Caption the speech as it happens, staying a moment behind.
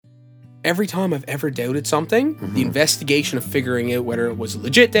every time I've ever doubted something, the investigation of figuring out whether it was a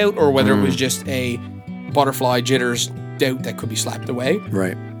legit doubt or whether it was just a butterfly jitters doubt that could be slapped away,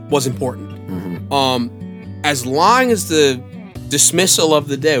 was important. As long as the dismissal of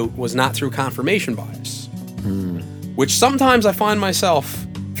the doubt was not through confirmation bias, which sometimes I find myself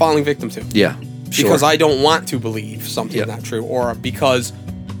falling victim to. Yeah. Because I don't want to believe something not true, or because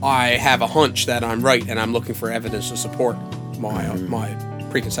I have a hunch that I'm right and I'm looking for evidence to support my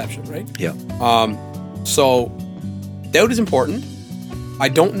preconception, right? Yeah. So doubt is important. I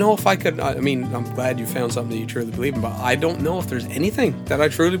don't know if I could, I'm glad you found something that you truly believe in, but I don't know if there's anything that I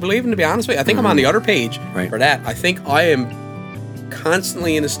truly believe in, to be honest with you. I think I'm on the other page for that. I think I am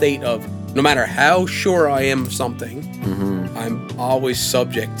constantly in a state of, no matter how sure I am of something, I'm always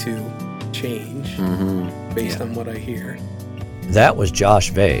subject to change based on what I hear. That was Josh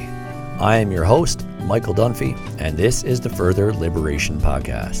Vey. I am your host, Michael Dunphy, and this is the Further Liberation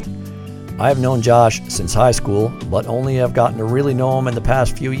Podcast. I have known Josh since high school, but only have gotten to really know him in the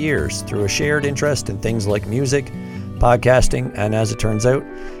past few years through a shared interest in things like music, podcasting, and as it turns out,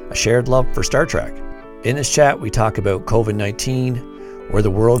 a shared love for Star Trek. In this chat, we talk about COVID-19, where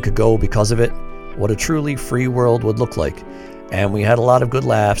the world could go because of it, what a truly free world would look like, and we had a lot of good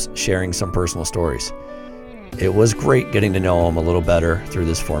laughs sharing some personal stories. It was great getting to know him a little better through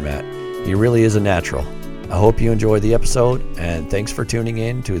this format. He really is a natural. I hope you enjoy the episode, and thanks for tuning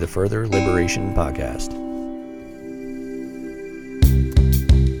in to the Further Liberation Podcast.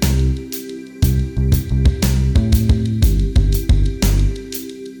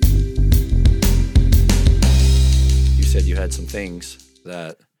 You said you had some things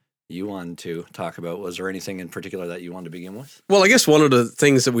that you wanted to talk about. Was there anything in particular that you wanted to begin with? Well, I guess one of the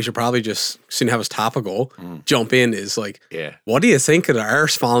things that we should probably just, soon have as topical, jump in is like, what do you think of the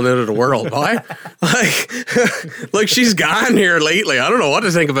arse falling out of the world, boy? like she's gone here lately. I don't know what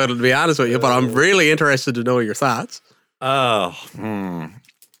to think about it, to be honest with you, but I'm really interested to know your thoughts. I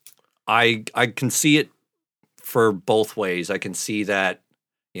can see it for both ways. I can see that,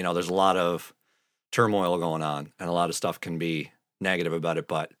 there's a lot of turmoil going on and a lot of stuff can be negative about it,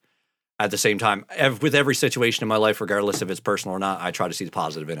 but at the same time, with every situation in my life, regardless if it's personal or not, I try to see the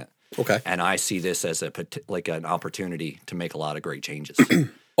positive in it. Okay. And I see this as an opportunity to make a lot of great changes.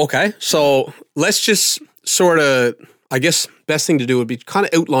 Okay. So let's just sort of, I guess, best thing to do would be kind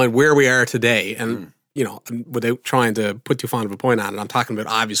of outline where we are today. And, without trying to put too fond of a point on it, I'm talking about,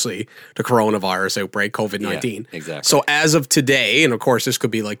 obviously, the coronavirus outbreak, COVID-19. Yeah, exactly. So as of today, and of course, this could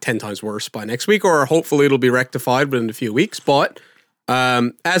be like 10 times worse by next week, or hopefully it'll be rectified within a few weeks. But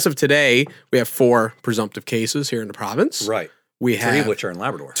as of today, we have 4 presumptive cases here in the province. Right. We have 3 of which are in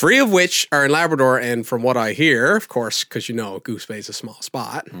Labrador. 3 of which are in Labrador, and from what I hear, of course, because Goose Bay is a small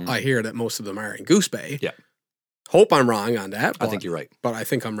spot, I hear that most of them are in Goose Bay. Yeah. Hope I'm wrong on that. I think you're right. But I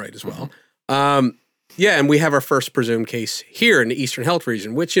think I'm right as well. And we have our first presumed case here in the Eastern Health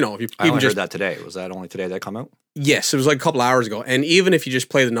Region, which, if you I only heard that today. Was that only today that come out? Yes, it was like a couple hours ago. And even if you just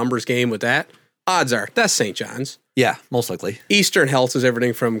play the numbers game with that, odds are that's St. John's. Yeah, most likely. Eastern Health is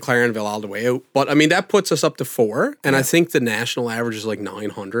everything from Clarenville all the way out. But, that puts us up to 4. And I think the national average is like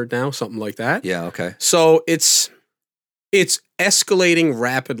 900 now, something like that. Yeah, okay. So it's escalating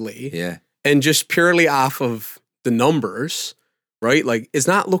rapidly. Yeah. And just purely off of the numbers, right? Like, it's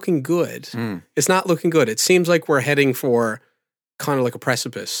not looking good. It's not looking good. It seems like we're heading for kind of like a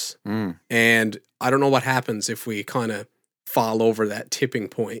precipice. And I don't know what happens if we kind of fall over that tipping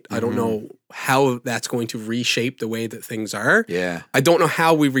point. I don't know how that's going to reshape the way that things are. Yeah. I don't know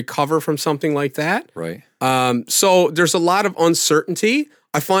how we recover from something like that. Right. So there's a lot of uncertainty.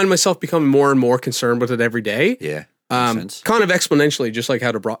 I find myself becoming more and more concerned with it every day. Yeah. Kind of exponentially, just like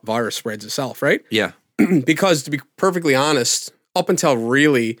how the virus spreads itself, right? Yeah. Because to be perfectly honest, up until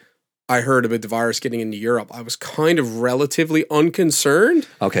really I heard about the virus getting into Europe, I was kind of relatively unconcerned.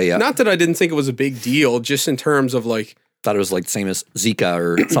 Okay, yeah. Not that I didn't think it was a big deal, just in terms of like, thought it was like the same as Zika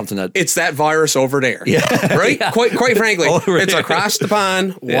or something that... It's that virus over there. Yeah. Right? Yeah. Quite frankly, Over it's there. across the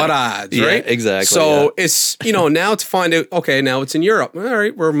pond. What odds, right? Yeah, exactly. So it's, now to find out, okay, now it's in Europe. All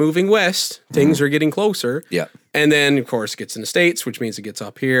right, we're moving west. Things are getting closer. Yeah. And then, of course, it gets in the States, which means it gets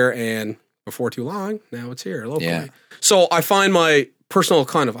up here. And before too long, now it's here locally. Yeah. So I find my personal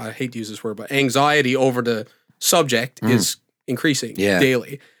kind of, I hate to use this word, but anxiety over the subject is increasing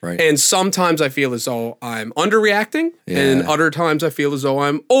daily. Right. And sometimes I feel as though I'm underreacting, and other times I feel as though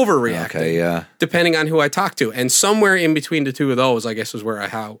I'm overreacting. Okay, yeah. Depending on who I talk to. And somewhere in between the two of those, I guess, is where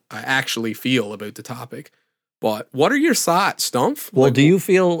how I actually feel about the topic. But what are your thoughts, Stumpf? Well, do you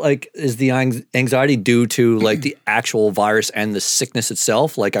feel like is the anxiety due to like the actual virus and the sickness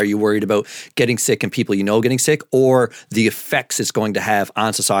itself? Like, are you worried about getting sick and people you know getting sick, or the effects it's going to have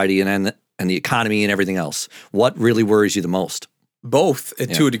on society and the economy and everything else? What really worries you the most? Both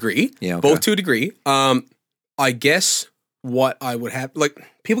to a degree. Yeah, okay. Both to a degree. I guess what I would have, like,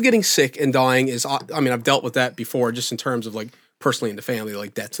 people getting sick and dying is, I mean, I've dealt with that before, just in terms of like personally in the family,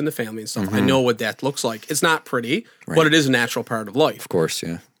 like deaths in the family and stuff. I know what death looks like. It's not pretty, but it is a natural part of life. Of course,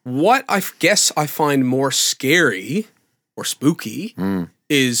 yeah. What I guess I find more scary or spooky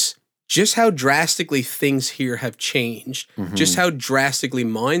is just how drastically things here have changed, just how drastically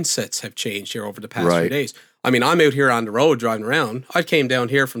mindsets have changed here over the past few days. I mean, I'm out here on the road driving around. I came down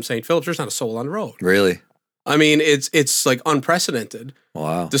here from St. Philip's. There's not a soul on the road. Really? I mean, it's like unprecedented.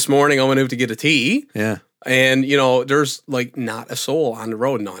 Wow. This morning I went out to get a tea. Yeah. And, you know, there's like not a soul on the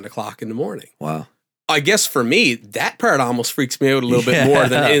road at 9 o'clock in the morning. Wow. I guess for me, that part almost freaks me out a little bit more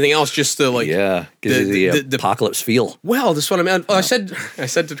than anything else, just to like... Yeah, gives you the apocalypse feel. Well, this is what I mean. I said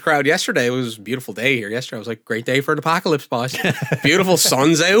to the crowd yesterday, it was a beautiful day here yesterday. I was like, great day for an apocalypse, boss. Beautiful,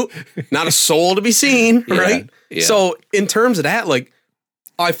 sun's out, not a soul to be seen, right? Yeah. So in terms of that, like,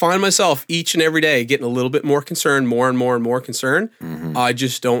 I find myself each and every day getting a little bit more concerned, more and more and more concerned. I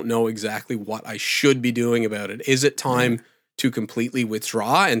just don't know exactly what I should be doing about it. Is it time to completely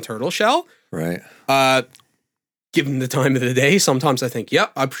withdraw and turtle shell? Right. Given the time of the day, sometimes I think,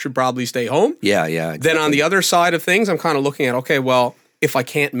 I should probably stay home. Yeah, yeah. Exactly. Then on the other side of things, I'm kind of looking at, okay, well, if I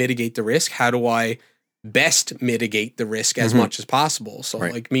can't mitigate the risk, how do I best mitigate the risk as much as possible? So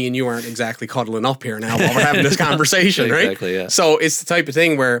like me and you aren't exactly cuddling up here now while we're having this conversation, right? Exactly, yeah. So it's the type of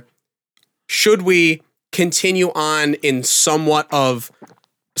thing where should we continue on in somewhat of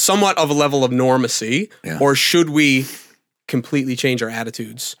a level of normacy, or should we completely change our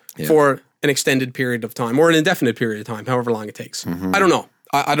attitudes for an extended period of time or an indefinite period of time, however long it takes? I don't know.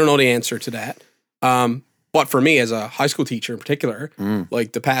 I don't know the answer to that. But for me as a high school teacher in particular,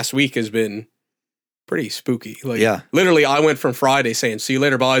 like the past week has been pretty spooky. Like, literally, I went from Friday saying, see you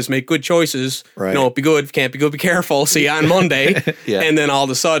later, boys, make good choices. Right. No, be good. If you can't be good, be careful. See you on Monday. And then all of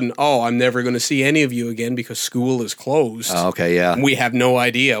a sudden, I'm never going to see any of you again because school is closed. Oh, okay, yeah. We have no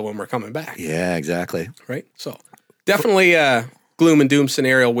idea when we're coming back. Yeah, exactly. Right? So definitely a gloom and doom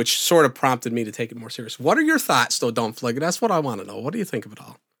scenario, which sort of prompted me to take it more serious. What are your thoughts, though, Dumpf? Like, that's what I want to know. What do you think of it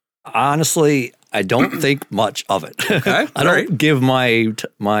all? Honestly, I don't think much of it. Okay. I don't give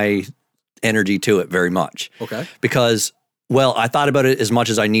my energy to it very much. Okay. Because, well, I thought about it as much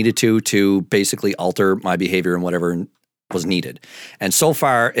as I needed to basically alter my behavior and whatever was needed. And so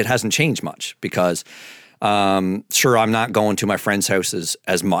far, it hasn't changed much because, sure, I'm not going to my friends' houses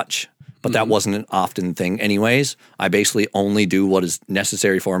as much, but that wasn't an often thing anyways. I basically only do what is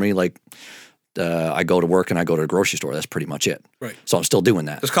necessary for me. Like, I go to work and I go to the grocery store. That's pretty much it. Right. So I'm still doing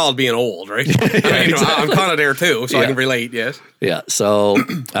that. It's called being old, right? I mean, I'm kind of there too, so I can relate, yes. Yeah. So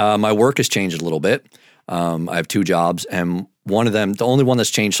my work has changed a little bit. I have 2 jobs, and one of them, the only one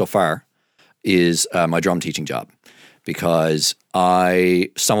that's changed so far, is my drum teaching job, because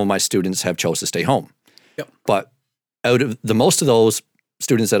some of my students have chose to stay home. Yep. But out of the most of those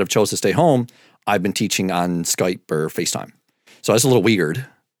students that have chose to stay home, I've been teaching on Skype or FaceTime. So that's a little weird.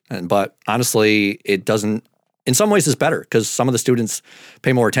 But honestly, it doesn't, in some ways it's better because some of the students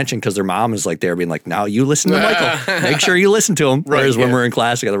pay more attention because their mom is like there being like, now you listen to Michael, make sure you listen to him. Whereas when we're in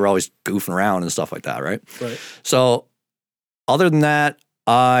class together, we're always goofing around and stuff like that, right? Right. So other than that,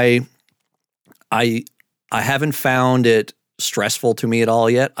 I haven't found it stressful to me at all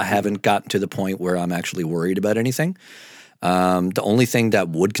yet. I haven't gotten to the point where I'm actually worried about anything. The only thing that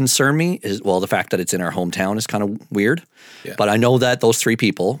would concern me is, well, the fact that it's in our hometown is kind of weird. Yeah. But I know that those 3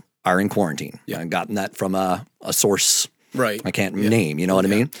 people are in quarantine. Yeah. I've gotten that from a source I can't name, you know what I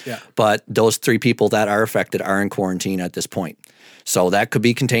mean? Yeah. But those 3 people that are affected are in quarantine at this point. So that could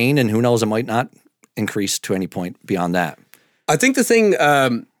be contained, and who knows, it might not increase to any point beyond that. I think the thing,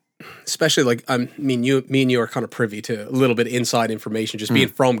 especially like, me and you are kind of privy to a little bit of inside information, just being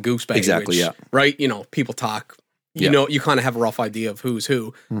from Goosebay. Exactly, which, right? You know, people talk. You know, you kind of have a rough idea of who's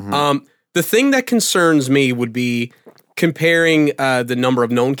who. The thing that concerns me would be comparing the number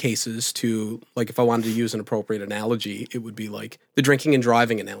of known cases to, like, if I wanted to use an appropriate analogy, it would be like the drinking and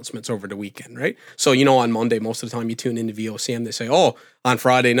driving announcements over the weekend, right? So, you know, on Monday, most of the time you tune into VOCM, they say, on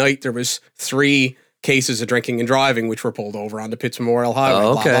Friday night, there was 3 cases of drinking and driving, which were pulled over on the Pitts Memorial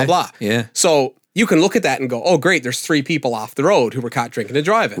Highway, blah, blah, blah. Yeah. So you can look at that and go, oh, great, there's 3 people off the road who were caught drinking and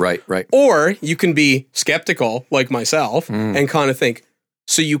driving. Right, right. Or you can be skeptical, like myself, and kind of think,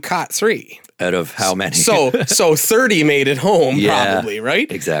 so you caught 3. Out of how many? so 30 made it home, probably,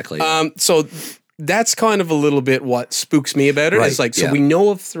 right? Exactly. So that's kind of a little bit what spooks me about it. Right, It's like, so yeah. we know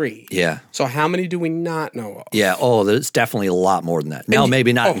of 3. Yeah. So how many do we not know of? Yeah. Oh, there's definitely a lot more than that. Now,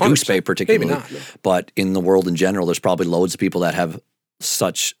 maybe not in goose 100%. bay particularly, Maybe not, no. but in the world in general, there's probably loads of people that have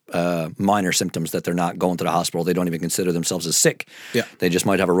such minor symptoms that they're not going to the hospital. They don't even consider themselves as sick. Yeah. They just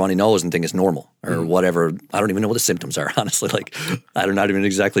might have a runny nose and think it's normal or whatever. I don't even know what the symptoms are, honestly. Like, I'm not even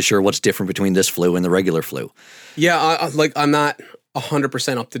exactly sure what's different between this flu and the regular flu. Yeah, I'm not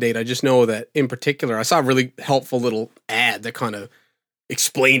 100% up to date. I just know that in particular, I saw a really helpful little ad that kind of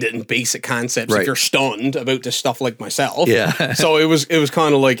explained it in basic concepts. Right. If you're stunned about this stuff like myself. Yeah. So it was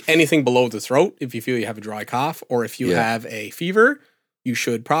kind of like anything below the throat. If you feel you have a dry cough or if you have a fever, you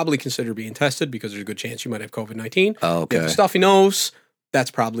should probably consider being tested because there's a good chance you might have COVID-19. Oh, If you have okay. a stuffy nose, that's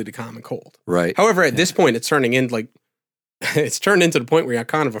probably the common cold. Right. However, at this point, it's turning into like it's turned into the point where you're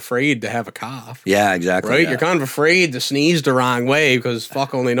kind of afraid to have a cough. Yeah, exactly. Right? Yeah. You're kind of afraid to sneeze the wrong way because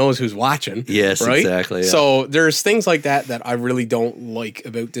fuck only knows who's watching. Yes, right? exactly. Yeah. So there's things like that that I really don't like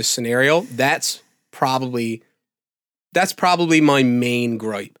about this scenario. That's probably my main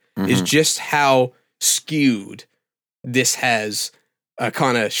gripe is just how skewed this has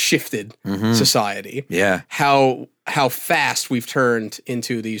kind of shifted society. Yeah. How fast we've turned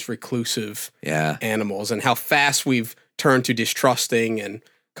into these reclusive Yeah. animals and how fast we've turned to distrusting and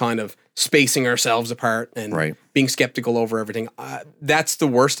kind of spacing ourselves apart and Right. being skeptical over everything. That's the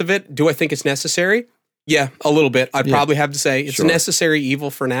worst of it. Do I think it's necessary? Yeah, a little bit. I'd probably have to say it's Sure. a necessary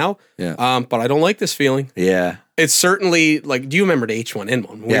evil for now. Yeah. But I don't like this feeling. Yeah. It's certainly like, do you remember the H1N1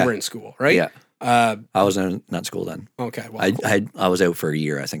 when we Yeah. were in school, right? Yeah. I was not in school then. Okay. Well, I was out for a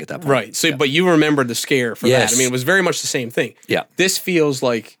year, I think, at that point. right. So, but you remember the scare for Yes. that. I mean, it was very much the same thing. Yeah. This feels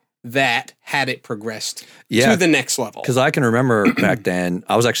like that had it progressed Yeah. to the next level. Because I can remember back then,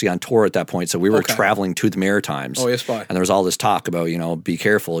 I was actually on tour at that point, so we were Okay. traveling to the Maritimes. Oh, yes, boy. And there was all this talk about, be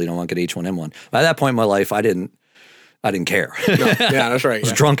careful, you don't want to get H1N1. But at that point in my life, I didn't care. No, yeah, that's right. I was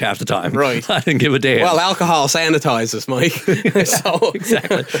yeah. drunk half the time. Right. I didn't give a damn. Well, alcohol sanitizes, Mike. So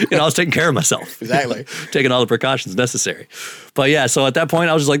exactly. I was taking care of myself. Exactly. Taking all the precautions necessary. But yeah, so at that point,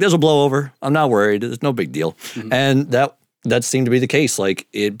 I was just like, this will blow over. I'm not worried. It's no big deal. And that seemed to be the case. Like,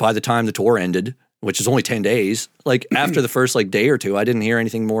 by the time the tour ended, which is only 10 days, like after the first day or two, I didn't hear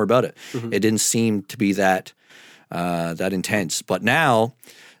anything more about it. It didn't seem to be that intense. But now,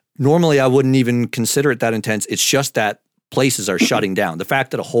 normally I wouldn't even consider it that intense. It's just that places are shutting down. The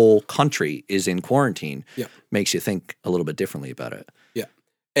fact that a whole country is in quarantine makes you think a little bit differently about it. Yeah.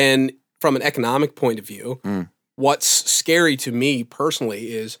 And from an economic point of view, what's scary to me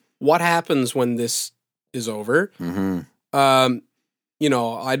personally is what happens when this is over.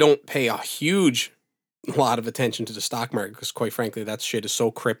 I don't pay a huge lot of attention to the stock market because, quite frankly, that shit is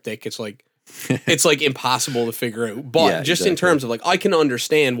so cryptic. It's like impossible to figure out. But Yeah, just in exactly. terms of I can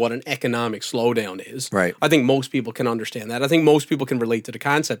understand what an economic slowdown is. Right. I think most people can understand that. I think most people can relate to the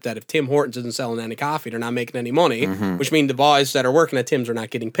concept that if Tim Hortons isn't selling any coffee, they're not making any money, which means the boys that are working at Tim's are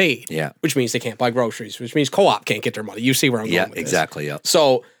not getting paid. Yeah. Which means they can't buy groceries, which means co-op can't get their money. You see where I'm going Yeah, with this. exactly. Yeah.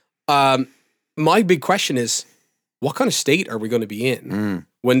 So my big question is, what kind of state are we going to be in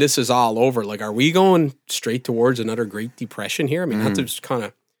when this is all over? Like, are we going straight towards another Great Depression here? I mean, not to just kind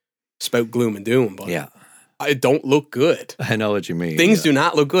of spout gloom and doom, but Yeah. it don't look good. I know what you mean. Things do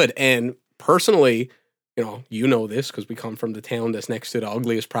not look good. And personally, you know this because we come from the town that's next to the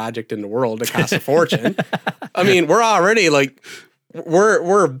ugliest project in the world, the Casa Fortune. I mean, we're already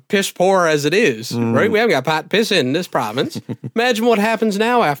we're piss poor as it is, right? We haven't got pot piss in this province. Imagine what happens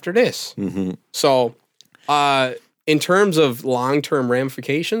now after this. So, in terms of long-term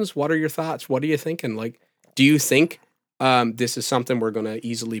ramifications, what are your thoughts? What are you thinking? Do you think this is something we're going to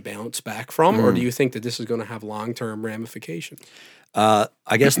easily bounce back from, or do you think that this is going to have long-term ramifications? I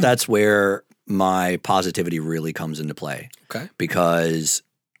guess that's where my positivity really comes into play. Okay. Because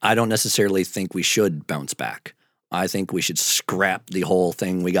I don't necessarily think we should bounce back. I think we should scrap the whole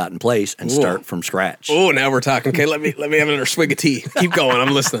thing we got in place and start from scratch. Oh, now we're talking. Okay, let me have another swig of tea. Keep going.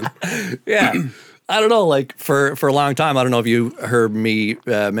 I'm listening. Yeah. I don't know, for a long time, I don't know if you heard me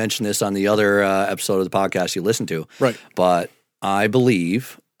mention this on the other episode of the podcast you listened to. Right. But I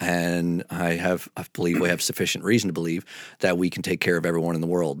believe, and I believe we have sufficient reason to believe, that we can take care of everyone in the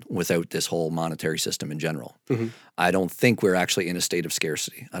world without this whole monetary system in general. I don't think we're actually in a state of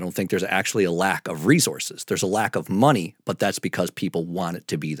scarcity. I don't think there's actually a lack of resources. There's a lack of money, but that's because people want it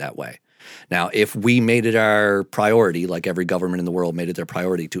to be that way. Now, if we made it our priority, like every government in the world made it their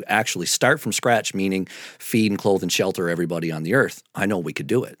priority, to actually start from scratch, meaning feed and clothe and shelter everybody on the earth, I know we could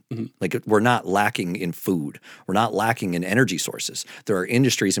do it. We're not lacking in food. We're not lacking in energy sources. There are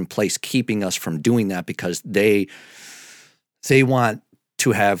industries in place keeping us from doing that because they want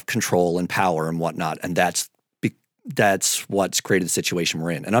to have control and power and whatnot. And that's what's created the situation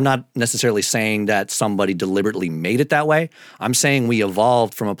we're in. And I'm not necessarily saying that somebody deliberately made it that way. I'm saying we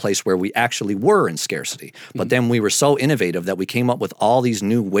evolved from a place where we actually were in scarcity. But then we were so innovative that we came up with all these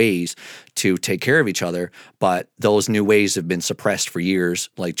new ways to take care of each other. But those new ways have been suppressed for years.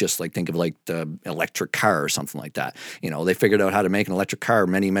 Just think of like the electric car or something like that. They figured out how to make an electric car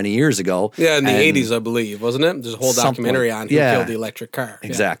many, many years ago. Yeah, in the 80s, I believe, wasn't it? There's a whole documentary on who killed the electric car.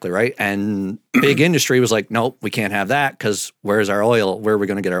 Exactly, right? And big industry was like, nope, we can't have that because where's our oil? Where are we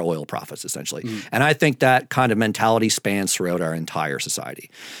going to get our oil profits, essentially? And I think that kind of mentality spans throughout our entire society.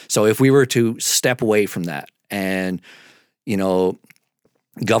 So if we were to step away from that and,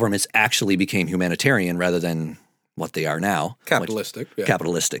 governments actually became humanitarian rather than what they are now. Capitalistic.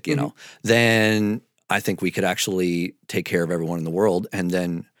 Capitalistic, then I think we could actually take care of everyone in the world. And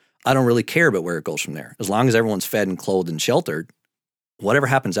then I don't really care about where it goes from there. As long as everyone's fed and clothed and sheltered, whatever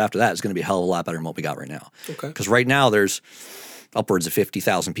happens after that is going to be a hell of a lot better than what we got right now. Okay. Because right now there's upwards of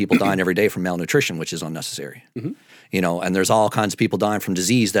 50,000 people dying every day from malnutrition, which is unnecessary. And there's all kinds of people dying from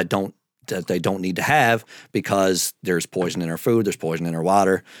disease that they don't need to have because there's poison in our food, there's poison in our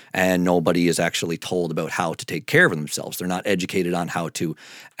water, and nobody is actually told about how to take care of themselves. They're not educated on how to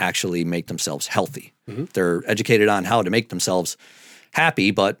actually make themselves healthy. They're educated on how to make themselves happy,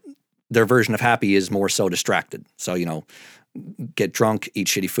 but their version of happy is more so distracted. So, get drunk, eat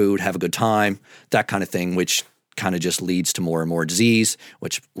shitty food, have a good time, that kind of thing, which kind of just leads to more and more disease,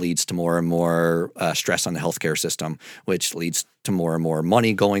 which leads to more and more stress on the healthcare system, which leads to more and more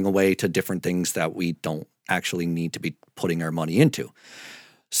money going away to different things that we don't actually need to be putting our money into.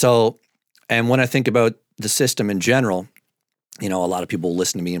 So, and when I think about the system in general, a lot of people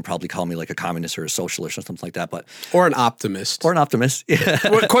listen to me and probably call me like a communist or a socialist or something like that, Or an optimist. Yeah.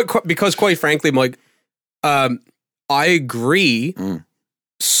 Because quite frankly, Mike, I agree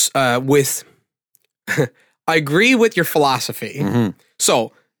with I agree with your philosophy.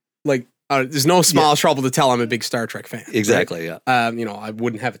 So, there's no small trouble to tell I'm a big Star Trek fan. Exactly, right? I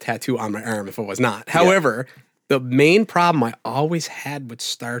wouldn't have a tattoo on my arm if I was not. However, the main problem I always had with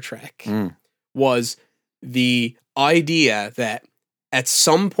Star Trek was the idea that at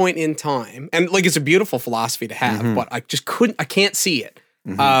some point in time, and it's a beautiful philosophy to have, but I can't see it,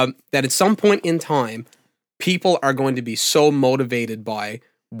 that at some point in time, people are going to be so motivated by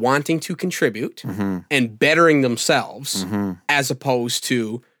wanting to contribute and bettering themselves as opposed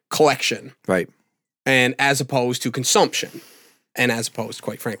to collection. Right. And as opposed to consumption. And as opposed,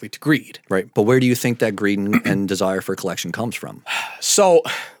 quite frankly, to greed. Right. But where do you think that greed and desire for collection comes from? So,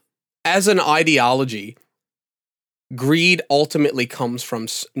 as an ideology, greed ultimately comes from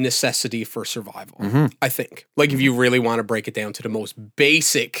necessity for survival, I think. If you really want to break it down to the most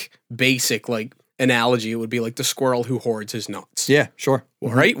basic, analogy, it would be like the squirrel who hoards his nuts. Yeah, sure.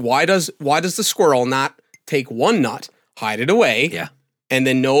 Right? Why does the squirrel not take one nut, hide it away, and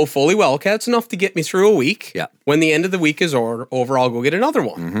then know fully well, okay, that's enough to get me through a week. Yeah. When the end of the week is over, I'll go get another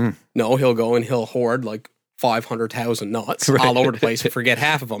one. No, he'll go and he'll hoard 500,000 nuts all over the place and forget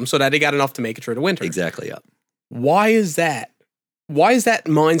half of them so that he got enough to make it through the winter. Exactly, yeah. Why is that? Why is that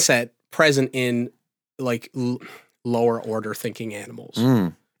mindset present in lower order thinking animals?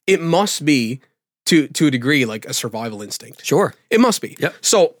 It must be to a degree a survival instinct. Sure. It must be. Yep.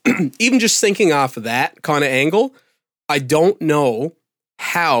 So even just thinking off of that kind of angle, I don't know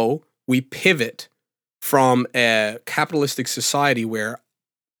how we pivot from a capitalistic society where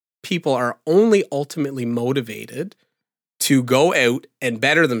people are only ultimately motivated to go out and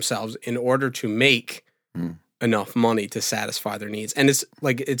better themselves in order to make enough money to satisfy their needs. And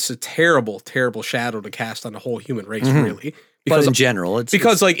it's a terrible, terrible shadow to cast on the whole human race, really. Because in general, if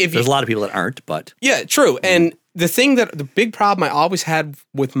there's a lot of people that aren't, but yeah, true. And the big problem I always had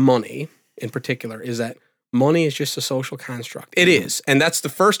with money in particular is that money is just a social construct. It is. And that's the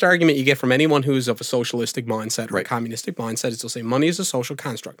first argument you get from anyone who's of a socialistic mindset or a communistic mindset is they'll say money is a social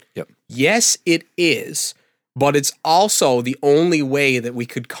construct. Yep. Yes, it is. But it's also the only way that we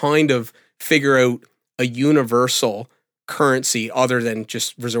could kind of figure out a universal currency other than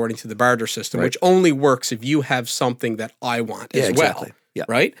just resorting to the barter system, which only works if you have something that I want as well. Yeah.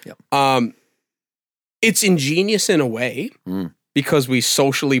 Right? Yep. It's ingenious in a way because we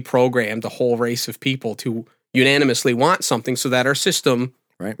socially programmed the whole race of people to unanimously want something so that our system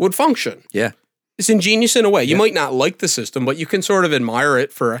would function. Yeah. It's ingenious in a way. You might not like the system, but you can sort of admire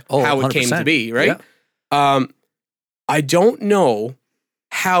it for how it came to be, right? Yeah. I don't know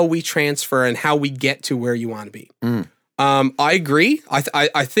how we transfer and how we get to where you want to be. I agree.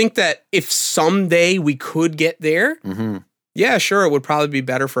 I think that if someday we could get there, Yeah, sure, it would probably be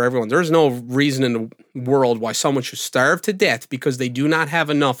better for everyone. There's no reason in the world why someone should starve to death because they do not have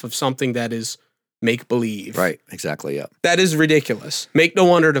enough of something that is make-believe. Right, exactly, yeah. That is ridiculous. Make no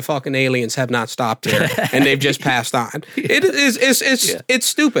wonder the fucking aliens have not stopped here and they've just passed on. It's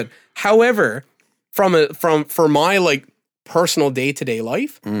stupid. However, for my like personal day-to-day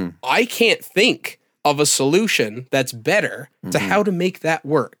life, I can't think of a solution that's better to how to make that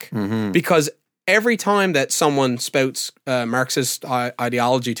work. Because every time that someone spouts Marxist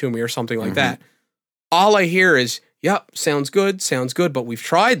ideology to me or something like that, all I hear is, yep, sounds good, but we've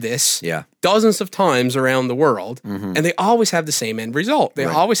tried this dozens of times around the world, and they always have the same end result. They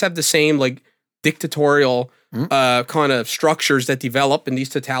always have the same like dictatorial kind of structures that develop in these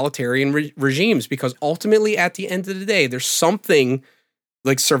totalitarian regimes, because ultimately at the end of the day, there's something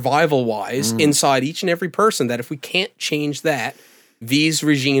like survival-wise inside each and every person that if we can't change that, these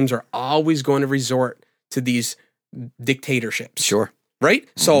regimes are always going to resort to these dictatorships. Sure. Right?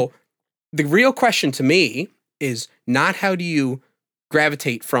 So the real question to me is not how do you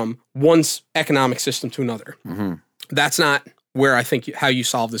gravitate from one economic system to another. That's not where I think how you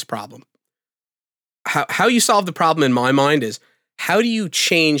solve this problem. How you solve the problem in my mind is how do you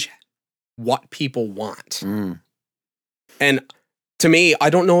change what people want? And to me, I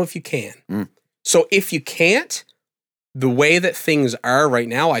don't know if you can. So if you can't, the way that things are right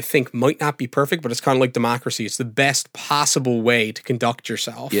now, I think might not be perfect, but it's kind of like democracy. It's the best possible way to conduct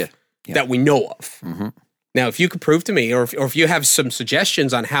yourself that we know of. Now, if you could prove to me, or if you have some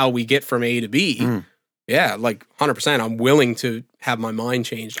suggestions on how we get from A to B, like 100%, I'm willing to have my mind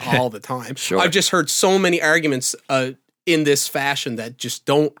changed all the time. I've just heard so many arguments in this fashion that just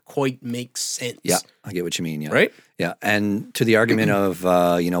don't quite make sense. Yeah, I get what you mean. Yeah. Right? Yeah. And to the argument of,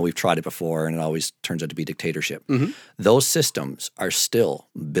 we've tried it before and it always turns out to be dictatorship. Those systems are still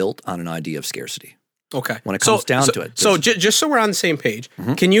built on an idea of scarcity. Okay. When it comes down to it. So just so we're on the same page,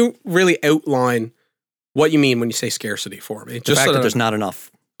 can you really outline what you mean when you say scarcity for me? The fact that there's not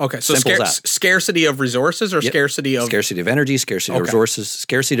enough. Okay, so scarcity of resources or scarcity of energy, scarcity of resources,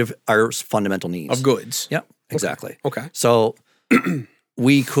 scarcity of our fundamental needs. Of goods. Yep, exactly. Okay. So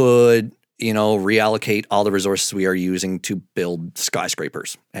we could, reallocate all the resources we are using to build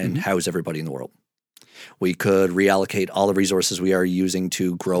skyscrapers and house everybody in the world. We could reallocate all the resources we are using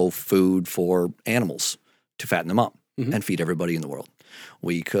to grow food for animals to fatten them up and feed everybody in the world.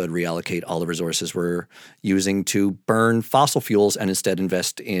 We could reallocate all the resources we're using to burn fossil fuels and instead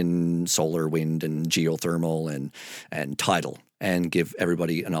invest in solar, wind, and geothermal and tidal and give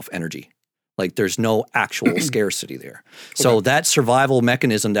everybody enough energy. Like there's no actual scarcity there. So that survival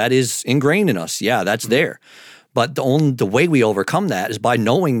mechanism that is ingrained in us, that's there. But the way we overcome that is by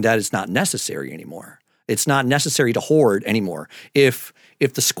knowing that it's not necessary anymore. It's not necessary to hoard anymore. If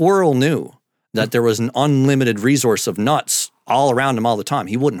the squirrel knew that there was an unlimited resource of nuts all around him all the time,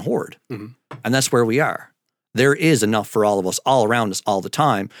 he wouldn't hoard. And that's where we are. There is enough for all of us all around us all the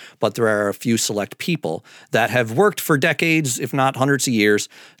time, but there are a few select people that have worked for decades, if not hundreds of years,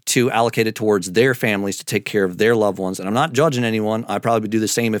 to allocate it towards their families to take care of their loved ones. And I'm not judging anyone. I'd probably do the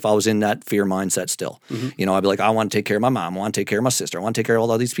same if I was in that fear mindset still. I'd be like, I want to take care of my mom. I want to take care of my sister. I want to take care of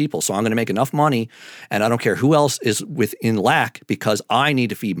all these people. So I'm going to make enough money, and I don't care who else is within lack because I need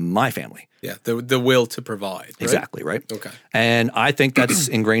to feed my family. Yeah, the will to provide. Right? Exactly, right? Okay. And I think that's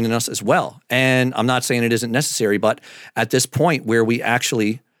ingrained in us as well. And I'm not saying it isn't necessary, but at this point where we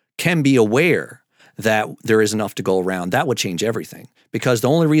actually can be aware that there is enough to go around, that would change everything. Because the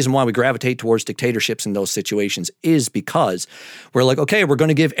only reason why we gravitate towards dictatorships in those situations is because we're like, okay, we're going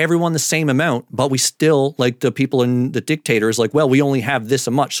to give everyone the same amount, but we still, like the people in the dictators, like, well, we only have this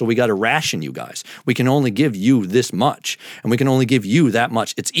much, so we got to ration you guys. We can only give you this much, and we can only give you that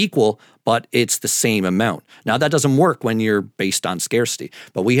much. It's equal, but it's the same amount. Now, that doesn't work when you're based on scarcity,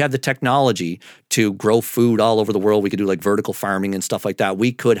 but we have the technology to grow food all over the world. We could do like vertical farming and stuff like that.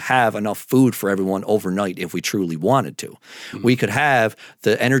 We could have enough food for everyone overnight if we truly wanted to. We could have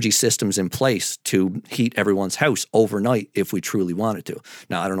the energy systems in place to heat everyone's house overnight if we truly wanted to.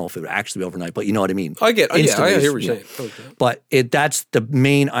 Now, I don't know if it would actually be overnight, but you know what I mean. I hear what you're saying. Okay. But that's the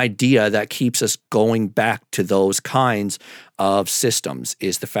main idea that keeps us going back to those kinds of systems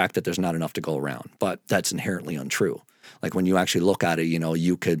is the fact that there's not enough to go around. But that's inherently untrue. Like when you actually look at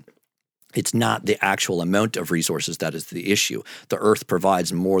it, it's not the actual amount of resources that is the issue. The earth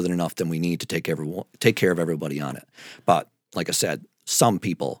provides more than enough than we need to take care of everybody on it. But like I said, some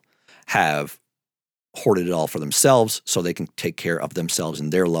people have hoarded it all for themselves so they can take care of themselves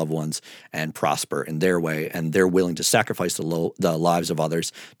and their loved ones and prosper in their way, and they're willing to sacrifice the lives of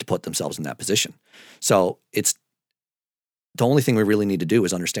others to put themselves in that position. So it's the only thing we really need to do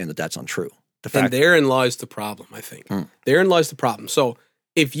is understand that that's untrue. The fact, and therein lies the problem, I think. Therein lies the problem. So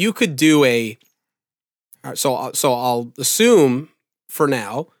if you could do so I'll assume for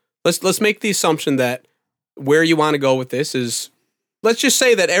now, let's make the assumption that where you want to go with this is, let's just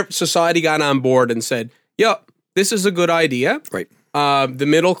say that society got on board and said, yep, this is a good idea. right. The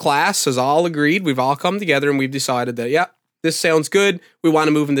middle class has all agreed. We've all come together and we've decided that, yeah, this sounds good. We want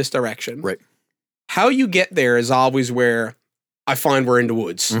to move in this direction. Right. How you get there is always where I find we're in the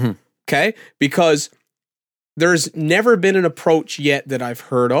woods. Okay? Because there's never been an approach yet that I've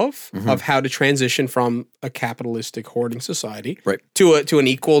heard of how to transition from a capitalistic hoarding society to an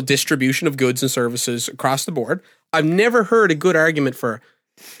equal distribution of goods and services across the board. I've never heard a good argument for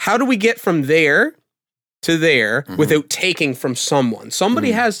how do we get from there to there without taking from someone.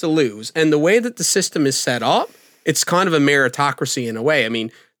 Somebody has to lose. And the way that the system is set up, it's kind of a meritocracy in a way. I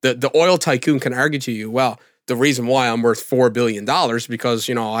mean, the oil tycoon can argue to you, well, the reason why I'm worth $4 billion because,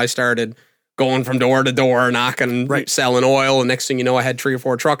 I started going from door to door, knocking, selling oil. And next thing you know, I had 3 or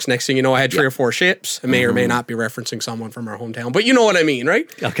 4 trucks. Next thing you know, I had 3 or 4 ships. I may or may not be referencing someone from our hometown, but you know what I mean,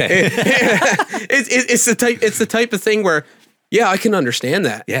 right? Okay. It's the type of thing where, yeah, I can understand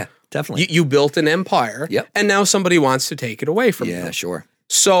that. Yeah, definitely. You built an empire, and now somebody wants to take it away from you. Yeah, sure.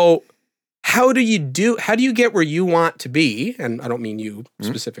 So how do you get where you want to be? And I don't mean you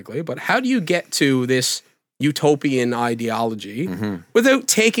specifically, but how do you get to this utopian ideology without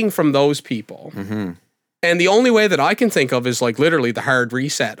taking from those people? And the only way that I can think of is like literally the hard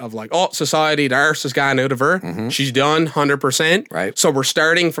reset of like, oh, society, the arse has gone out of her. She's done 100%. Right. So we're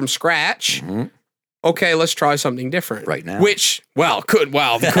starting from scratch. Okay, let's try something different. Right now. Which, could be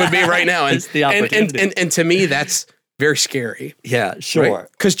right now. And, It's the opportunity. and to me, that's very scary. Yeah, sure.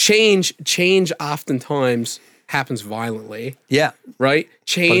 Because change oftentimes happens violently. Yeah. Right?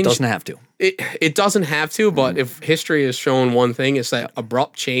 But it doesn't have to. It doesn't have to, but if history has shown one thing, it's that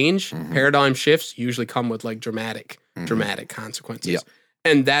abrupt change, paradigm shifts usually come with like dramatic consequences. Yep.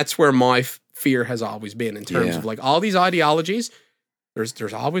 And that's where my fear has always been in terms of like all these ideologies.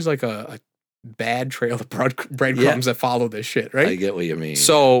 There's always like a bad trail of breadcrumbs that follow this shit, right? I get what you mean.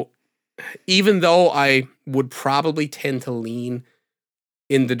 So even though I would probably tend to lean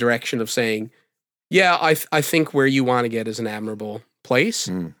in the direction of saying, yeah, I think where you want to get is an admirable place.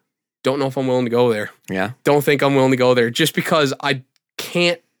 Don't know if I'm willing to go there. Yeah. Don't think I'm willing to go there just because I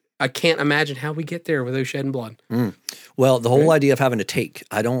can't imagine how we get there without shedding blood. Well, the whole idea of having to take,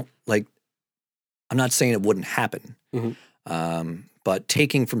 I'm not saying it wouldn't happen. But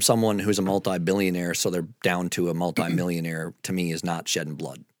taking from someone who's a multi-billionaire so they're down to a multi-millionaire to me is not shedding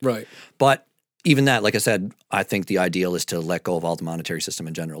blood. Right. But even that, like I said, I think the ideal is to let go of all the monetary system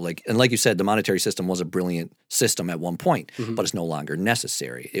in general. Like you said, the monetary system was a brilliant system at one point, but it's no longer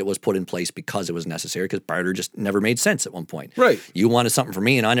necessary. It was put in place because it was necessary because barter just never made sense at one point. Right. You wanted something from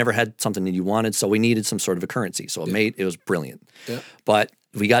me and I never had something that you wanted, so we needed some sort of a currency. So it was brilliant. Yeah. But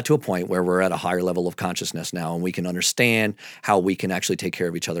we got to a point where we're at a higher level of consciousness now and we can understand how we can actually take care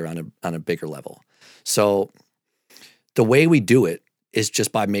of each other on a bigger level. So the way we do it is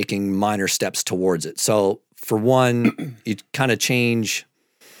just by making minor steps towards it. So for one, you kind of change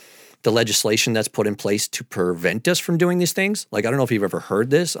the legislation that's put in place to prevent us from doing these things. Like, I don't know if you've ever heard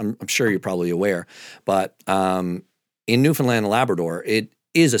this. I'm sure you're probably aware. But in Newfoundland and Labrador, it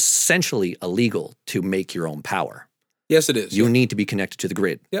is essentially illegal to make your own power. Yes, it is. You need to be connected to the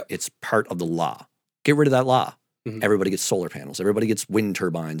grid. Yep. It's part of the law. Get rid of that law. Everybody gets solar panels. Everybody gets wind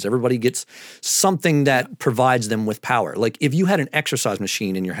turbines. Everybody gets something that provides them with power. Like if you had an exercise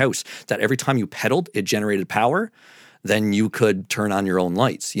machine in your house that every time you pedaled, it generated power, then you could turn on your own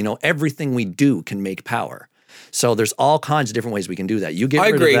lights. Everything we do can make power. So there's all kinds of different ways we can do that. You get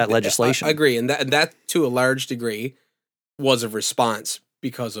rid of that legislation. I agree. And that to a large degree was a response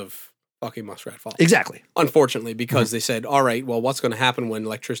because of fucking Muskrat Falls. Exactly. Unfortunately, because they said, all right, well, what's going to happen when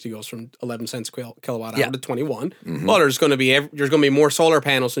electricity goes from 11 cents kilowatt hour to 21? Well, there's going to be more solar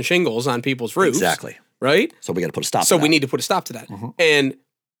panels and shingles on people's roofs. Exactly. Right? So we got to put a stop to that. So we need to put a stop to that. And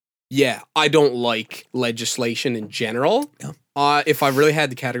yeah, I don't like legislation in general. Yeah. If I really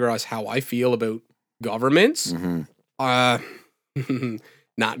had to categorize how I feel about governments,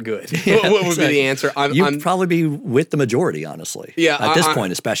 not good. Yeah, what would be the answer? You'd probably be with the majority, honestly. Yeah, at this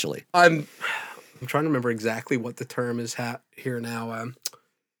point, especially. I'm trying to remember exactly what the term is here now.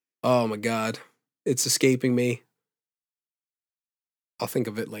 Oh my God, it's escaping me. I'll think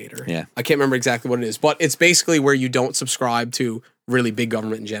of it later. Yeah, I can't remember exactly what it is, but it's basically where you don't subscribe to really big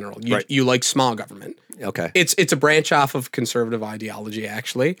government in general. You like small government. Okay. It's a branch off of conservative ideology,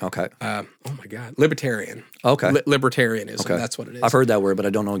 actually. Okay. Oh my God, libertarian. Okay. Libertarianism. Okay. That's what it is. I've heard that word, but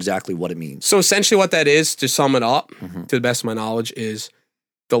I don't know exactly what it means. So essentially, what that is, to sum it up, to the best of my knowledge, is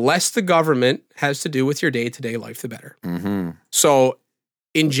the less the government has to do with your day-to-day life, the better. Mm-hmm. So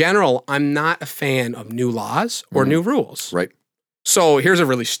in general, I'm not a fan of new laws or new rules. Right. So here's a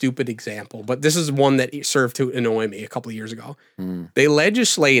really stupid example, but this is one that served to annoy me a couple of years ago. They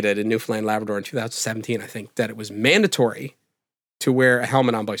legislated in Newfoundland, Labrador in 2017, I think, that it was mandatory to wear a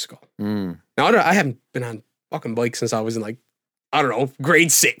helmet on bicycle. Now, I haven't been on fucking bikes since I was in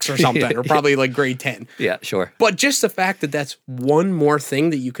grade 6 or something, or probably like grade 10. Yeah, sure. But just the fact that that's one more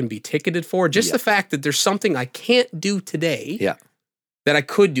thing that you can be ticketed for, just the fact that there's something I can't do today that I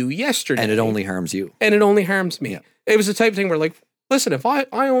could do yesterday. And it only harms you. And it only harms me. Yeah. It was the type of thing where, like, listen, if I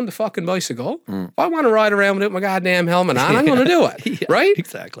own the fucking bicycle, if I want to ride around with my goddamn helmet on, I'm going to do it. Right?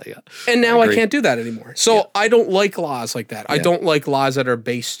 Exactly. Yeah. And now I can't do that anymore. So I don't like laws like that. I don't like laws that are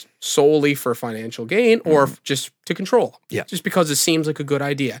based solely for financial gain or just to control. Yeah. Just because it seems like a good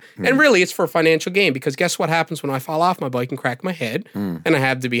idea. And really, it's for financial gain, because guess what happens when I fall off my bike and crack my head and I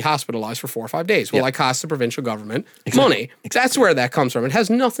have to be hospitalized for 4 or 5 days? Well, I cost the provincial government money. That's where that comes from. It has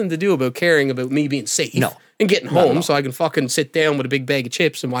nothing to do about caring about me being safe. No. And getting home so I can fucking sit down with a big bag of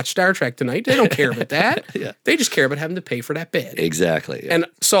chips and watch Star Trek tonight. They don't care about that. They just care about having to pay for that bed. Exactly. Yeah. And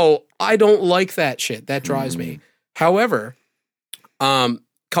so I don't like that shit. That drives me. However,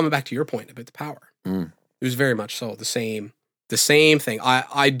 coming back to your point about the power, it was very much so the same thing.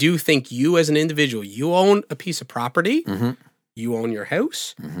 I do think you as an individual, you own a piece of property. You own your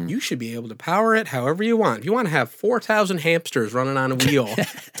house. You should be able to power it however you want. If you want to have 4,000 hamsters running on a wheel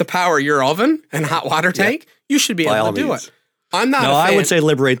to power your oven and hot water tank, you should be able to do it. I'm not. No, I would say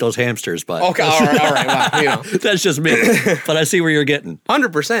liberate those hamsters, but okay, all right. Well, that's just me. But I see where you're getting.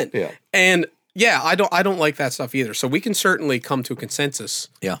 100%. Yeah, and I don't like that stuff either. So we can certainly come to a consensus.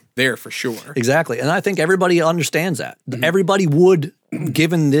 Yeah, there for sure. Exactly, and I think everybody understands that. Everybody would,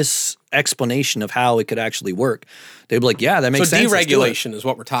 given this explanation of how it could actually work, they'd be like, "Yeah, that makes sense." So deregulation is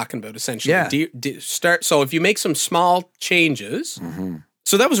what we're talking about, essentially. Yeah. So if you make some small changes.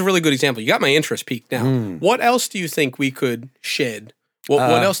 So that was a really good example. You got my interest peaked now. What else do you think we could shed?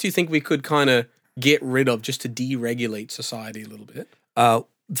 What else do you think we could kind of get rid of just to deregulate society a little bit? The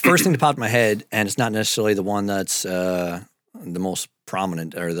first thing that popped in my head, and it's not necessarily the one that's the most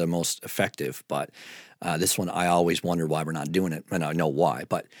prominent or the most effective, but this one I always wonder why we're not doing it, and I know why,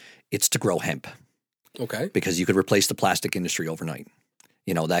 but it's to grow hemp. Okay. Because you could replace the plastic industry overnight.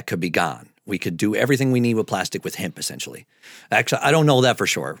 You know, that could be gone. We could do everything we need with plastic with hemp, essentially. Actually, I don't know that for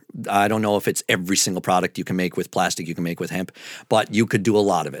sure. I don't know if it's every single product you can make with plastic you can make with hemp, but you could do a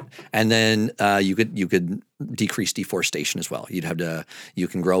lot of it. And then you could decrease deforestation as well. You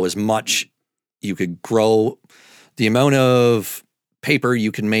can grow as much. You could grow the amount of paper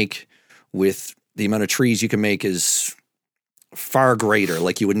you can make with the amount of trees you can make is far greater.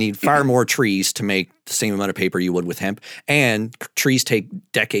 Like you would need far more trees to make the same amount of paper you would with hemp. And trees take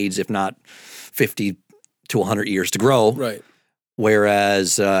decades, if not 50 to 100 years to grow. Right.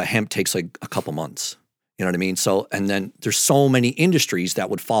 Whereas hemp takes like a couple months. You know what I mean? So, and then there's so many industries that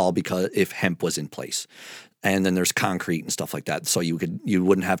would fall because if hemp was in place. And then there's concrete and stuff like that. So you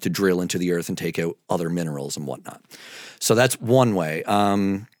wouldn't have to drill into the earth and take out other minerals and whatnot. So that's one way.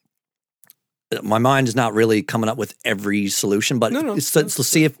 My mind is not really coming up with every solution, but let's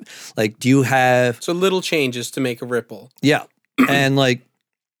see if, like, do you have... So little changes to make a ripple. Yeah. And, like,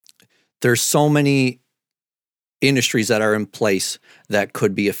 there's so many industries that are in place that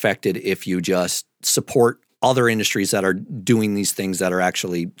could be affected if you just support other industries that are doing these things that are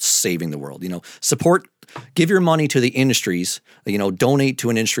actually saving the world. You know, give your money to the industries, you know, donate to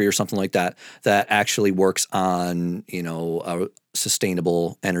an industry or something like that actually works on, you know, a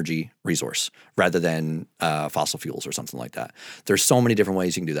sustainable energy resource rather than fossil fuels or something like that. There's so many different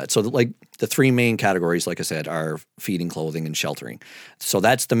ways you can do that. So like the 3 main categories, like I said, are feeding, clothing, and sheltering. So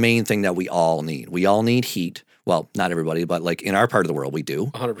that's the main thing that we all need. We all need heat. Well, not everybody, but like in our part of the world, we do.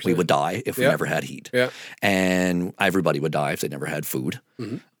 100%. We would die if we never had heat. Yeah. And everybody would die if they never had food.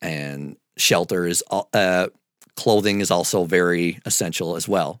 And shelter is, clothing is also very essential as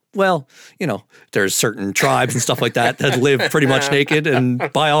well. Well, you know, there's certain tribes and stuff like that live pretty much naked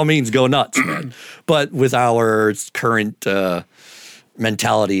and by all means go nuts, man. But with our current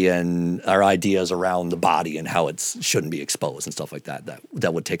mentality and our ideas around the body and how it shouldn't be exposed and stuff like that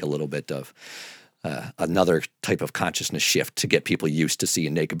would take a little bit of another type of consciousness shift to get people used to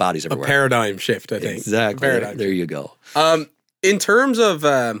seeing naked bodies everywhere. A paradigm shift, I think. Exactly. There you go. In terms of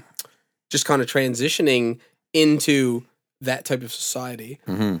just kind of transitioning into that type of society,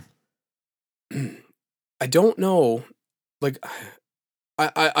 I don't know. Like,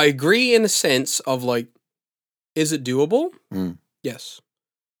 I agree in a sense of like, is it doable? Yes.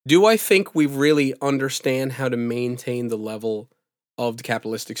 Do I think we really understand how to maintain the level of the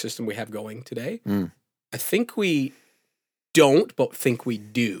capitalistic system we have going today. I think we don't, but think we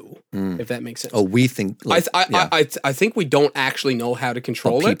do, if that makes sense. Oh, we think. I think we don't actually know how to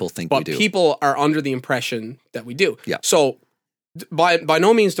control it. People think we do. But people are under the impression that we do. Yeah. So by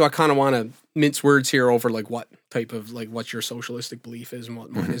no means do I kind of want to mince words here over like what type of like what your socialistic belief is and what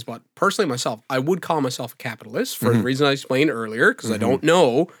mine is. But personally, myself, I would call myself a capitalist for the reason I explained earlier, because I don't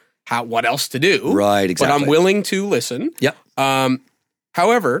know what else to do. Right. Exactly. But I'm willing to listen. Yep.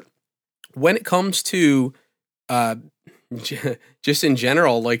 However, when it comes to just in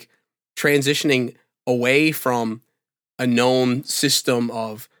general, like transitioning away from a known system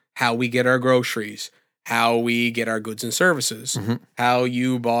of how we get our groceries, how we get our goods and services, how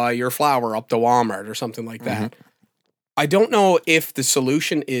you buy your flour up to Walmart or something like that. I don't know if the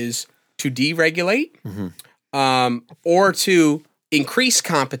solution is to deregulate or to increase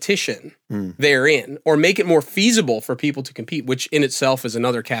competition therein, or make it more feasible for people to compete, which in itself is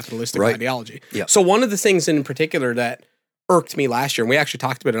another capitalistic ideology. Yeah. So one of the things in particular that irked me last year, and we actually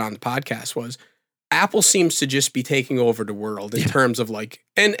talked about it on the podcast, was Apple seems to just be taking over the world in terms of like,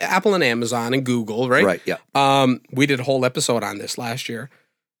 and Apple and Amazon and Google, right? Right, yeah. We did a whole episode on this last year.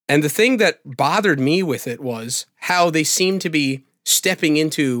 And the thing that bothered me with it was how they seem to be stepping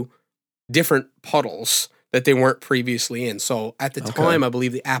into different puddles that they weren't previously in. So at the time, I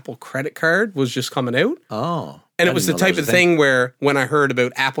believe the Apple credit card was just coming out. Oh. And it was the type of thing where when I heard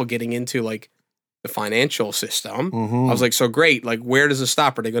about Apple getting into like the financial system, I was like, so great. Like, where does it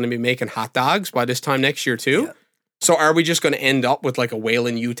stop? Are they going to be making hot dogs by this time next year too? Yeah. So are we just going to end up with like a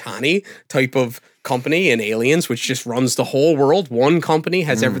Weyland-Yutani type of company in Aliens, which just runs the whole world? One company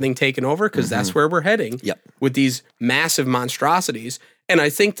has everything taken over, because that's where we're heading with these massive monstrosities. And I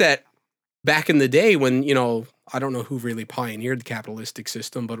think that back in the day when, you know, I don't know who really pioneered the capitalistic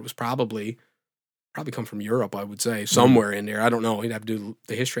system, but it was probably come from Europe, I would say, somewhere in there. I don't know. You'd have to do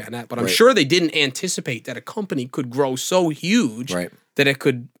the history on that. But I'm sure they didn't anticipate that a company could grow so huge that it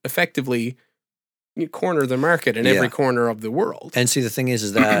could effectively corner the market in every corner of the world. And see, the thing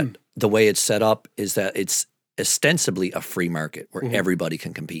is that the way it's set up is that it's ostensibly a free market where everybody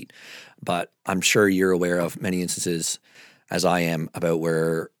can compete. But I'm sure you're aware of many instances, as I am, about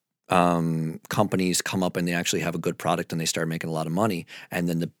where companies come up and they actually have a good product and they start making a lot of money, and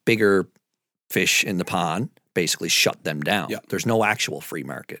then the bigger fish in the pond basically shut them down. Yeah. There's no actual free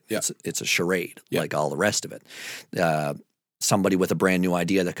market. Yeah. It's a charade, like all the rest of it. Somebody with a brand new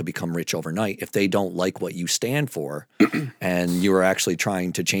idea that could become rich overnight, if they don't like what you stand for and you are actually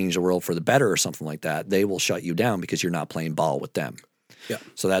trying to change the world for the better or something like that, they will shut you down because you're not playing ball with them. Yeah.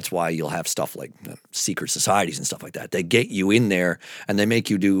 So that's why you'll have stuff like secret societies and stuff like that. They get you in there and they make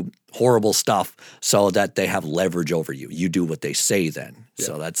you do horrible stuff so that they have leverage over you. You do what they say then. Yeah.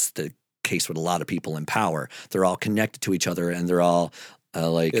 So that's the case with a lot of people in power. They're all connected to each other and they're all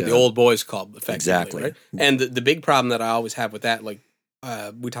the old boys club, effectively. Exactly. Right? And the big problem that I always have with that, like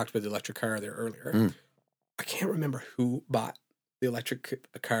we talked about the electric car there earlier. I can't remember who bought the electric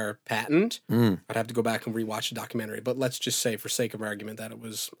car patent. I'd have to go back and rewatch the documentary, but let's just say for sake of argument that it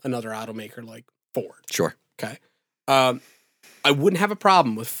was another automaker like Ford. Sure. Okay. I wouldn't have a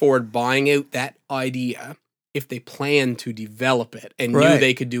problem with Ford buying out that idea if they planned to develop it and knew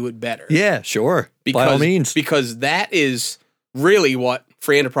they could do it better. Yeah, sure. By all means. Because that is really what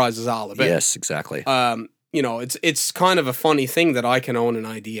free enterprise is all about. Yes, exactly. You know, it's kind of a funny thing that I can own an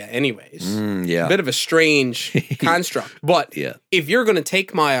idea anyways. Yeah. A bit of a strange construct. But if you're going to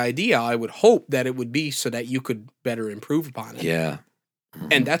take my idea, I would hope that it would be so that you could better improve upon it. Yeah.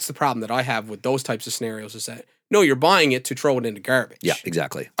 And that's the problem that I have with those types of scenarios is that, no, you're buying it to throw it into garbage. Yeah,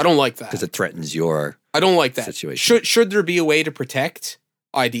 exactly. I don't like that. Because it threatens your I don't like that situation. Should there be a way to protect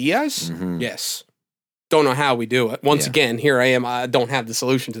ideas? Yes. Don't know how we do it. Once again, here I am. I don't have the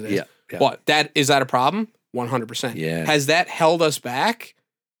solution to this. Yeah. But is that a problem? 100%. Yeah. Has that held us back?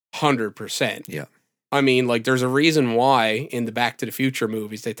 100%. Yeah. I mean, like, there's a reason why in the Back to the Future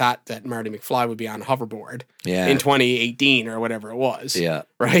movies they thought that Marty McFly would be on a hoverboard in 2018 or whatever it was. Yeah.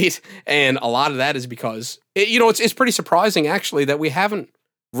 Right? And a lot of that is because, it's pretty surprising, actually, that we haven't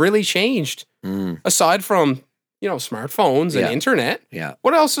really changed aside from, smartphones and internet. Yeah.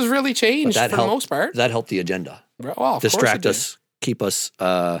 What else has really changed for the most part? That helped the agenda. Well, distract us, keep us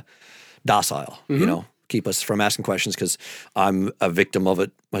docile, keep us from asking questions, because I'm a victim of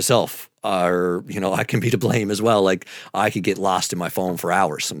it myself. are, I can be to blame as well. Like I could get lost in my phone for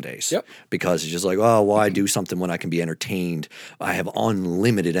hours some days because it's just like, oh, why do something when I can be entertained? I have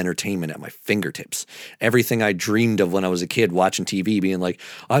unlimited entertainment at my fingertips. Everything I dreamed of when I was a kid watching TV, being like,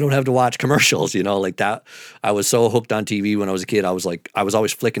 I don't have to watch commercials, like that. I was so hooked on TV when I was a kid. I was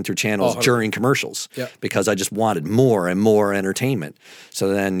always flicking through channels during commercials because I just wanted more and more entertainment.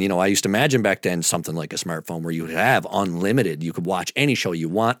 So then, I used to imagine back then something like a smartphone where you would have unlimited. You could watch any show you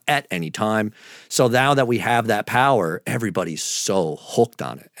want at any time. So now that we have that power, everybody's so hooked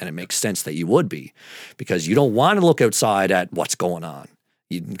on it. And it makes sense that you would be, because you don't want to look outside at what's going on.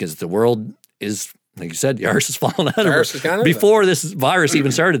 Because the world is, like you said, the arse is falling out of her. Before this virus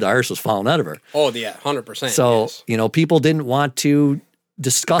even started, the arse was falling out of her. Oh, yeah, 100%. So, people didn't want to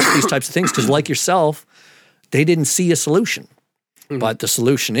discuss these types of things because, like yourself, they didn't see a solution. Mm-hmm. But the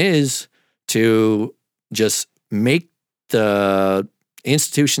solution is to just make the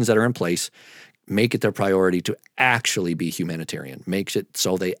institutions that are in place, make it their priority to actually be humanitarian, makes it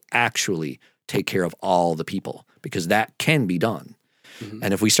so they actually take care of all the people, because that can be done. Mm-hmm.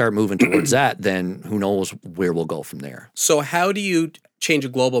 And if we start moving towards that, then who knows where we'll go from there. So how do you change a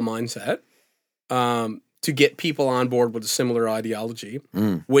global mindset to get people on board with a similar ideology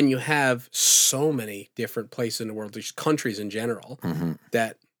when you have so many different places in the world, these countries in general,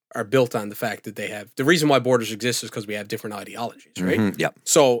 that are built on the fact that they have, the reason why borders exist is because we have different ideologies, right? Mm-hmm. Yep.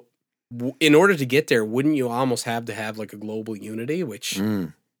 So in order to get there, wouldn't you almost have to have like a global unity, which,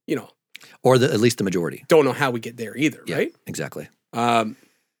 or at least the majority. Don't know how we get there either, right? Exactly. I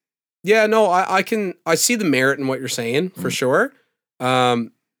see the merit in what you're saying for sure.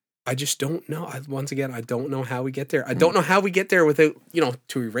 I just don't know. I don't know how we get there. I don't know how we get there without,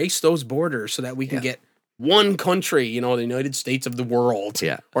 to erase those borders so that we can get one country, the United States of the world,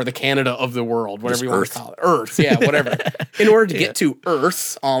 or the Canada of the world, whatever you want to call it. Earth, whatever. In order to get to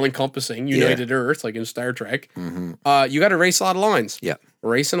Earth, all-encompassing, United Earth, like in Star Trek, you got to erase a lot of lines. Yeah.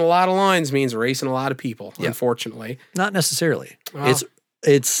 Erasing a lot of lines means erasing a lot of people, unfortunately. Not necessarily.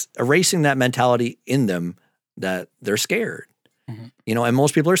 It's erasing that mentality in them that they're scared. And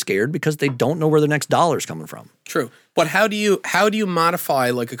most people are scared because they don't know where their next dollar's coming from. True. But how do you modify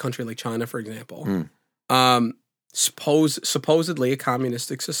like a country like China, for example? Supposedly a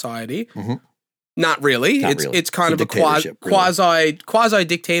communistic society. Not really. It's kind of a quasi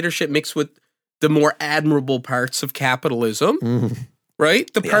dictatorship mixed with the more admirable parts of capitalism,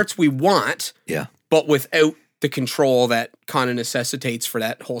 right? The parts we want, but without the control that kind of necessitates for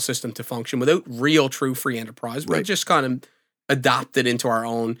that whole system to function, without real, true free enterprise. We're just kind of adopted into our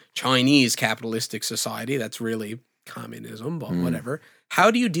own Chinese capitalistic society. That's really communism, but whatever.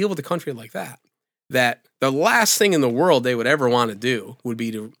 How do you deal with a country like that? That the last thing in the world they would ever want to do would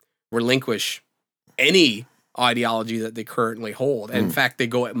be to relinquish any ideology that they currently hold. And in fact, they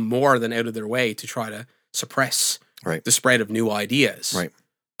go more than out of their way to try to suppress the spread of new ideas. Right.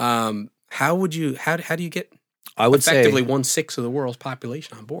 How do you get say effectively 1/6 of the world's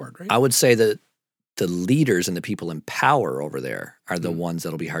population on board, right? I would say that the leaders and the people in power over there are the ones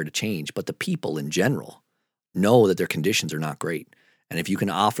that'll be hard to change. But the people in general know that their conditions are not great. And if you can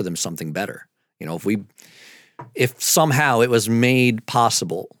offer them something better, if somehow it was made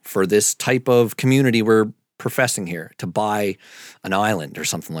possible for this type of community we're professing here to buy an island or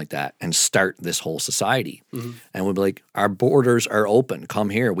something like that and start this whole society, and we'd be like, our borders are open,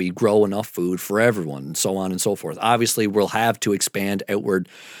 come here, we grow enough food for everyone, and so on and so forth. Obviously, we'll have to expand outward,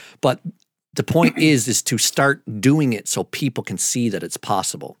 but the point is to start doing it so people can see that it's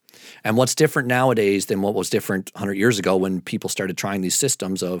possible. And what's different nowadays than what was different 100 years ago when people started trying these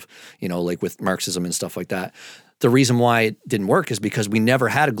systems of, like with Marxism and stuff like that, the reason why it didn't work is because we never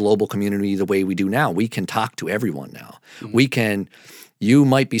had a global community the way we do now. We can talk to everyone now. You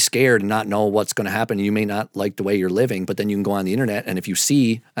might be scared and not know what's going to happen. You may not like the way you're living, but then you can go on the internet, and if you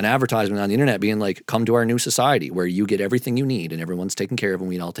see an advertisement on the internet being like, come to our new society where you get everything you need and everyone's taken care of and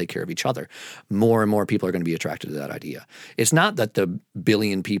we all take care of each other, more and more people are going to be attracted to that idea. It's not that the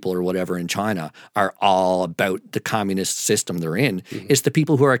billion people or whatever in China are all about the communist system they're in. It's the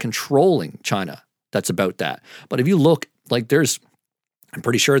people who are controlling China that's about that. But if you look, like I'm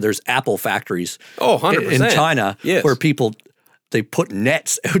pretty sure there's Apple factories 100%. in China where people... They put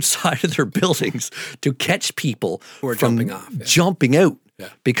nets outside of their buildings to catch people who are from jumping off. Jumping out. Yeah.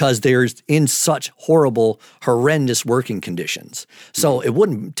 Because they're in such horrible, horrendous working conditions. So it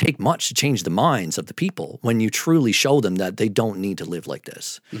wouldn't take much to change the minds of the people when you truly show them that they don't need to live like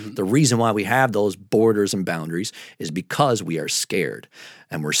this. The reason why we have those borders and boundaries is because we are scared.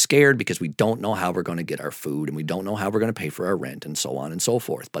 And we're scared because we don't know how we're going to get our food, and we don't know how we're going to pay for our rent, and so on and so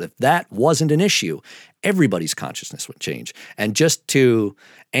forth. But if that wasn't an issue, everybody's consciousness would change. And just to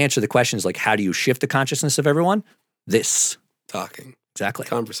answer the questions like, how do you shift the consciousness of everyone? This. Talking. Exactly.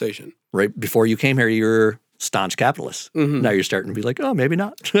 Conversation. Right before you came here, you were staunch capitalist. Now you're starting to be like, oh, maybe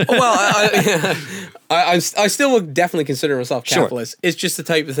not. Well, I still would definitely consider myself capitalist. Sure. It's just the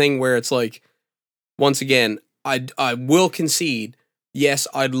type of thing where it's like, once again, I will concede, yes,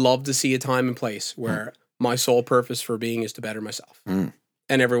 I'd love to see a time and place where my sole purpose for being is to better myself and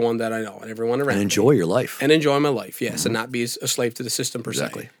everyone that I know and everyone around me. And enjoy your life. And enjoy my life, yes, and not be a slave to the system per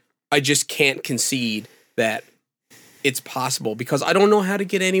se. I just can't concede that it's possible because I don't know how to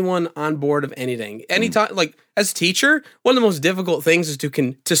get anyone on board of anything. Anytime, like as a teacher, one of the most difficult things is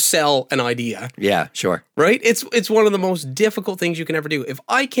to sell an idea. Yeah, sure. Right? It's one of the most difficult things you can ever do. If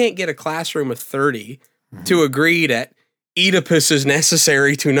I can't get a classroom of 30 to agree that Oedipus is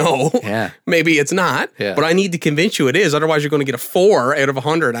necessary to know, maybe it's not, but I need to convince you it is. Otherwise, you're going to get a 4 out of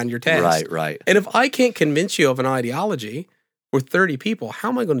 100 on your test. Right. And if I can't convince you of an ideology with 30 people, how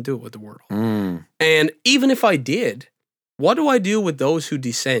am I going to do it with the world? And even if I did, what do I do with those who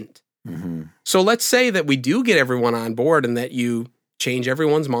dissent? So let's say that we do get everyone on board and that you change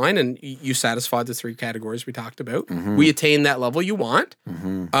everyone's mind and you satisfy the 3 categories we talked about. We attain that level you want.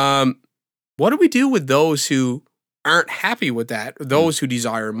 What do we do with those who aren't happy with that, those who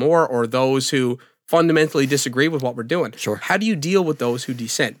desire more, or those who fundamentally disagree with what we're doing? Sure. How do you deal with those who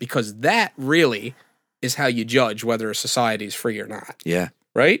dissent? Because that really is how you judge whether a society is free or not. Yeah.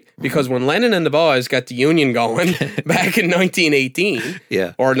 Right? Because when Lenin and the boys got the union going back in 1918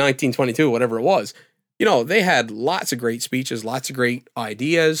 or 1922, whatever it was, they had lots of great speeches, lots of great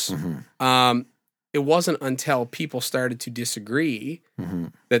ideas. It wasn't until people started to disagree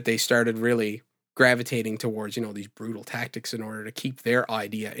that they started really gravitating towards, these brutal tactics in order to keep their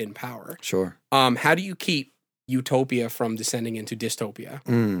idea in power. Sure. How do you keep utopia from descending into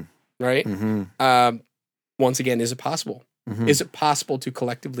dystopia? Right? Once again, is it possible? Is it possible to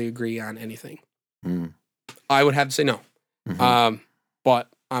collectively agree on anything? I would have to say no. But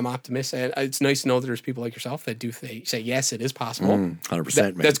I'm optimistic. It's nice to know that there's people like yourself that do say, yes, it is possible. 100%,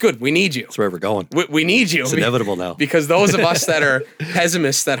 man. That's good. We need you. That's where we're going. We need you. It's inevitable now. Because those of us that are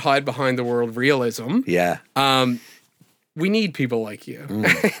pessimists that hide behind the world realism, we need people like you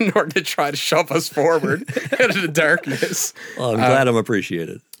in order to try to shove us forward into the darkness. Well, I'm glad I'm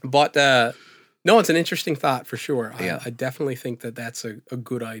appreciated. But no, it's an interesting thought for sure. I definitely think that that's a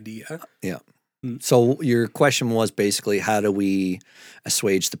good idea. Yeah. So your question was basically, how do we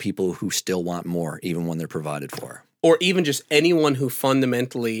assuage the people who still want more, even when they're provided for? Or even just anyone who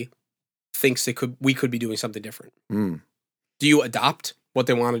fundamentally thinks we could be doing something different. Do you adopt what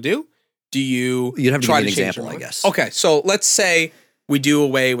they want to do? Do you You'd have to try give to an change example, their I mind? guess. Okay, so let's say we do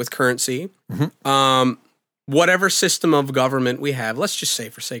away with currency. Whatever system of government we have, let's just say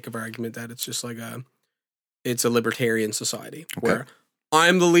for sake of argument that it's just like it's a libertarian society where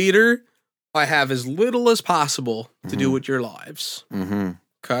I'm the leader. I have as little as possible to do with your lives.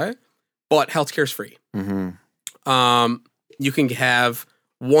 Okay? But healthcare's free. You can have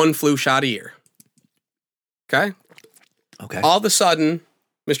 1 flu shot a year. Okay? Okay. All of a sudden,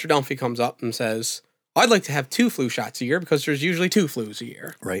 Mr. Dunphy comes up and says, I'd like to have 2 flu shots a year because there's usually 2 flus a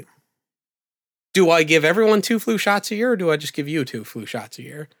year. Right. Do I give everyone 2 flu shots a year, or do I just give you 2 flu shots a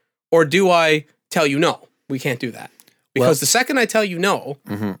year? Or do I tell you, no, we can't do that? Because the second I tell you no,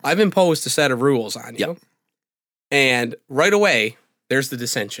 I've imposed a set of rules on you. And right away, there's the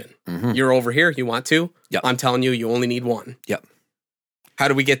dissension. You're over here, you want 2. I'm telling you, you only need 1. How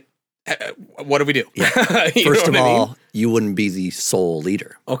do we get, what do we do? First of all, you wouldn't be the sole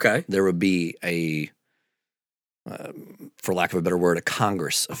leader. Okay. There would be for lack of a better word, a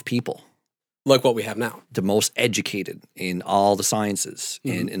congress of people. Like what we have now. The most educated in all the sciences,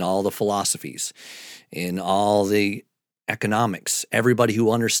 in all the philosophies, in all the economics. Everybody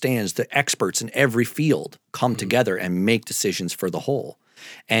who understands, the experts in every field come together and make decisions for the whole.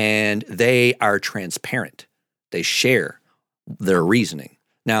 And they are transparent. They share their reasoning.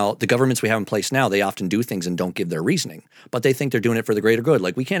 Now, the governments we have in place now, they often do things and don't give their reasoning, but they think they're doing it for the greater good.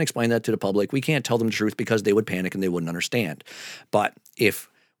 Like, we can't explain that to the public. We can't tell them the truth because they would panic and they wouldn't understand. But if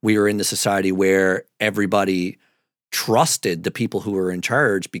we were in the society where everybody trusted the people who were in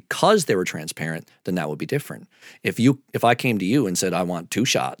charge because they were transparent, then that would be different. If I came to you and said, I want 2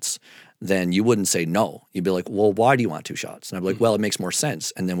 shots, then you wouldn't say no. You'd be like, well, why do you want 2 shots? And I'd be like, well, it makes more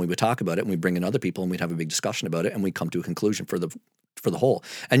sense. And then we would talk about it and we'd bring in other people and we'd have a big discussion about it and we'd come to a conclusion for the whole.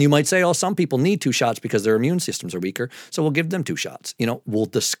 And you might say, oh, some people need 2 shots because their immune systems are weaker, so we'll give them 2 shots. You know, we'll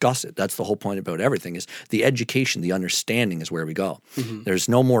discuss it. That's the whole point about everything is the education, the understanding is where we go. There's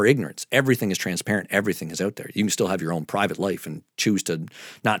no more ignorance. Everything is transparent. Everything is out there. You can still have your own private life and choose to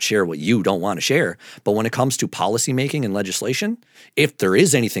not share what you don't want to share. But when it comes to policy making and legislation, if there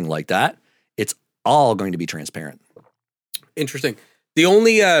is anything like that, it's all going to be transparent. Interesting. The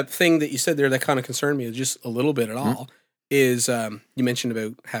only thing that you said there that kind of concerned me, just a little bit at all, is you mentioned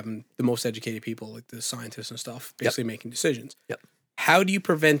about having the most educated people, like the scientists and stuff, basically making decisions. Yep. How do you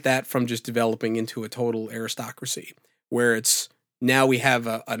prevent that from just developing into a total aristocracy, where it's now we have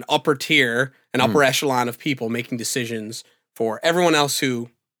an upper tier, an upper echelon of people making decisions for everyone else who,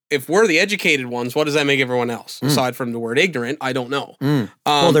 if we're the educated ones, what does that make everyone else? Aside from the word ignorant, I don't know.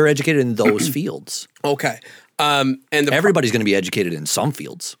 Well, they're educated in those fields. Okay. And everybody's going to be educated in some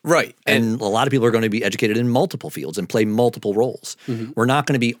fields. Right. And a lot of people are going to be educated in multiple fields and play multiple roles. We're not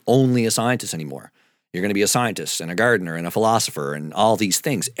going to be only a scientist anymore. You're going to be a scientist and a gardener and a philosopher and all these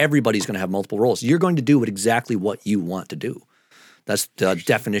things. Everybody's going to have multiple roles. You're going to do exactly what you want to do. That's the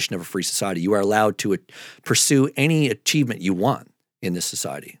definition of a free society. You are allowed to pursue any achievement you want in this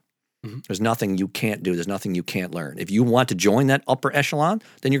society. There's nothing you can't do. There's nothing you can't learn. If you want to join that upper echelon,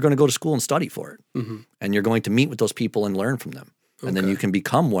 then you're going to go to school and study for it. And you're going to meet with those people and learn from them. And then you can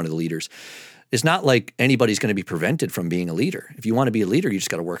become one of the leaders. It's not like anybody's going to be prevented from being a leader. If you want to be a leader, you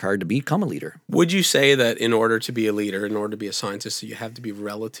just got to work hard to become a leader. Would you say that in order to be a leader, in order to be a scientist, you have to be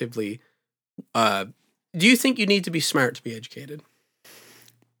relatively... do you think you need to be smart to be educated?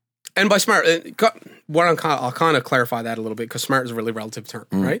 And by smart, I'll kind of clarify that a little bit, because smart is a really relative term,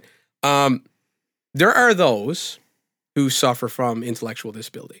 right? There are those who suffer from intellectual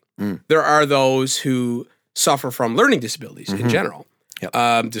disability. There are those who suffer from learning disabilities in general.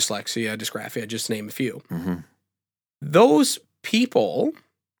 Dyslexia, dysgraphia, just to name a few. Those people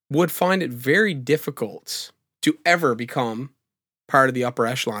would find it very difficult to ever become part of the upper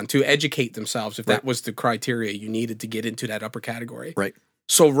echelon, to educate themselves if that was the criteria you needed to get into that upper category. Right.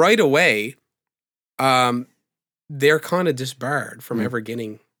 So right away, they're kind of disbarred from ever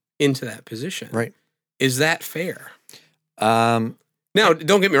getting into that position. Right. Is that fair? Now,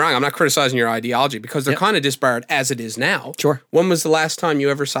 don't get me wrong. I'm not criticizing your ideology, because they're kind of disbarred as it is now. Sure. When was the last time you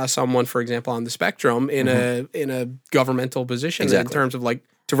ever saw someone, for example, on the spectrum in a governmental position in terms of like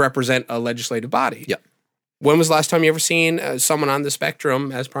to represent a legislative body? Yeah. When was the last time you ever seen someone on the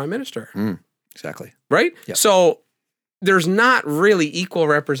spectrum as prime minister? Exactly. Right? Yep. So there's not really equal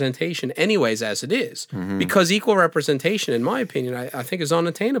representation anyways as it is, because equal representation, in my opinion, I think is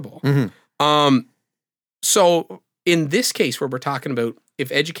unattainable. So in this case where we're talking about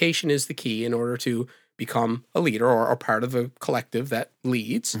if education is the key in order to become a leader or part of a collective that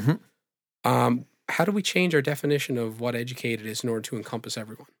leads, how do we change our definition of what educated is in order to encompass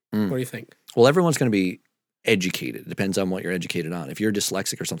everyone? What do you think? Well, everyone's going to be educated. It depends on what you're educated on. If you're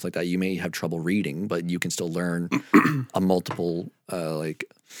dyslexic or something like that, you may have trouble reading, but you can still learn a multitude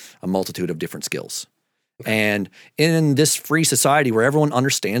of different skills. And in this free society where everyone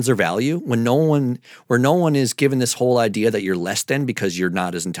understands their value, where no one is given this whole idea that you're less than because you're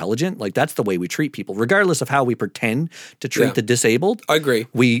not as intelligent, like that's the way we treat people, regardless of how we pretend to treat the disabled. I agree.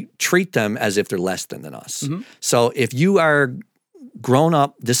 We treat them as if they're less than us. So if you are grown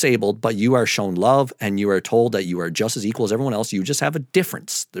up disabled, but you are shown love and you are told that you are just as equal as everyone else, you just have a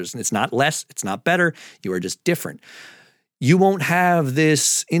difference. It's not less, it's not better, you are just different. You won't have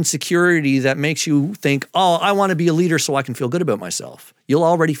this insecurity that makes you think, oh, I want to be a leader so I can feel good about myself. You'll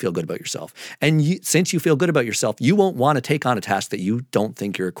already feel good about yourself. And since you feel good about yourself, you won't want to take on a task that you don't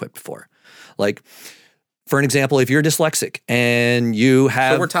think you're equipped for. Like, for an example, if you're dyslexic and you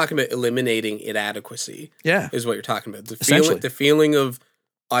have... So we're talking about eliminating inadequacy. Yeah. Is what you're talking about. Essentially. The feeling of,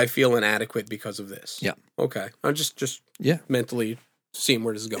 I feel inadequate because of this. Yeah. Okay. I'm just mentally seeing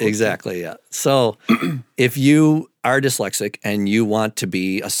where this is going. Exactly, yeah. So if you are dyslexic and you want to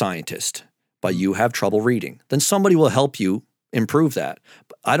be a scientist, but you have trouble reading, then somebody will help you improve that.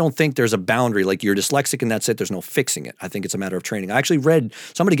 But I don't think there's a boundary, like you're dyslexic and that's it, there's no fixing it. I think it's a matter of training. I actually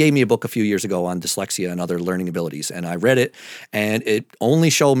somebody gave me a book a few years ago on dyslexia and other learning abilities, and I read it, and it only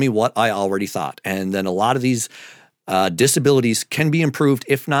showed me what I already thought. And then a lot of these disabilities can be improved,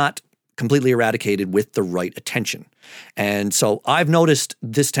 if not completely eradicated, with the right attention. And so I've noticed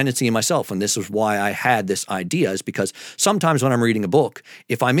this tendency in myself, and this is why I had this idea, is because sometimes when I'm reading a book,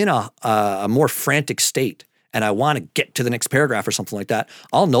 if I'm in a more frantic state and I want to get to the next paragraph or something like that,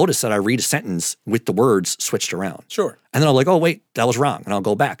 I'll notice that I read a sentence with the words switched around. Sure. And then I'm like, oh, wait, that was wrong. And I'll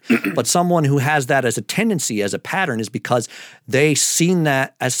go back. But someone who has that as a tendency, as a pattern, is because they seen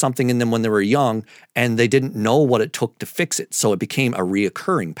that as something in them when they were young and they didn't know what it took to fix it. So it became a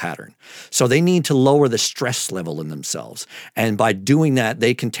reoccurring pattern. So they need to lower the stress level in themselves. And by doing that,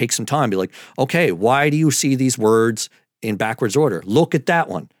 they can take some time and be like, okay, why do you see these words in backwards order? Look at that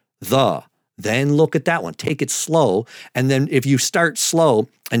one. Then look at that one. Take it slow. And then if you start slow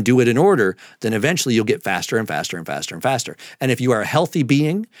and do it in order, then eventually you'll get faster and faster and faster and faster. And if you are a healthy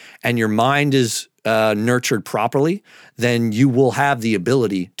being and your mind is nurtured properly, then you will have the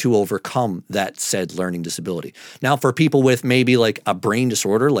ability to overcome that said learning disability. Now, for people with maybe like a brain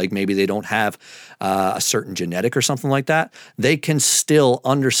disorder, like maybe they don't have a certain genetic or something like that, they can still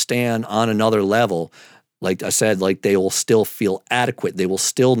understand on another level. Like I said, like they will still feel adequate. They will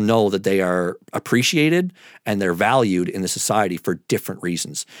still know that they are appreciated and they're valued in the society for different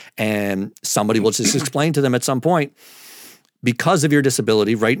reasons. And somebody will just explain to them at some point, because of your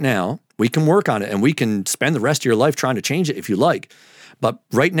disability right now, we can work on it and we can spend the rest of your life trying to change it if you like. But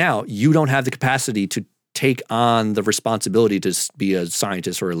right now, you don't have the capacity to take on the responsibility to be a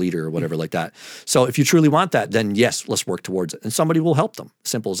scientist or a leader or whatever like that. So if you truly want that, then yes, let's work towards it. And somebody will help them.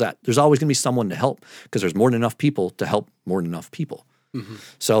 Simple as that. There's always going to be someone to help because there's more than enough people to help more than enough people. Mm-hmm.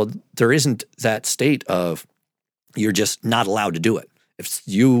 So there isn't that state of you're just not allowed to do it. If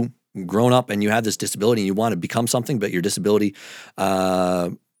you grown up and you have this disability and you want to become something, but your disability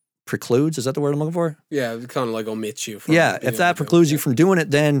precludes, is that the word I'm looking for? Yeah, it kind of like omits you. From if that precludes you from doing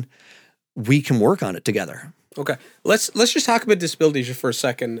it, then we can work on it together. Okay. Let's just talk about disabilities just for a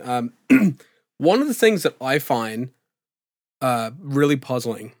second. One of the things that I find really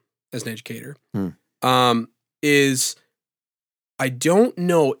puzzling as an educator is I don't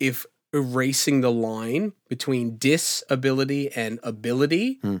know if erasing the line between disability and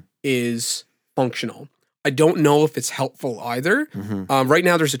ability is functional. I don't know if it's helpful either. Mm-hmm. Right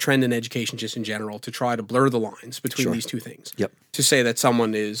now, there's a trend in education just in general to try to blur the lines between these two things. Yep. To say that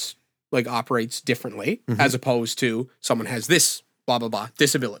someone is like operates differently as opposed to someone has this blah, blah, blah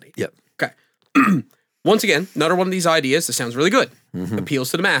disability. Yep. Okay. Once again, another one of these ideas that sounds really good.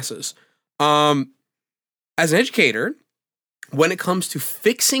 Appeals to the masses. As an educator, when it comes to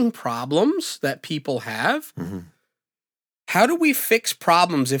fixing problems that people have, how do we fix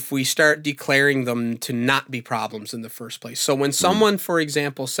problems if we start declaring them to not be problems in the first place? So when someone, for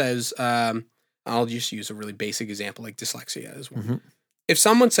example, says, I'll just use a really basic example like dyslexia as well. If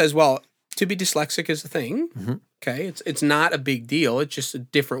someone says, well, to be dyslexic is a thing, okay, it's not a big deal. It's just a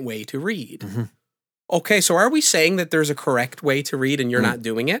different way to read. Okay, so are we saying that there's a correct way to read and you're not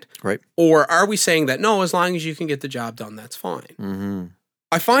doing it? Right. Or are we saying that, no, as long as you can get the job done, that's fine?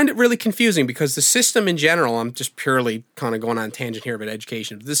 I find it really confusing because the system in general, I'm just purely kind of going on a tangent here about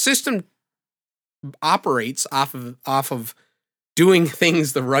education. The system operates off of doing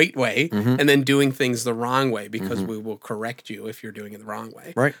things the right way and then doing things the wrong way because we will correct you if you're doing it the wrong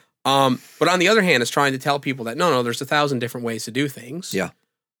way. Right. But on the other hand, it's trying to tell people that, no, there's 1,000 different ways to do things. Yeah.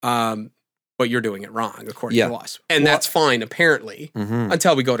 But you're doing it wrong, according to us. And that's fine, apparently,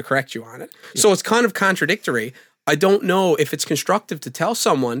 until we go to correct you on it. Yeah. So it's kind of contradictory. I don't know if it's constructive to tell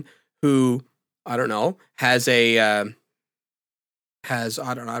someone who, I don't know, has a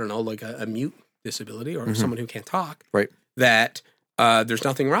mute disability or someone who can't talk, right, that there's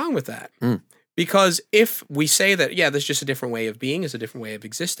nothing wrong with that. Because if we say that, yeah, there's just a different way of being, is a different way of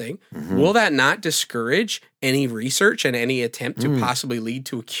existing, will that not discourage any research and any attempt to possibly lead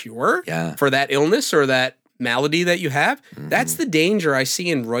to a cure for that illness or that malady that you have? That's the danger I see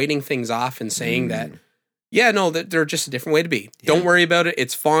in writing things off and saying that, yeah, no, that they're just a different way to be. Yeah. Don't worry about it.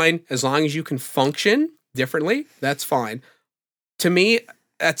 It's fine. As long as you can function differently, that's fine. To me,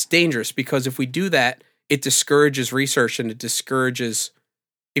 that's dangerous because if we do that, it discourages research and it discourages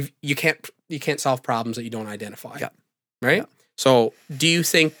if you can't solve problems that you don't identify. Yeah. Right? Yeah. So do you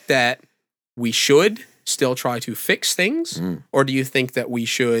think that we should still try to fix things? Or do you think that we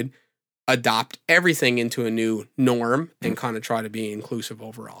should adopt everything into a new norm and kind of try to be inclusive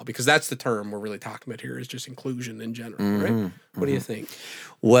overall? Because that's the term we're really talking about here is just inclusion in general, right? What do you think?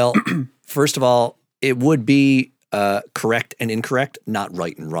 Well, first of all, it would be correct and incorrect, not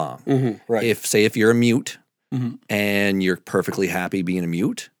right and wrong. Right. If you're a mute and you're perfectly happy being a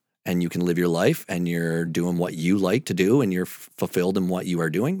mute and you can live your life and you're doing what you like to do and you're fulfilled in what you are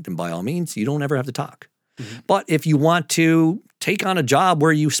doing, then by all means, you don't ever have to talk. But if you want to take on a job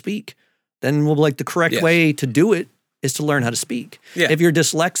where you speak, then the correct way to do it is to learn how to speak. Yeah. If you're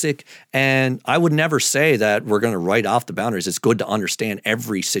dyslexic, and I would never say that we're going to write off the boundaries. It's good to understand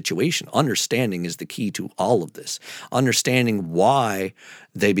every situation. Understanding is the key to all of this. Understanding why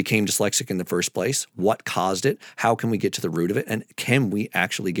they became dyslexic in the first place, what caused it, how can we get to the root of it, and can we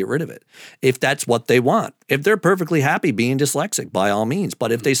actually get rid of it? If that's what they want. If they're perfectly happy being dyslexic, by all means.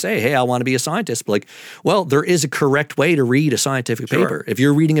 But if they say, hey, I want to be a scientist, like, well, there is a correct way to read a scientific paper. If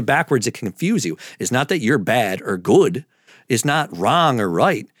you're reading it backwards, it can confuse you. It's not that you're bad or good. It's not wrong or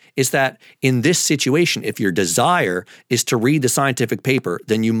right. It's that in this situation, if your desire is to read the scientific paper,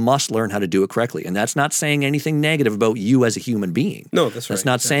 then you must learn how to do it correctly. And that's not saying anything negative about you as a human being. No, that's right. That's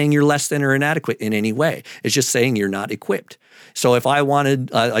not saying you're less than or inadequate in any way. It's just saying you're not equipped. So if I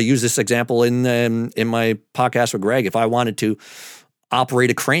wanted, I use this example in my podcast with Greg, if I wanted to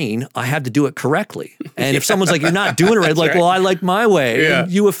operate a crane, I had to do it correctly. And if someone's like, you're not doing it right, like, well, I like my way. Yeah.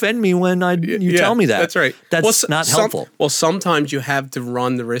 You offend me when you tell me that. That's right. That's not helpful. Well, sometimes you have to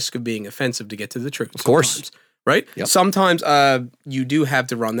run the risk of being offensive to get to the truth. Of course. Right? Yep. Sometimes you do have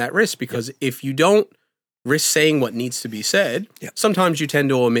to run that risk because if you don't risk saying what needs to be said, sometimes you tend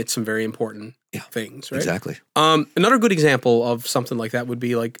to omit some very important things, right? Exactly. Another good example of something like that would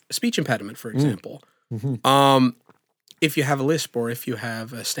be like a speech impediment, for example. If you have a lisp or if you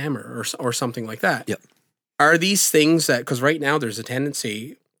have a stammer or something like that. Yep. Are these things that, because right now there's a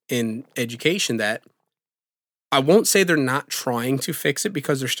tendency in education that I won't say they're not trying to fix it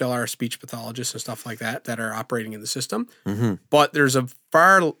because there still are speech pathologists and stuff like that that are operating in the system, but there's a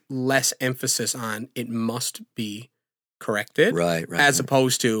far less emphasis on it must be corrected, right, as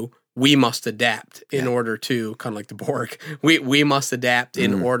opposed to we must adapt in order to, kind of like the Borg, we must adapt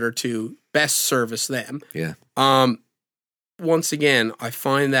in order to best service them. Yeah. Once again, I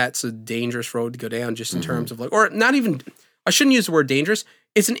find that's a dangerous road to go down just in terms of like, or not even, I shouldn't use the word dangerous.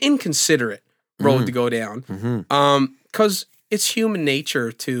 It's an inconsiderate road to go down. Because it's human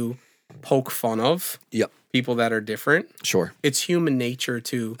nature to poke fun of people that are different. Sure. It's human nature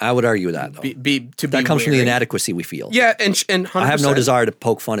to... I would argue that, though. That comes from the inadequacy we feel. Yeah, and 100%. I have no desire to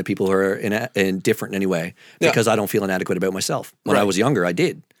poke fun at people who are different in any way because I don't feel inadequate about myself. When I was younger, I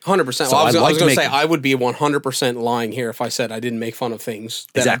did. 100%. So I was going to say, I would be 100% lying here if I said I didn't make fun of things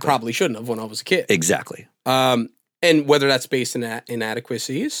that I probably shouldn't have when I was a kid. Exactly. And whether that's based in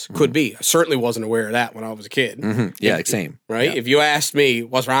inadequacies, could be. I certainly wasn't aware of that when I was a kid. Yeah, same. Right? Yeah. If you asked me,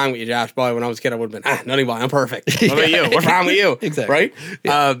 what's wrong with you, Josh Boy, when I was a kid, I would have been, nothing, boy, I'm perfect. What about you? What's wrong with you? Exactly. Right?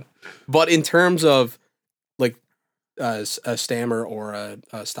 Yeah. But in terms of like a stammer or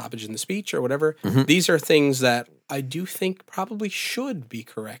a stoppage in the speech or whatever, these are things that I do think probably should be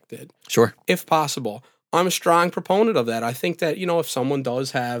corrected. Sure. If possible. I'm a strong proponent of that. I think that, if someone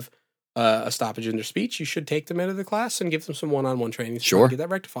does have a stoppage in their speech, you should take them out of the class and give them some one-on-one training to get that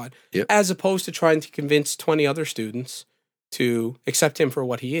rectified. Yep. As opposed to trying to convince 20 other students to accept him for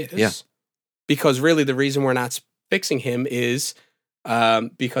what he is. Yeah. Because really the reason we're not fixing him is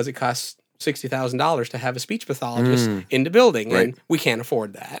because it costs $60,000 to have a speech pathologist in the building, and we can't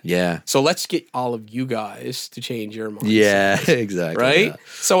afford that. Yeah. So let's get all of you guys to change your mindset. Yeah, exactly. Right? Yeah.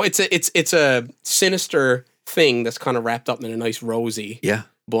 So it's a sinister thing that's kind of wrapped up in a nice rosy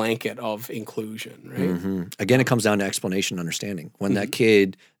blanket of inclusion, right? Again, it comes down to explanation and understanding. When that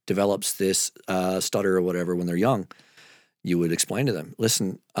kid develops this stutter or whatever when they're young, you would explain to them,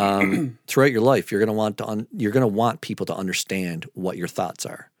 listen, throughout your life, you're going to want people to understand what your thoughts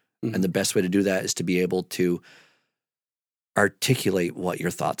are. And the best way to do that is to be able to articulate what your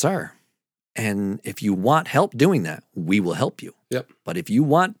thoughts are. And if you want help doing that, we will help you. Yep. But if you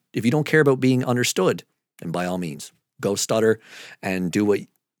don't care about being understood, then by all means, go stutter and do what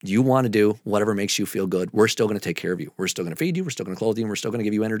you want to do, whatever makes you feel good. We're still going to take care of you. We're still going to feed you. We're still going to clothe you. And we're still going to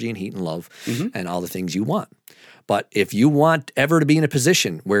give you energy and heat and love and all the things you want. But if you want ever to be in a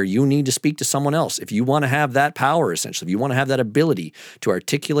position where you need to speak to someone else, if you want to have that power, essentially, if you want to have that ability to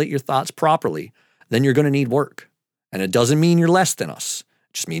articulate your thoughts properly, then you're going to need work. And it doesn't mean you're less than us.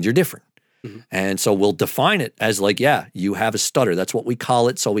 It just means you're different. And so we'll define it as like, you have a stutter. That's what we call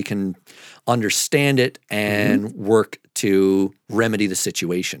it, so we can understand it and work to remedy the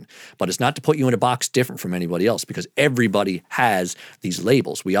situation. But it's not to put you in a box different from anybody else, because everybody has these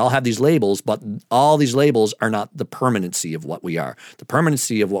labels. We all have these labels, but all these labels are not the permanency of what we are. The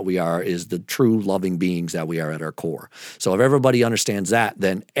permanency of what we are is the true loving beings that we are at our core. So if everybody understands that,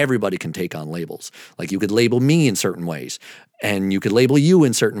 then everybody can take on labels. Like you could label me in certain ways, and you could label you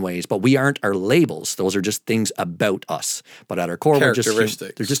in certain ways, but we aren't our labels. Those are just things about us. But at our core, they're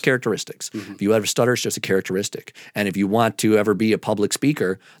just characteristics. If you have a stutter, it's just a characteristic. And if you want to ever be a public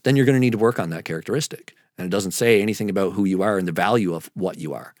speaker, then you're going to need to work on that characteristic. And it doesn't say anything about who you are and the value of what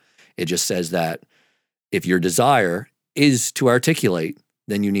you are. It just says that if your desire is to articulate,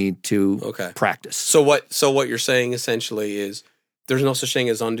 then you need to Okay. practice. So what you're saying essentially is there's no such thing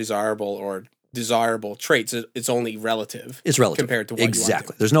as undesirable or desirable traits. It's only relative. It's relative. Compared to what you want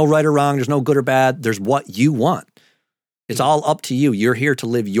exactly. to. There's no right or wrong. There's no good or bad. There's what you want. It's all up to you. You're here to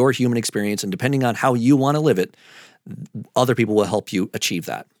live your human experience, and depending on how you want to live it, other people will help you achieve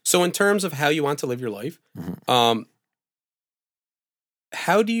that. So in terms of how you want to live your life, how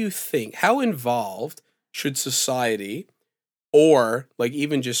do you think, how involved should society or like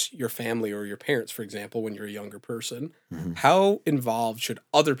even just your family or your parents, for example, when you're a younger person, how involved should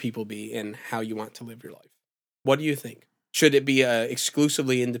other people be in how you want to live your life? What do you think? Should it be a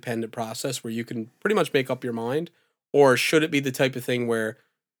exclusively independent process where you can pretty much make up your mind? Or should it be the type of thing where,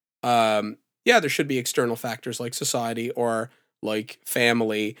 there should be external factors like society or like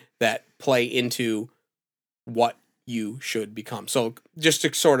family that play into what you should become? So just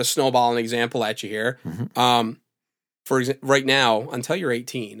to sort of snowball an example at you here, for example, right now, until you're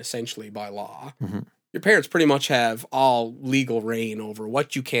 18, essentially by law, your parents pretty much have all legal reign over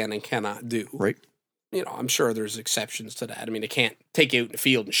what you can and cannot do. Right. You know, I'm sure there's exceptions to that. I mean, they can't take you out in the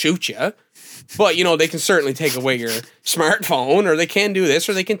field and shoot you, but, you know, they can certainly take away your smartphone, or they can do this,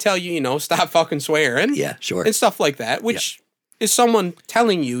 or they can tell you, you know, stop fucking swearing. Yeah, sure. And stuff like that, which is someone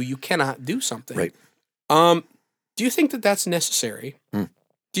telling you you cannot do something. Right. Do you think that that's necessary? Do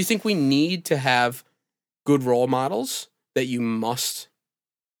you think we need to have good role models that you must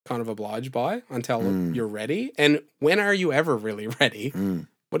kind of oblige by until you're ready? And when are you ever really ready?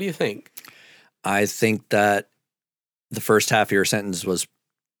 What do you think? I think that the first half of your sentence was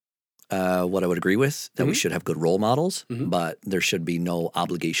what I would agree with, that we should have good role models, but there should be no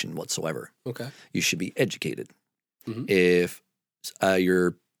obligation whatsoever. Okay. You should be educated. If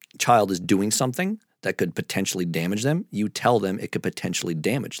your child is doing something that could potentially damage them, you tell them it could potentially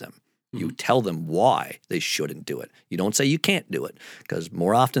damage them. You tell them why they shouldn't do it. You don't say you can't do it, because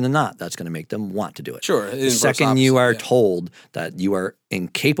more often than not, that's going to make them want to do it. Sure. The second you are told that you are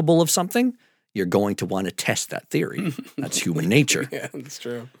incapable of something, you're going to want to test that theory. That's human nature. Yeah, that's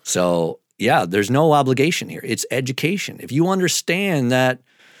true. So, yeah, there's no obligation here. It's education. If you understand that,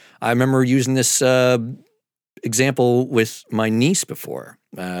 I remember using this example with my niece before.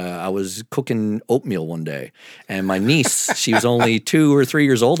 I was cooking oatmeal one day, and my niece, she was only 2 or 3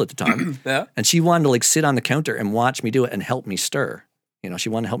 years old at the time, and she wanted to like sit on the counter and watch me do it and help me stir. You know, she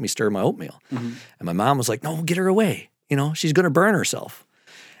wanted to help me stir my oatmeal. And my mom was like, no, get her away. You know, she's going to burn herself.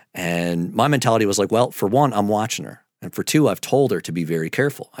 And my mentality was like, well, for one, I'm watching her. And for two, I've told her to be very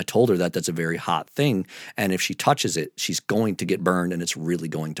careful. I told her that that's a very hot thing. And if she touches it, she's going to get burned and it's really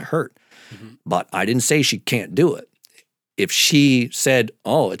going to hurt. But I didn't say she can't do it. If she said,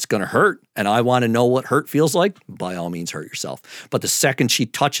 oh, it's going to hurt, and I want to know what hurt feels like, by all means, hurt yourself. But the second she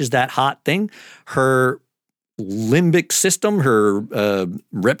touches that hot thing, her limbic system, her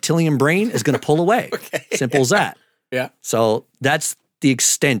reptilian brain is going to pull away. Simple as that. Yeah. So that's the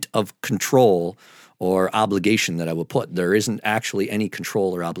extent of control or obligation that I would put. There isn't actually any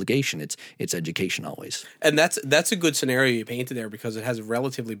control or obligation. It's education always. And that's a good scenario you painted there, because it has a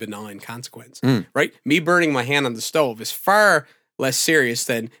relatively benign consequence, right? Me burning my hand on the stove is far less serious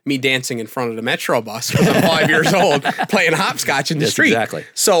than me dancing in front of the Metro bus because I'm 5 years old playing hopscotch in the street. Exactly.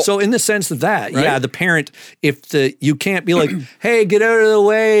 So in the sense of that, right? yeah, the parent, you can't be like, hey, get out of the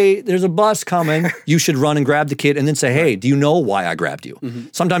way, there's a bus coming. You should run and grab the kid and then say, hey, do you know why I grabbed you?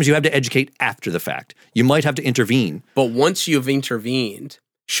 Sometimes you have to educate after the fact. You might have to intervene. But once you've intervened,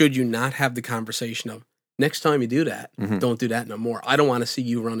 should you not have the conversation of, next time you do that, don't do that no more. I don't want to see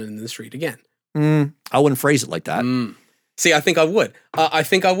you running in the street again. I wouldn't phrase it like that. See, I think I would. I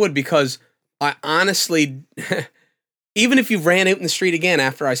think I would, because I honestly, even if you ran out in the street again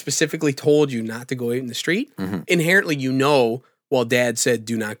after I specifically told you not to go out in the street, inherently you know, well, Dad said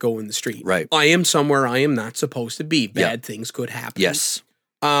do not go in the street. Right. I am somewhere I am not supposed to be. Bad things could happen. Yes.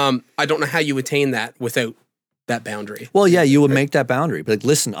 I don't know how you attain that without that boundary. Well, yeah, you would make that boundary. But like,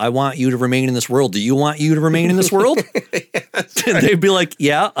 listen, I want you to remain in this world. Do you want you to remain in this world? And they'd be like,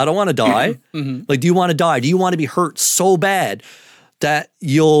 yeah, I don't want to die. Like, do you want to die? Do you want to be hurt so bad that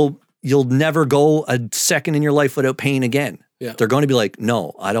you'll never go a second in your life without pain again? Yeah. They're going to be like,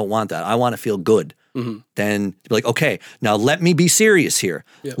 no, I don't want that. I want to feel good. Then be like, okay, now let me be serious here.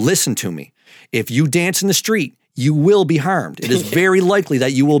 Listen to me. If you dance in the street, you will be harmed. It is very likely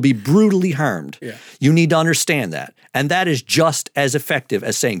that you will be brutally harmed. You need to understand that. And that is just as effective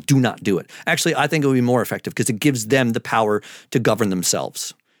as saying, do not do it. Actually, I think it would be more effective because it gives them the power to govern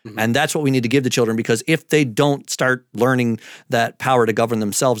themselves. And that's what we need to give the children, because if they don't start learning that power to govern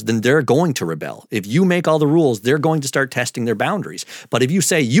themselves, then they're going to rebel. If you make all the rules, they're going to start testing their boundaries. But if you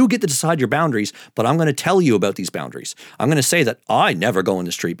say, you get to decide your boundaries, but I'm going to tell you about these boundaries. I'm going to say that I never go in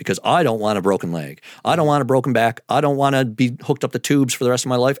the street because I don't want a broken leg. I don't want a broken back. I don't want to be hooked up to tubes for the rest of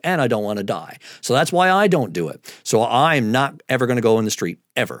my life, and I don't want to die. So that's why I don't do it. So I'm not ever going to go in the street,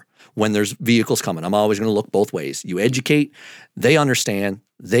 ever. When there's vehicles coming, I'm always going to look both ways. You educate, they understand,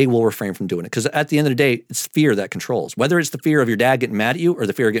 they will refrain from doing it. Because at the end of the day, it's fear that controls. Whether it's the fear of your dad getting mad at you or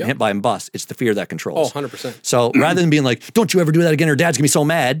the fear of getting hit by a bus, it's the fear that controls. 100%. So rather than being like, don't you ever do that again or dad's going to be so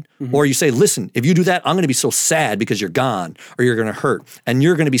mad, or you say, listen, if you do that, I'm going to be so sad because you're gone, or you're going to hurt, and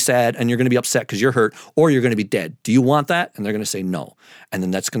you're going to be sad and you're going to be upset because you're hurt, or you're going to be dead. Do you want that? And they're going to say no. And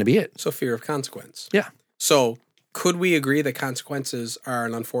then that's going to be it. So fear of consequence. Yeah. So could we agree that consequences are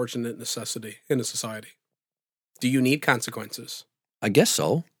an unfortunate necessity in a society? Do you need consequences? I guess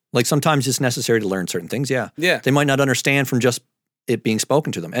so. Like sometimes it's necessary to learn certain things. Yeah. Yeah. They might not understand from just it being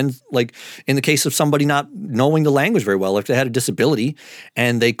spoken to them. And like in the case of somebody not knowing the language very well, if they had a disability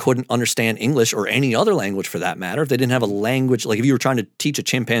and they couldn't understand English or any other language for that matter, if they didn't have a language, like if you were trying to teach a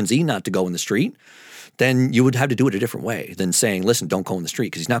chimpanzee not to go in the street, then you would have to do it a different way than saying, listen, don't go in the street,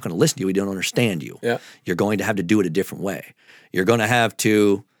 because he's not going to listen to you. He don't understand you. Yeah. You're going to have to do it a different way. You're going to have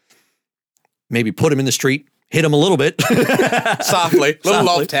to maybe put him in the street, hit him a little bit. Softly. Little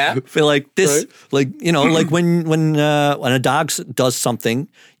love tap. Feel like this, Right. like, you know, like when a dog does something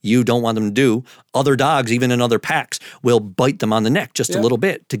you don't want them to do, other dogs, even in other packs, will bite them on the neck just a little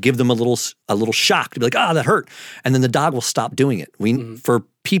bit to give them a little shock, to be like, that hurt. And then the dog will stop doing it. For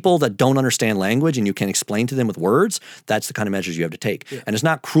people that don't understand language and you can explain to them with words, that's the kind of measures you have to take. Yeah. And it's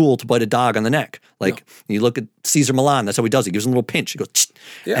not cruel to bite a dog on the neck. Like you look at Cesar Millan, that's how he does it. He gives him a little pinch. He goes,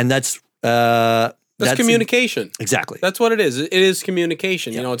 and that's communication. Exactly. That's what it is. It is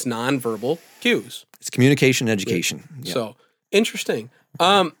communication. You know, it's nonverbal cues. It's communication and education. Yeah. So interesting.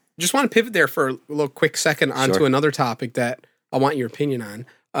 Just want to pivot there for a little quick second onto another topic that I want your opinion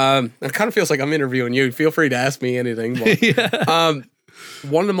on. It kind of feels like I'm interviewing you. Feel free to ask me anything. But,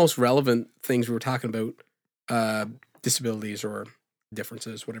 one of the most relevant things we were talking about, disabilities or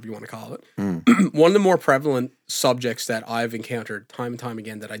differences, whatever you want to call it. One of the more prevalent subjects that I've encountered time and time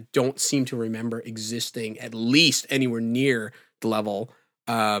again that I don't seem to remember existing at least anywhere near the level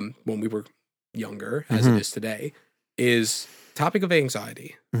when we were younger as it is today is topic of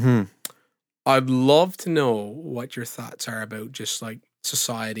anxiety. I'd love to know what your thoughts are about just like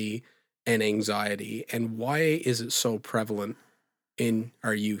society and anxiety, and why is it so prevalent in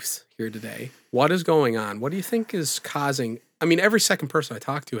our youth here today? What is going on? What do you think is causing? I mean, every second person I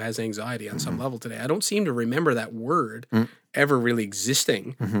talk to has anxiety on some level today. I don't seem to remember that word ever really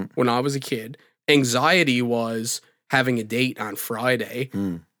existing when I was a kid. Anxiety was having a date on Friday,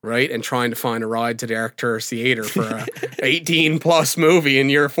 right? And trying to find a ride to the Arcturus Theater for a 18-plus movie and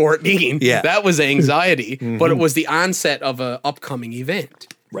you're 14. Yeah. That was anxiety. But it was the onset of an upcoming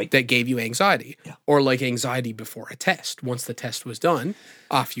event. Right. That gave you anxiety. Yeah. Or like anxiety before a test. Once the test was done,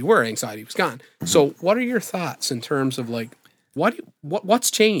 off you were, anxiety was gone. So what are your thoughts in terms of like, what's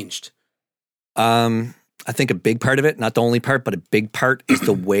changed? I think a big part of it, not the only part, but a big part is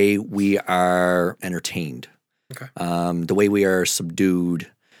the way we are entertained. Okay. The way we are subdued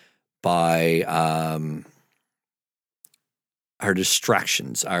by our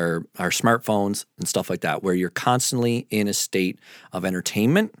distractions, our smartphones and stuff like that, where you're constantly in a state of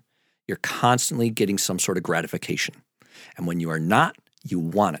entertainment, you're constantly getting some sort of gratification. And when you are not, you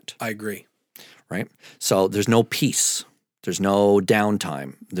want it. I agree. Right? So there's no peace. There's no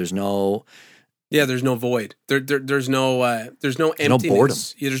downtime. There's no... Yeah, there's no void. There's no emptiness. No boredom.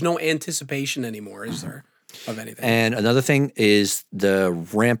 Yeah, there's no anticipation anymore, is there, of anything? And another thing is the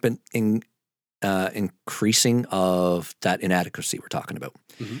rampant increasing of that inadequacy we're talking about.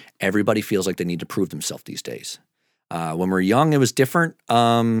 Everybody feels like they need to prove themselves these days. When we're young, it was different.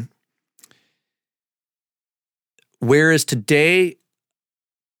 Whereas today,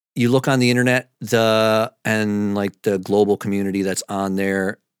 you look on the internet, and like the global community that's on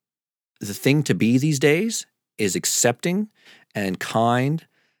there, the thing to be these days is accepting and kind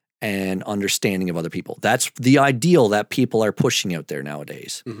and understanding of other people. That's the ideal that people are pushing out there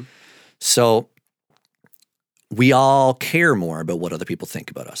nowadays. So we all care more about what other people think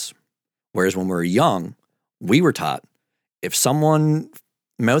about us. Whereas when we were young, we were taught, if someone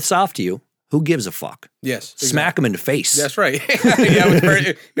mouths off to you, who gives a fuck? Yes. Exactly. Smack them in the face. That's right.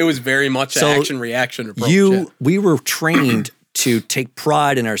 Yeah, it was very much an action-reaction approach. We were trained to take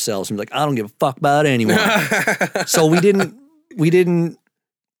pride in ourselves and be like, I don't give a fuck about anyone. So we didn't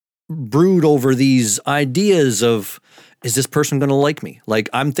brood over these ideas of, is this person going to like me? Like,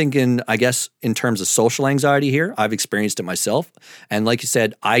 I'm thinking, I guess, in terms of social anxiety here, I've experienced it myself. And like you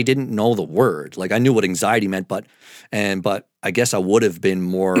said, I didn't know the word. Like, I knew what anxiety meant, but I guess I would have been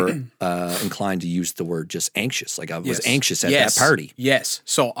more inclined to use the word just anxious. Like, I was anxious at that party. Yes.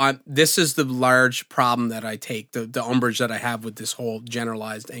 So this is the large problem that I take, the umbrage that I have with this whole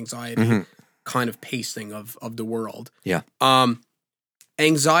generalized anxiety kind of pasting of the world. Yeah.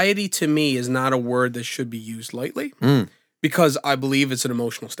 Anxiety to me is not a word that should be used lightly because I believe it's an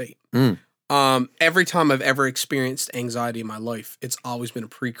emotional state. Every time I've ever experienced anxiety in my life, it's always been a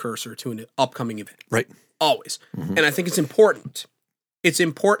precursor to an upcoming event. Right. Always. And I think it's important. It's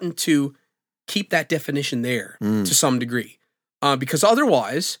important to keep that definition there to some degree because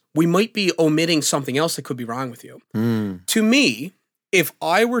otherwise we might be omitting something else that could be wrong with you. To me, if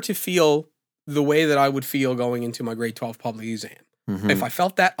I were to feel the way that I would feel going into my grade 12 public exam, if I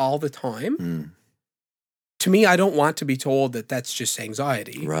felt that all the time, to me, I don't want to be told that that's just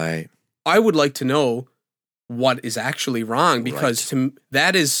anxiety. Right. I would like to know what is actually wrong because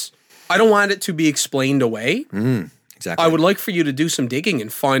I don't want it to be explained away. Exactly. I would like for you to do some digging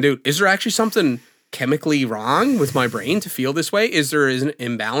and find out, is there actually something chemically wrong with my brain to feel this way? Is there an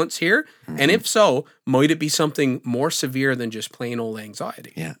imbalance here? And if so, might it be something more severe than just plain old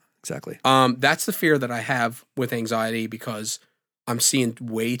anxiety? Yeah, exactly. That's the fear that I have with anxiety because I'm seeing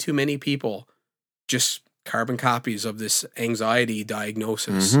way too many people just carbon copies of this anxiety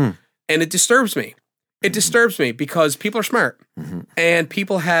diagnosis. And it disturbs me. It disturbs me because people are smart and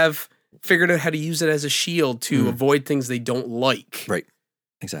people have figured out how to use it as a shield to avoid things they don't like. Right.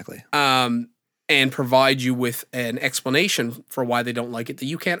 Exactly. And provide you with an explanation for why they don't like it that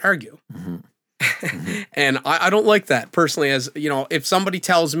you can't argue. And I don't like that personally. As you know, if somebody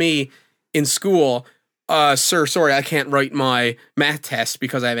tells me in school, sir, sorry, I can't write my math test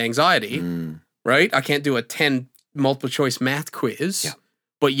because I have anxiety, right? I can't do a 10 multiple choice math quiz,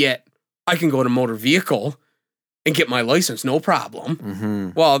 but yet I can go to motor vehicle and get my license, no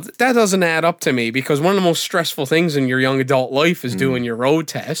problem. Well, that doesn't add up to me because one of the most stressful things in your young adult life is doing your road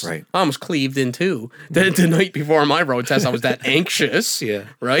test. Right. I almost cleaved in two. The night before my road test, I was that anxious.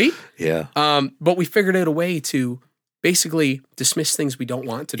 Right? Yeah. But we figured out a way to basically dismiss things we don't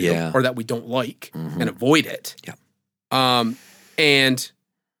want to do or that we don't like and avoid it. Yeah. And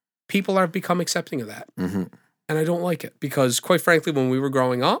people have become accepting of that. And I don't like it because, quite frankly, when we were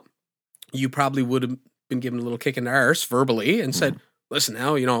growing up, you probably would have been given a little kick in the arse verbally and said, listen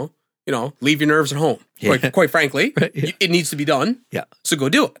now, you know, leave your nerves at home. Quite frankly, it needs to be done. Yeah. So go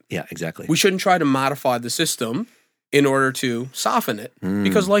do it. Yeah, exactly. We shouldn't try to modify the system in order to soften it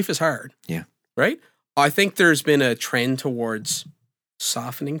because life is hard. Yeah. Right? I think there's been a trend towards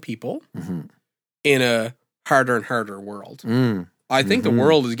softening people in a harder and harder world. I think the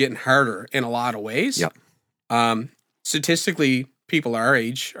world is getting harder in a lot of ways. Yeah. Statistically, people our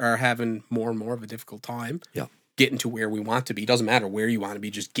age are having more and more of a difficult time getting to where we want to be. Doesn't matter where you want to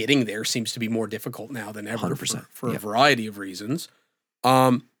be, just getting there seems to be more difficult now than ever 100%. for a variety of reasons.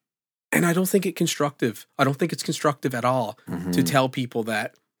 And I don't think it's constructive. I don't think it's constructive at all to tell people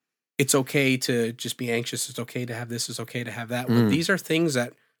that it's okay to just be anxious. It's okay to have this. It's okay to have that. Well, these are things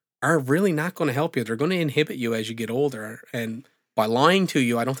that are really not going to help you. They're going to inhibit you as you get older. And by lying to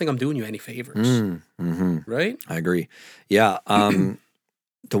you, I don't think I'm doing you any favors. Right? I agree. Yeah.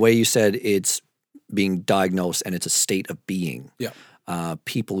 The way you said it's being diagnosed and it's a state of being. Yeah.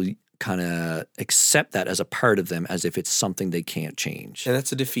 People kind of accept that as a part of them as if it's something they can't change. And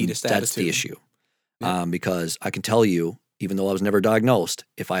that's a defeatist attitude. That's the issue. Because I can tell you, even though I was never diagnosed,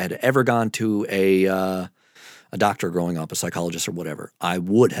 if I had ever gone to a doctor growing up, a psychologist or whatever, I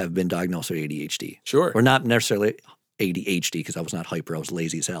would have been diagnosed with ADHD. Sure. Or not necessarily ADHD because I was not hyper. I was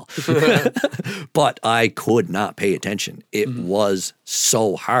lazy as hell. But I could not pay attention. It was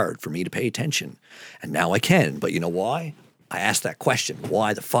so hard for me to pay attention. And now I can. But you know why? I asked that question.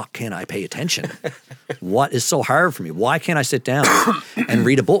 Why the fuck can't I pay attention? What is so hard for me? Why can't I sit down and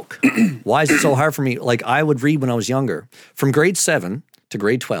read a book? Why is it so hard for me? Like I would read when I was younger. From grade 7 to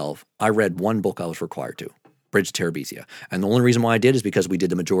grade 12, I read one book I was required to. Bridge to Terabithia. And the only reason why I did is because we did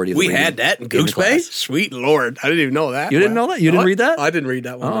the majority of the reading. We had that in Goose Bay? Sweet Lord. I didn't even know that. You didn't know that? You didn't read that? I didn't read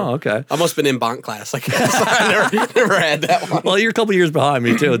that one. Oh, okay. I must have been in bonk class, I guess. I never had that one. Well, you're a couple years behind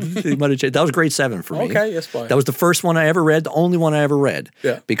me, too. That was grade 7 for me. Okay, yes, boy. That was the first one I ever read, the only one I ever read.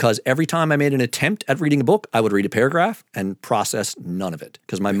 Yeah. Because every time I made an attempt at reading a book, I would read a paragraph and process none of it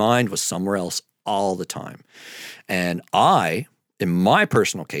because my mind was somewhere else all the time. And in my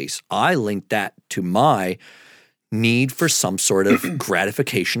personal case, I linked that to my need for some sort of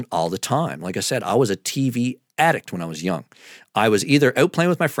gratification all the time. Like I said, I was a TV addict when I was young. I was either out playing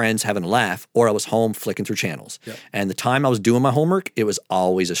with my friends, having a laugh, or I was home flicking through channels. Yep. And the time I was doing my homework, it was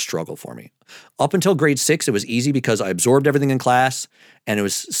always a struggle for me. Up until grade 6, it was easy because I absorbed everything in class and it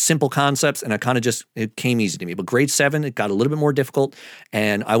was simple concepts and it came easy to me. But grade 7, it got a little bit more difficult.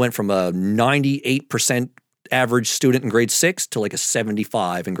 And I went from a 98% average student in grade 6 to like a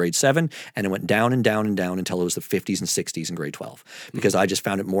 75 in grade 7, and it went down and down and down until it was the 50s and 60s in grade 12 because I just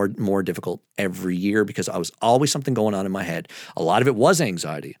found it more difficult every year because I was always something going on in my head. A lot of it was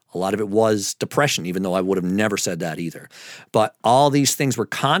anxiety. A lot of it was depression, even though I would have never said that either. But all these things were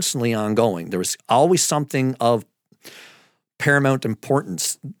constantly ongoing. There was always something of paramount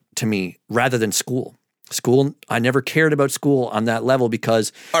importance to me rather than school. School, I never cared about school on that level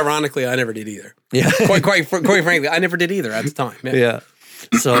because... Ironically, I never did either. Yeah. quite frankly, I never did either at the time. Yeah.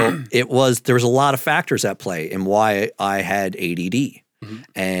 So there was a lot of factors at play in why I had ADD.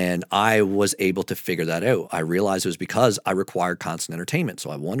 And I was able to figure that out. I realized it was because I required constant entertainment. So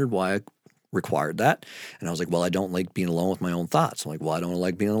I wondered why I required that. And I was like, well, I don't like being alone with my own thoughts. I'm like, why don't I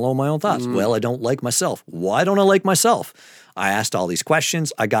like being alone with my own thoughts? Well, I don't like myself. Why don't I like myself? I asked all these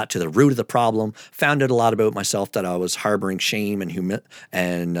questions. I got to the root of the problem, found out a lot about myself, that I was harboring shame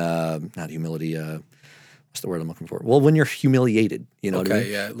and not humility. What's the word I'm looking for? Well, when you're humiliated, you know what I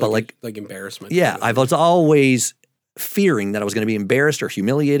mean? Yeah. But like embarrassment. Yeah. I was always fearing that I was going to be embarrassed or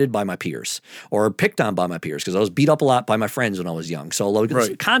humiliated by my peers or picked on by my peers because I was beat up a lot by my friends when I was young. So I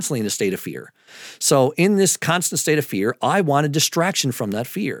was constantly in a state of fear. So in this constant state of fear, I wanted distraction from that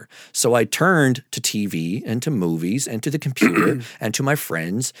fear. So I turned to TV and to movies and to the computer and to my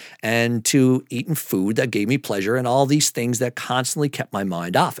friends and to eating food that gave me pleasure and all these things that constantly kept my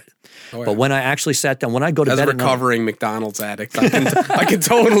mind off it. Oh, yeah. But when I actually sat down, when I go to bed as a recovering McDonald's addict, I can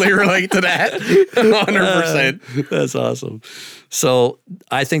totally relate to that 100%. That's awesome. So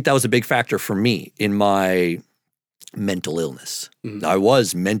I think that was a big factor for me in my mental illness. I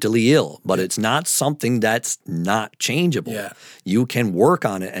was mentally ill, but it's not something that's not changeable. Yeah. You can work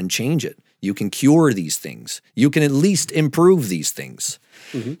on it and change it. You can cure these things. You can at least improve these things.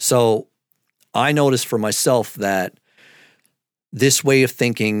 So I noticed for myself that this way of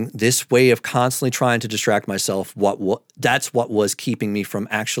thinking, this way of constantly trying to distract myself, that's what was keeping me from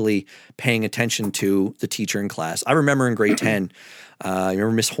actually paying attention to the teacher in class. I remember in grade 10, I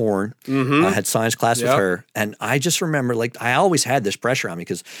remember Miss Horn. I had science class with her. And I just remember, like, I always had this pressure on me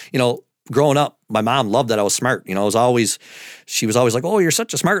because, you know, growing up, my mom loved that I was smart. You know, she was always like, oh, you're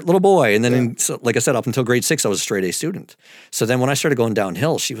such a smart little boy. And then, like I said, up until grade 6, I was a straight A student. So then when I started going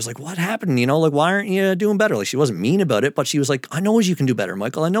downhill, she was like, what happened? You know, like, why aren't you doing better? Like, she wasn't mean about it, but she was like, I know you can do better,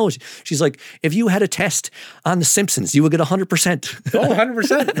 Michael. I know. She's like, if you had a test on The Simpsons, you would get 100%. Oh,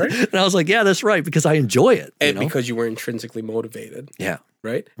 100%, right? And I was like, yeah, that's right, because I enjoy it. And because you were intrinsically motivated. Yeah.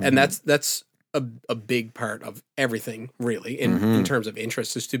 Right? And that's a big part of everything, really, in terms of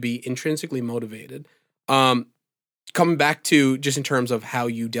interest, is to be intrinsically motivated. Coming back to just in terms of how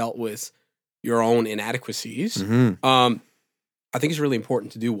you dealt with your own inadequacies, I think it's really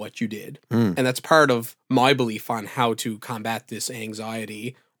important to do what you did. And that's part of my belief on how to combat this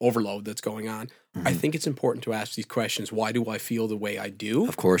anxiety overload that's going on. I think it's important to ask these questions. Why do I feel the way I do?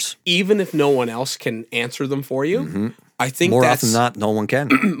 Of course. Even if no one else can answer them for you. I think more often than not, no one can.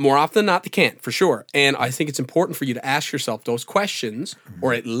 More often than not, they can't, for sure. And I think it's important for you to ask yourself those questions,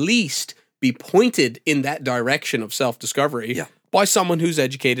 or at least be pointed in that direction of self-discovery by someone who's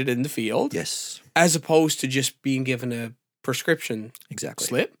educated in the field. Yes. As opposed to just being given a prescription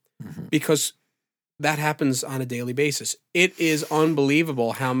slip, because that happens on a daily basis. It is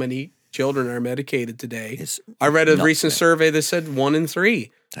unbelievable how many children are medicated today. I read a recent survey that said 1 in 3.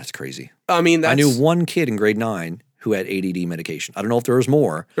 That's crazy. I mean, I knew one kid in grade 9 who had ADD medication. I don't know if there was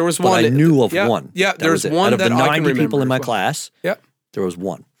more. There was but one. I knew of one. Yeah, there's one out of that the I can 90 remember people in my as well. class. Yep. There was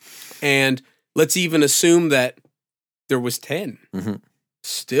one. And let's even assume that there was 10.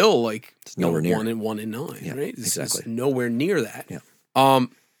 Still, like, it's nowhere near 1 in 9, yeah, right? Exactly. It's nowhere near that. Yeah.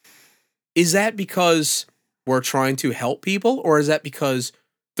 Is that because we're trying to help people, or is that because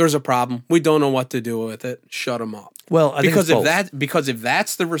there's a problem, we don't know what to do with it, shut them up? Well, I think it's both. If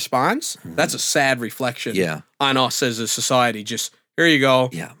that's the response, that's a sad reflection on us as a society. Just, here you go,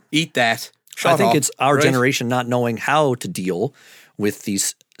 eat that. Shut I think up, it's our right? generation not knowing how to deal with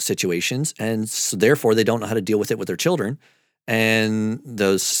these situations, and so therefore they don't know how to deal with it with their children. And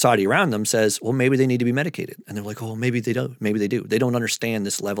the society around them says, well, maybe they need to be medicated. And they're like, oh, maybe they don't. Maybe they do. They don't understand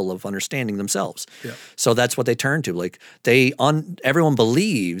this level of understanding themselves. Yeah. So that's what they turn to. Like everyone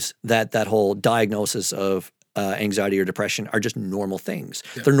believes that whole diagnosis of anxiety or depression are just normal things.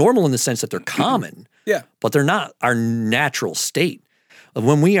 Yeah. They're normal in the sense that they're common, but they're not our natural state.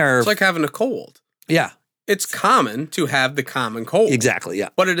 When we are... It's like having a cold. Yeah. It's common to have the common cold. Exactly, yeah.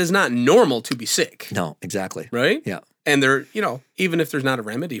 But it is not normal to be sick. No, exactly. Right? Yeah. And there, even if there's not a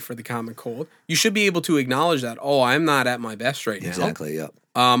remedy for the common cold, you should be able to acknowledge that, I'm not at my best right now. Exactly, yeah.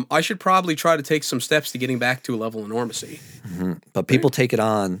 I should probably try to take some steps to getting back to a level of normacy. Mm-hmm. But people take it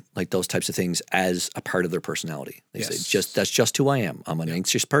on, like those types of things, as a part of their personality. They say, that's just who I am. I'm an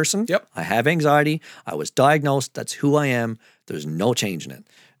anxious person. Yep. I have anxiety. I was diagnosed. That's who I am. There's no change in it.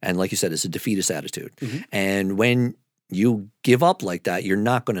 And like you said, it's a defeatist attitude. Mm-hmm. And when you give up like that, you're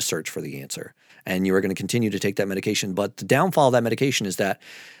not going to search for the answer. And you are going to continue to take that medication. But the downfall of that medication is that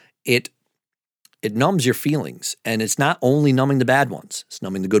it numbs your feelings. And it's not only numbing the bad ones, it's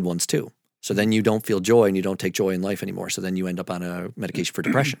numbing the good ones too. So then you don't feel joy and you don't take joy in life anymore. So then you end up on a medication for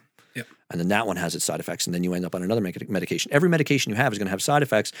depression. Yep. And then that one has its side effects. And then you end up on another medication. Every medication you have is going to have side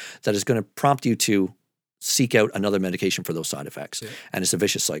effects that is going to prompt you to seek out another medication for those side effects. Yeah. And it's a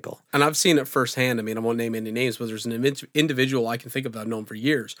vicious cycle. And I've seen it firsthand. I mean, I won't name any names, but there's an individual I can think of that I've known for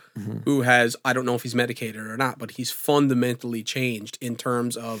years who has, I don't know if he's medicated or not, but he's fundamentally changed in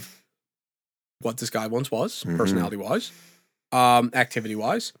terms of what this guy once was, personality-wise,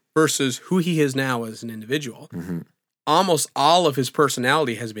 activity-wise, versus who he is now as an individual. Mm-hmm. Almost all of his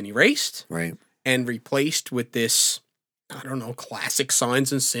personality has been erased and replaced with this, I don't know, classic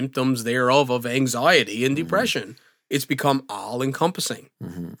signs and symptoms thereof of anxiety and depression. It's become all-encompassing.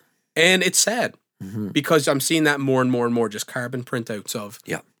 Mm-hmm. And it's sad because I'm seeing that more and more and more, just carbon printouts of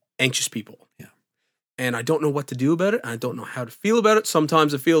anxious people. Yeah. And I don't know what to do about it. I don't know how to feel about it.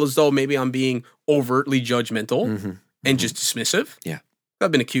 Sometimes I feel as though maybe I'm being overtly judgmental and just dismissive. Yeah.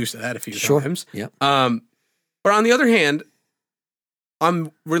 I've been accused of that a few times. Yeah. But on the other hand,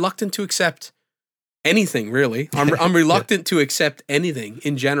 I'm reluctant to accept anything, really. I'm reluctant to accept anything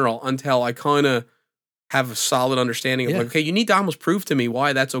in general until I kind of have a solid understanding of like, okay, you need to almost prove to me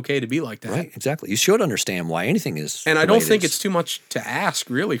why that's okay to be like that. Right, exactly. You should understand why anything is. And I don't think it's too much to ask,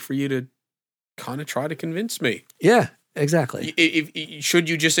 really, for you to kind of try to convince me. Yeah, exactly. Should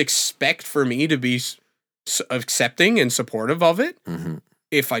you just expect for me to be accepting and supportive of it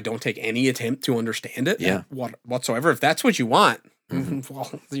if I don't take any attempt to understand it whatsoever? If that's what you want,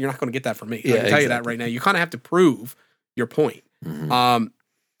 well, you're not going to get that from me. I can tell you that right now. You kind of have to prove your point.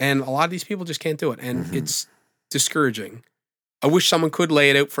 And a lot of these people just can't do it. And it's discouraging. I wish someone could lay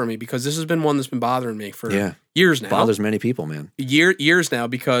it out for me because this has been one that's been bothering me for years now. Bothers many people, man. Years now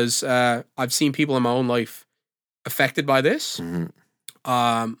because I've seen people in my own life affected by this. And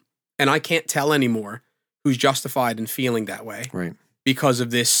I can't tell anymore who's justified in feeling that way. Right. Because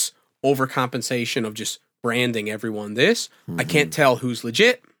of this overcompensation of just branding everyone this. I can't tell who's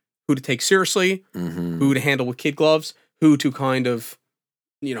legit, who to take seriously, who to handle with kid gloves, who to kind of,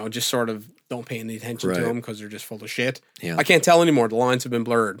 just sort of don't pay any attention to them because they're just full of shit. Yeah. I can't tell anymore. The lines have been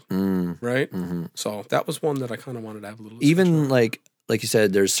blurred. Right? So that was one that I kind of wanted to have a little even like you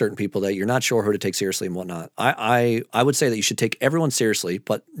said, there's certain people that you're not sure who to take seriously and whatnot. I would say that you should take everyone seriously,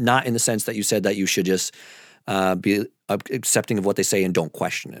 but not in the sense that you said that you should just be accepting of what they say and don't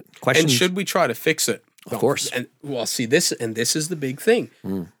question it. And should we try to fix it? Of course. And this is the big thing.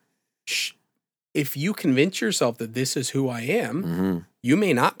 If you convince yourself that this is who I am, you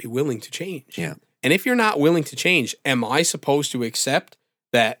may not be willing to change. Yeah. And if you're not willing to change, am I supposed to accept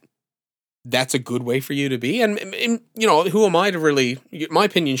that that's a good way for you to be? And who am I to really, my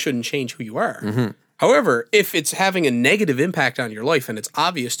opinion shouldn't change who you are. However, if it's having a negative impact on your life and it's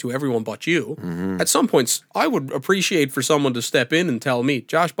obvious to everyone but you, at some points, I would appreciate for someone to step in and tell me,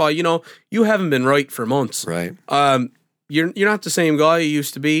 Josh, boy, you haven't been right for months. Right. You're not the same guy you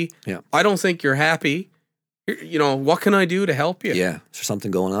used to be. Yeah. I don't think you're happy. What can I do to help you? Yeah. There's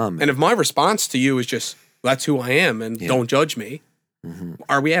something going on, man. And if my response to you is just, that's who I am and don't judge me,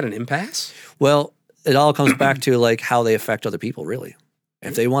 are we at an impasse? Well, it all comes back to like how they affect other people, really.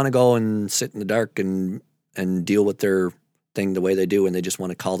 If they want to go and sit in the dark and deal with their thing the way they do and they just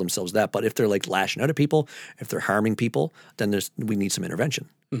want to call themselves that. But if they're like lashing out at people, if they're harming people, then we need some intervention.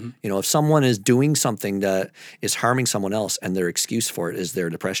 If someone is doing something that is harming someone else and their excuse for it is their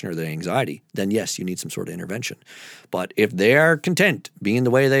depression or their anxiety, then yes, you need some sort of intervention. But if they are content being the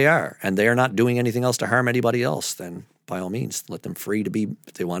way they are and they are not doing anything else to harm anybody else, then by all means, let them free to be,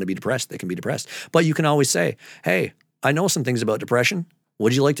 if they want to be depressed, they can be depressed. But you can always say, hey, I know some things about depression.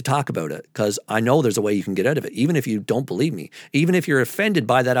 Would you like to talk about it? Because I know there's a way you can get out of it. Even if you don't believe me, even if you're offended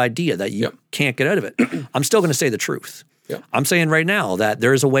by that idea that you can't get out of it, I'm still going to say the truth. I'm saying right now that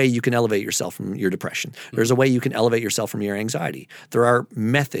there is a way you can elevate yourself from your depression. There's a way you can elevate yourself from your anxiety. There are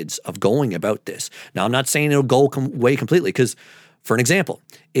methods of going about this. Now, I'm not saying it'll go away completely because, for an example,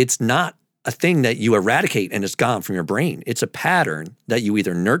 it's not a thing that you eradicate and it's gone from your brain. It's a pattern that you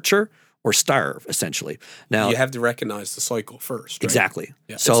either nurture or starve, essentially. Now, you have to recognize the cycle first. Right? Exactly.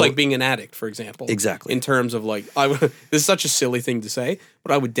 Yeah. So, it's like being an addict, for example. Exactly. In terms of like, this is such a silly thing to say,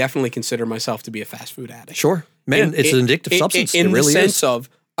 but I would definitely consider myself to be a fast food addict. Sure. Man, it's an addictive substance. It really is. In the sense of,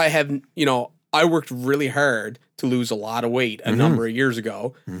 I have, I worked really hard to lose a lot of weight a number of years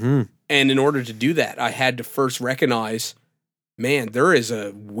ago. Mm-hmm. And in order to do that, I had to first recognize, man, there is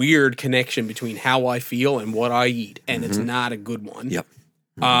a weird connection between how I feel and what I eat. And it's not a good one. Yep.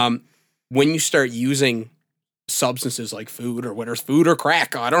 Mm-hmm. When you start using substances like food or whether it's food or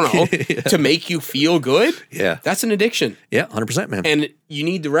crack, I don't know, to make you feel good, that's an addiction. Yeah, 100%, man. And you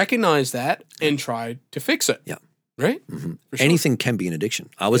need to recognize that and try to fix it. Yeah. Right? Mm-hmm. Sure. Anything can be an addiction.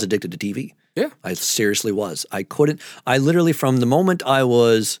 I was addicted to TV. Yeah. I seriously was. I literally, from the moment I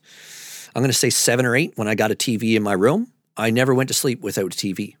was, I'm going to say 7 or 8, when I got a TV in my room, I never went to sleep without a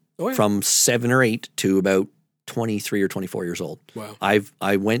TV. Oh, yeah. From 7 or 8 to about 23 or 24 years old. Wow. I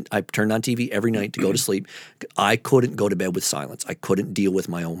turned on TV every night to go to sleep. I couldn't go to bed with silence. I couldn't deal with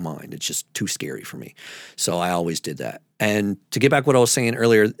my own mind. It's just too scary for me. So I always did that. And to get back to what I was saying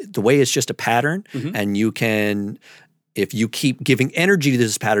earlier, the way it's just a pattern, and you can, if you keep giving energy to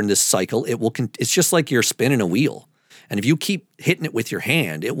this pattern, this cycle, it's just like you're spinning a wheel. And if you keep hitting it with your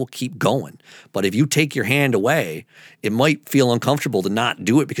hand, it will keep going. But if you take your hand away, it might feel uncomfortable to not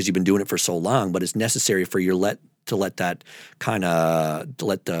do it because you've been doing it for so long, but it's necessary for your to let the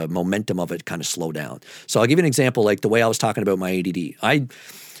momentum of it kind of slow down. So I'll give you an example, like the way I was talking about my ADD.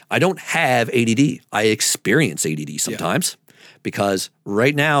 I don't have ADD. I experience ADD sometimes because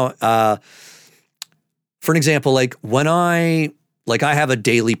right now, for an example, like when I have a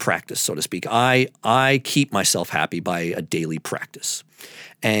daily practice, so to speak. I keep myself happy by a daily practice.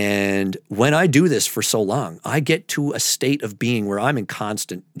 And when I do this for so long, I get to a state of being where I'm in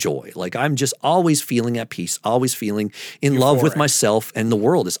constant joy. Like I'm just always feeling at peace, always feeling in love with myself and the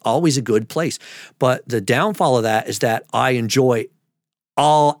world. It's always a good place. But the downfall of that is that I enjoy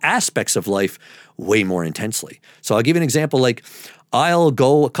all aspects of life way more intensely. So I'll give you an example. Like I'll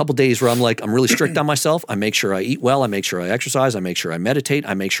go a couple days where I'm really strict on myself. I make sure I eat well. I make sure I exercise. I make sure I meditate.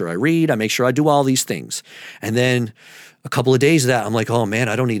 I make sure I read. I make sure I do all these things. And then a couple of days of that, I'm like, oh man,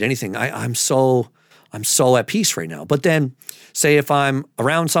 I don't need anything. I'm so at peace right now. But then say if I'm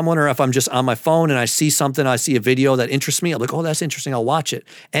around someone or if I'm just on my phone and I see something, I see a video that interests me, I'm like, oh, that's interesting. I'll watch it.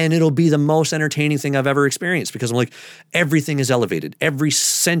 And it'll be the most entertaining thing I've ever experienced because I'm like, everything is elevated. Every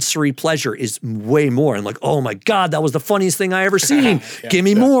sensory pleasure is way more. I'm like, oh my God, that was the funniest thing I ever seen. Give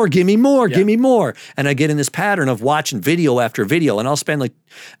me more, give me more, give me more. And I get in this pattern of watching video after video and I'll spend like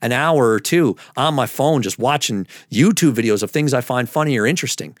an hour or two on my phone just watching YouTube videos of things I find funny or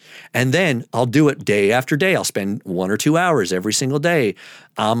interesting. And then I'll do it day after day. I'll spend 1 or 2 hours every single day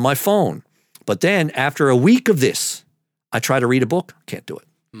on my phone. But then after a week of this, I try to read a book. Can't do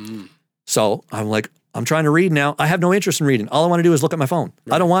it. So I'm like, I'm trying to read now. I have no interest in reading. All I want to do is look at my phone.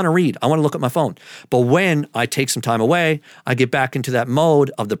 Right. I don't want to read. I want to look at my phone. But when I take some time away, I get back into that mode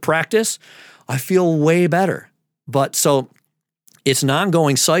of the practice, I feel way better. But so it's an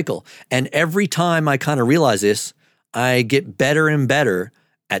ongoing cycle. And every time I kind of realize this, I get better and better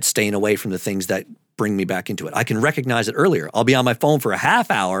at staying away from the things that bring me back into it. I can recognize it earlier. I'll be on my phone for a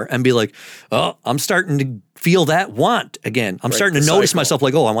half hour and be like, oh, I'm starting to feel that want again. I'm starting to notice myself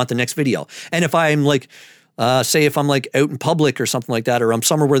like, oh, I want the next video. And if I'm like, say if I'm like out in public or something like that, or I'm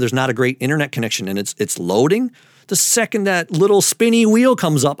somewhere where there's not a great internet connection and it's loading, the second that little spinny wheel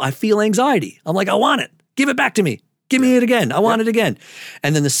comes up, I feel anxiety. I'm like, I want it. Give it back to me. Give me it again. I want it again.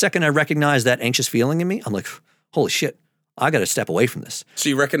 And then the second I recognize that anxious feeling in me, I'm like, holy shit, I got to step away from this. So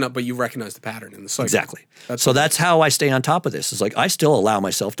you recognize the pattern in the cycle. Exactly. That's how I stay on top of this. It's like I still allow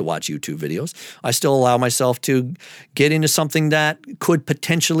myself to watch YouTube videos. I still allow myself to get into something that could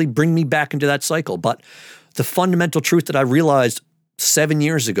potentially bring me back into that cycle. But the fundamental truth that I realized 7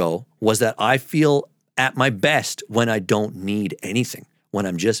 years ago was that I feel at my best when I don't need anything, when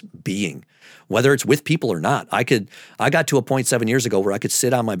I'm just being. Whether it's with people or not. I got to a point 7 years ago where I could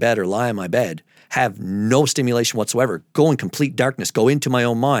sit on my bed or lie on my bed, have no stimulation whatsoever, go in complete darkness, go into my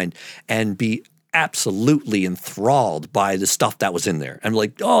own mind and be absolutely enthralled by the stuff that was in there. I'm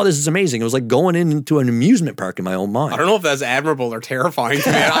like, oh, this is amazing. It was like going into an amusement park in my own mind. I don't know if that's admirable or terrifying to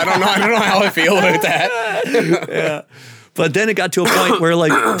me. I don't know how I feel about that. Yeah. But then it got to a point where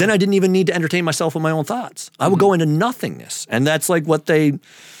then I didn't even need to entertain myself with my own thoughts. I would go into nothingness. And that's like what they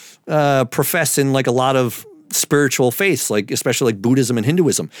profess in like a lot of spiritual faiths, like especially like Buddhism and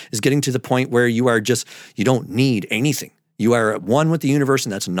Hinduism, is getting to the point where you don't need anything. You are one with the universe,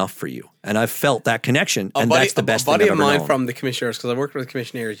 and that's enough for you. And I've felt that connection, and that's the best thing I've ever known. A buddy of mine from the commissioners, because I worked with the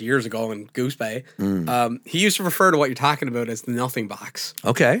commissioners years ago in Goose Bay, he used to refer to what you're talking about as the nothing box.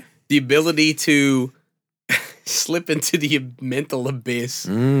 Okay. the ability to slip into the mental abyss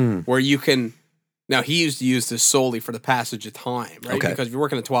where you can. Now, he used to use this solely for the passage of time, right? Okay. Because if you're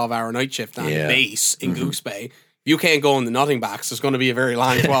working a 12-hour night shift on base in Goose Bay, you can't go in the nothing box. It's going to be a very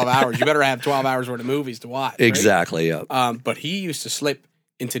long 12 hours. You better have 12 hours worth of movies to watch. Right? Exactly, yeah. But he used to slip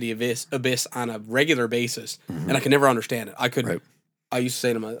into the abyss on a regular basis, and I could never understand it. I used to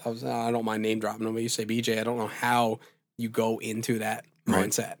say to him, I don't mind name dropping him, I used to say, BJ, I don't know how you go into that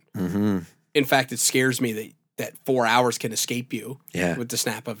mindset. In fact, it scares me that 4 hours can escape you with the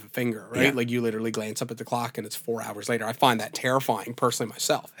snap of a finger, right? Yeah. Like you literally glance up at the clock and it's 4 hours later. I find that terrifying personally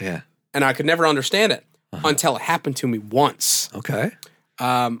myself. Yeah. And I could never understand it until it happened to me once. Okay.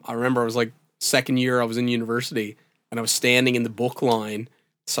 I remember I was like second year I was in university and I was standing in the book line.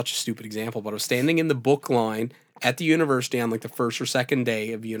 Such a stupid example, but I was standing in the book line at the university on like the first or second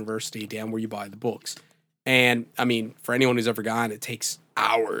day of university down where you buy the books. And I mean, for anyone who's ever gone, it takes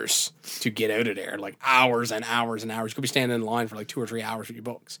hours to get out of there, like hours and hours and hours. You could be standing in line for like 2 or 3 hours with your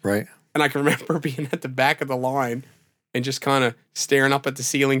books. Right. And I can remember being at the back of the line and just kind of staring up at the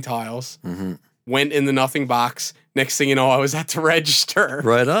ceiling tiles. Went in the nothing box. Next thing you know, I was at the register.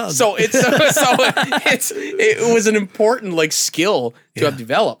 Right on. So it was an important like skill to have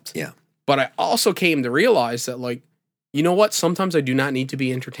developed. Yeah. But I also came to realize that like, you know what? Sometimes I do not need to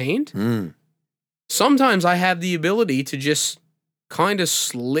be entertained. Sometimes I have the ability to just kind of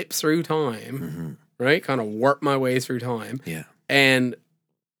slip through time, right? Kind of warp my way through time. Yeah. And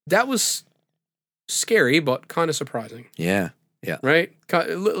that was scary, but kind of surprising. Yeah. Yeah. Right?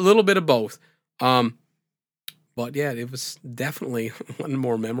 A little bit of both. But yeah, it was definitely one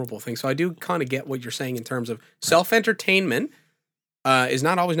more memorable thing. So I do kind of get what you're saying in terms of self-entertainment is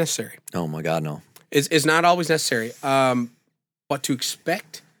not always necessary. Oh my God, no. It's not always necessary. But to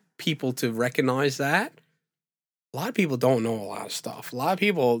expect people to recognize that, a lot of people don't know a lot of stuff. A lot of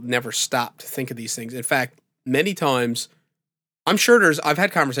people never stop to think of these things. In fact, many times, I'm sure I've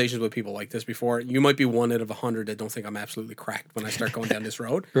had conversations with people like this before. You might be one out of 100 that don't think I'm absolutely cracked when I start going down this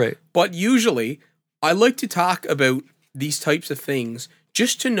road. Right. But usually, I like to talk about these types of things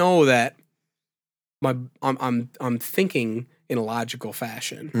just to know that I'm thinking in a logical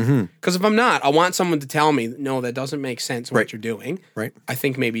fashion. Because if I'm not, I want someone to tell me, no, that doesn't make sense what you're doing. Right. I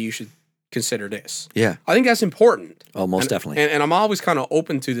think maybe you should consider this. Yeah. I think that's important. Oh, most definitely. And I'm always kind of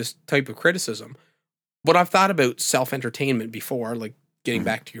open to this type of criticism. But I've thought about self-entertainment before, like getting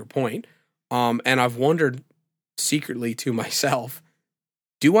back to your point. And I've wondered secretly to myself,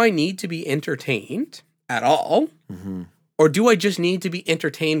 do I need to be entertained at all? Or do I just need to be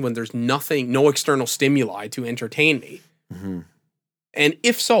entertained when there's no external stimuli to entertain me? And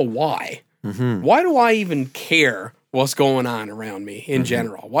if so, why? Why do I even care what's going on around me in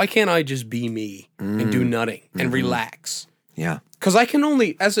general? Why can't I just be me and do nothing and relax? Yeah. Because I can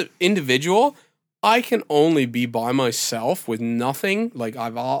only, as an individual, I can only be by myself with nothing. Like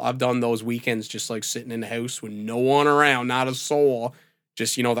I've done those weekends just like sitting in the house with no one around, not a soul.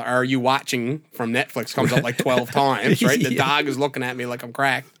 Just, the Are You Watching from Netflix comes up like 12 times, right? The dog is looking at me like I'm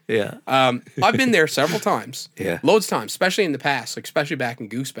cracked. Yeah. I've been there several times. Yeah. Loads of times, especially in the past, like especially back in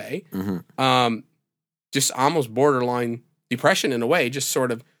Goose Bay. Just almost borderline depression in a way, just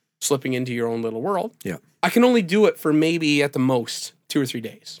sort of slipping into your own little world. Yeah. I can only do it for maybe at the most 2 or 3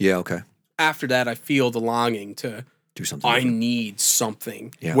 days. Yeah, okay. After that, I feel the longing to do something. I need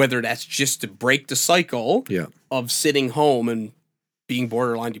something. Yeah. Whether that's just to break the cycle of sitting home and being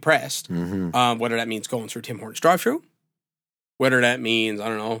borderline depressed, whether that means going through Tim Hortons drive-thru, whether that means, I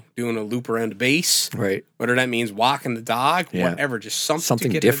don't know, doing a loop around the base, right? Whether that means walking the dog, whatever, just something to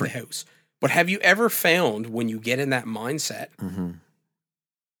get different. Out of the house. But have you ever found when you get in that mindset,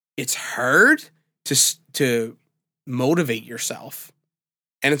 it's hard to motivate yourself,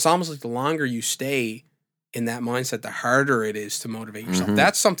 and it's almost like the longer you stay in that mindset, the harder it is to motivate yourself.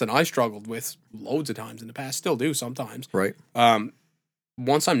 That's something I struggled with loads of times in the past, still do sometimes. Right.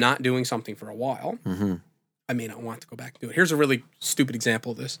 Once I'm not doing something for a while, I may not want to go back and do it. Here's a really stupid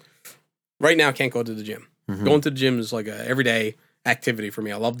example of this. Right now, I can't go to the gym. Going to the gym is like a everyday activity for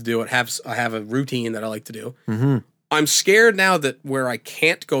me. I love to do it. I have a routine that I like to do. I'm scared now that where I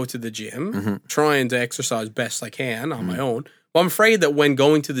can't go to the gym, trying to exercise best I can on my own. Well, I'm afraid that when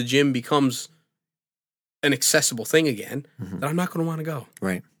going to the gym becomes an accessible thing again, that I'm not going to want to go.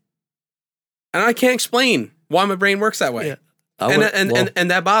 Right. And I can't explain why my brain works that way. Yeah. And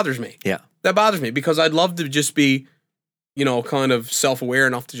that bothers me. Yeah. That bothers me because I'd love to just be, kind of self-aware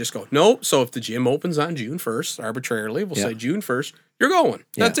enough to just go, no. So if the gym opens on June 1st, arbitrarily, we'll say June 1st, you're going.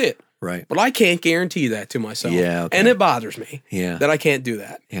 That's it. Right. But I can't guarantee that to myself. Yeah. Okay. And it bothers me that I can't do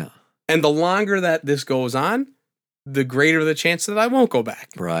that. Yeah. And the longer that this goes on, the greater the chance that I won't go back.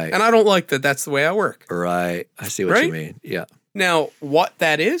 Right. And I don't like that that's the way I work. Right. I see what you mean. Yeah. Now, what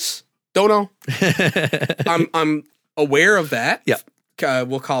that is, don't know. I'm aware of that. Yeah.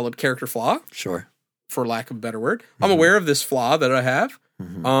 We'll call it character flaw. Sure. For lack of a better word. I'm aware of this flaw that I have.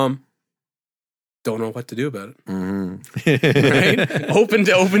 Mm-hmm. Don't know what to do about it. Mm-hmm. Right? Open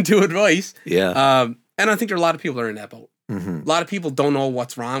to advice. Yeah. And I think there are a lot of people that are in that boat. Mm-hmm. A lot of people don't know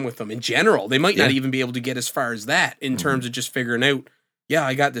what's wrong with them in general. They might not Yeah. even be able to get as far as that in terms of just figuring out, yeah,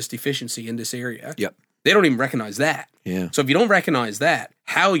 I got this deficiency in this area. Yep. They don't even recognize that. Yeah. So if you don't recognize that,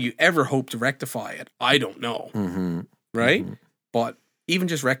 how you ever hope to rectify it, I don't know. Mm-hmm. Right? Mm-hmm. But even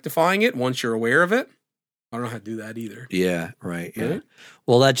just rectifying it, once you're aware of it, I don't know how to do that either. Yeah, right. Yeah. Right?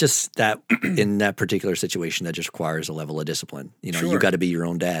 Well, that in that particular situation, that just requires a level of discipline. You know, Sure. you got to be your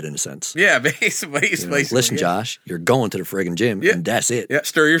own dad in a sense. Yeah, basically. You know, listen, yeah. Josh, you're going to the friggin' gym, Yeah. and that's it. Yeah,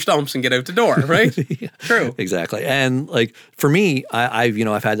 stir your stumps and get out the door, right? Yeah. True. Exactly. And like for me,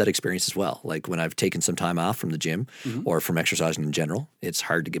 I've had that experience as well. Like when I've taken some time off from the gym or from exercising in general, it's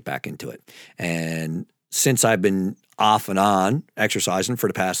hard to get back into it. And since I've been off and on exercising for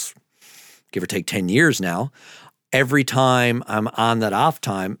the past, give or take 10 years now, every time I'm on that off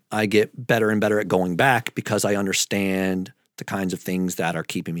time, I get better and better at going back because I understand the kinds of things that are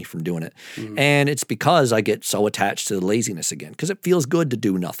keeping me from doing it. And it's because I get so attached to the laziness again because it feels good to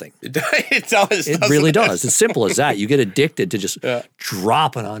do nothing. It does. It really does. It's simple as that. You get addicted to just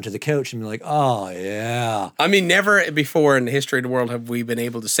dropping onto the couch and be like, oh, yeah. I mean, never before in the history of the world have we been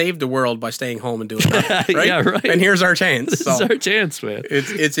able to save the world by staying home and doing nothing, right? Yeah, right. And here's our chance. This is our chance, man.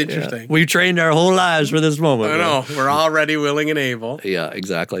 It's interesting. We've trained our whole lives for this moment. I know. We're already willing and able. Yeah,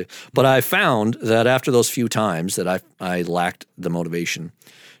 exactly. But I found that after those few times that I lacked the motivation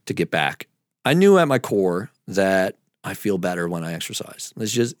to get back, I knew at my core that I feel better when I exercise.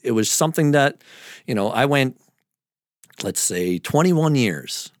 It was something that, I went, let's say 21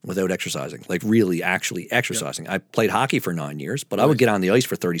 years without exercising, like really actually exercising. I played hockey for 9 years, but I would get on the ice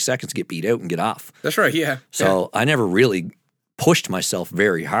for 30 seconds, get beat out and get off. That's right. Yeah. So I never really pushed myself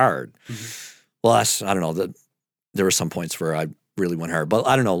very hard. Well, I don't know, there were some points where I really went hard, but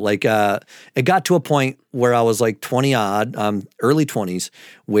I don't know, like it got to a point where I was like 20 odd, early 20s,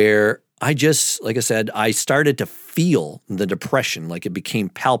 where I just, like I said, I started to feel the depression, like it became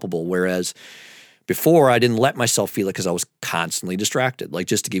palpable. Whereas before I didn't let myself feel it because I was constantly distracted. Like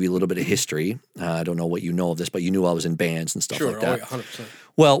just to give you a little bit of history, I don't know what you know of this, but you knew I was in bands and stuff like that. Sure, 100%.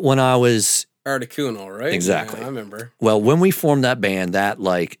 Well, when I was Articuno, right? Exactly. Yeah, I remember. Well, when we formed that band,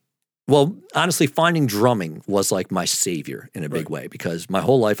 honestly, finding drumming was like my savior in a big way because my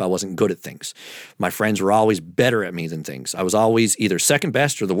whole life I wasn't good at things. My friends were always better at me than things. I was always either second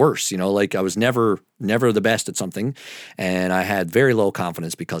best or the worst, like I was never the best at something, and I had very low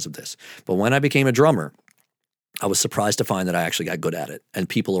confidence because of this. But when I became a drummer, I was surprised to find that I actually got good at it, and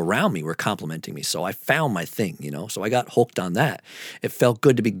people around me were complimenting me. So I found my thing, so I got hooked on that. It felt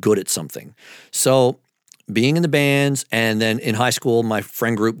good to be good at something. So being in the bands, and then in high school, my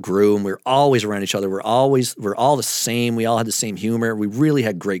friend group grew, and we were always around each other. We're all the same. We all had the same humor. We really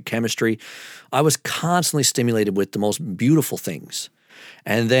had great chemistry. I was constantly stimulated with the most beautiful things.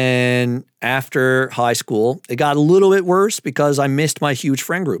 And then after high school, it got a little bit worse because I missed my huge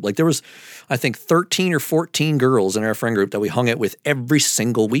friend group. Like there was, I think, 13 or 14 girls in our friend group that we hung out with every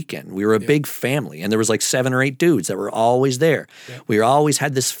single weekend. We were a big family, and there was like 7 or 8 dudes that were always there. Yeah. We always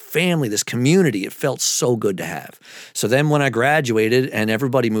had this family, this community. It felt so good to have. So then when I graduated and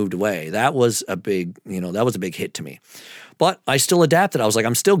everybody moved away, that was a big hit to me. But I still adapted. I was like,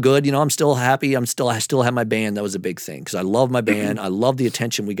 I'm still good. I'm still happy. I still have my band. That was a big thing because I love my band. I love the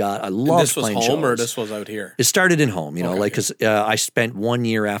attention we got. I love playing shows. This was home or this was out here? It started in home, because I spent 1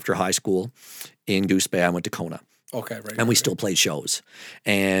 year after high school in Goose Bay. I went to Kona. Okay, right. And we still played shows.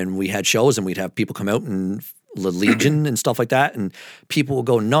 And we had shows, and we'd have people come out and the Legion and stuff like that, and people would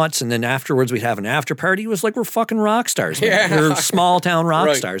go nuts. And then afterwards, we'd have an after party. It was like we're fucking rock stars. Man. Yeah. We're small town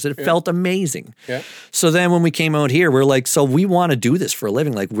rock stars. It felt amazing. Yeah. So then when we came out here, we're like, so we want to do this for a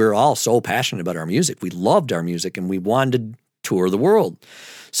living. Like we're all so passionate about our music. We loved our music, and we wanted to tour the world.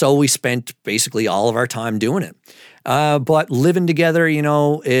 So we spent basically all of our time doing it. But living together,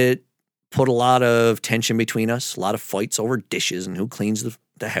 it put a lot of tension between us, a lot of fights over dishes and who cleans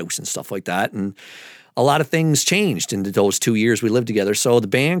the house and stuff like that. And a lot of things changed in those 2 years we lived together. So the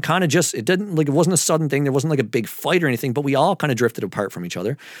band kind of it wasn't a sudden thing. There wasn't like a big fight or anything, but we all kind of drifted apart from each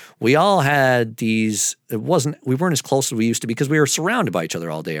other. We all had we weren't as close as we used to because we were surrounded by each other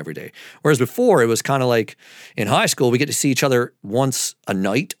all day, every day. Whereas before it was kind of like in high school, we get to see each other once a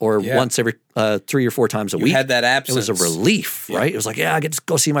night or once every 3 or 4 times a week. You had that absence. It was a relief, right? It was like, I get to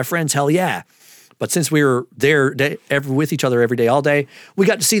go see my friends. Hell yeah. But since we were there with each other every day, all day, we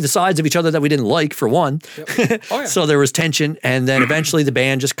got to see the sides of each other that we didn't like, for one. Yep. Oh, yeah. So there was tension. And then eventually the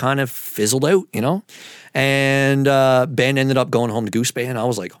band just kind of fizzled out, you know? And Ben ended up going home to Goose Bay, and I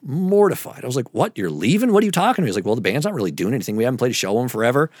was like mortified. I was like, what, you're leaving? What are you talking to me? He's like, well, the band's not really doing anything. We haven't played a show in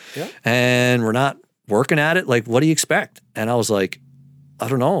forever. Yep. And we're not working at it. Like, what do you expect? And I was like, I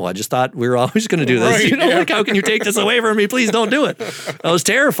don't know. I just thought we were always going to do this. Right, you know, like, how can you take this away from me? Please don't do it. I was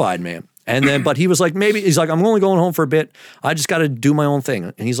terrified, man. And then, but he was like, he's like, I'm only going home for a bit. I just got to do my own thing.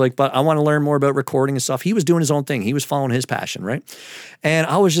 And he's like, but I want to learn more about recording and stuff. He was doing his own thing. He was following his passion, right? And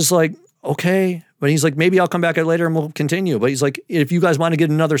I was just like, okay. But he's like, maybe I'll come back out later and we'll continue. But he's like, if you guys want to get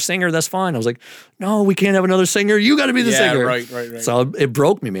another singer, that's fine. I was like, no, we can't have another singer. You got to be the singer. Right. So it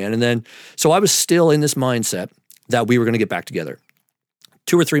broke me, man. And then, so I was still in this mindset that we were going to get back together.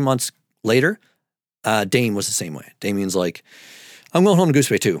 2 or 3 months later, Dame was the same way. Damien's like, I'm going home to Goose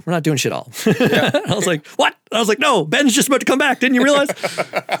Bay too. We're not doing shit all. Yeah. I was like, what? I was like, no, Ben's just about to come back. Didn't you realize?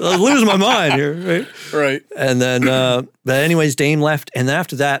 I was losing my mind here. Right. Right. And then, but anyways, Dame left. And then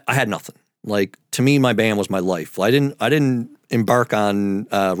after that, I had nothing. Like, to me, my band was my life. I didn't embark on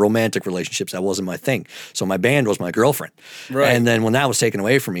romantic relationships. That wasn't my thing. So my band was my girlfriend. Right. And then when that was taken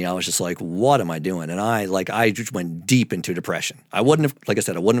away from me, I was just like, what am I doing? And I just went deep into depression. I wouldn't have, like I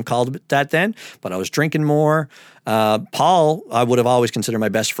said, I wouldn't have called it that then, but I was drinking more. Paul, I would have always considered my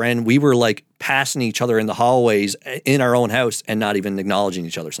best friend. We were like passing each other in the hallways in our own house and not even acknowledging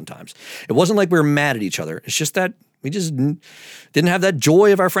each other sometimes. It wasn't like we were mad at each other. It's just that we just didn't have that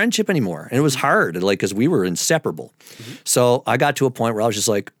joy of our friendship anymore. And it was hard, like, because we were inseparable. Mm-hmm. So I got to a point where I was just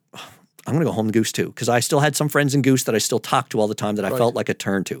like, I'm going to go home to Goose too. Because I still had some friends in Goose that I still talked to all the time that I felt like a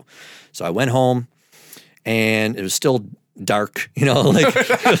turn to. So I went home and it was still dark, you know, like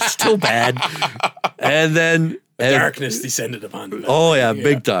it was still bad. And then darkness descended upon them. Oh, yeah,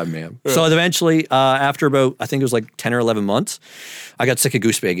 big time, man. Yeah. So eventually, after about, I think it was like 10 or 11 months, I got sick of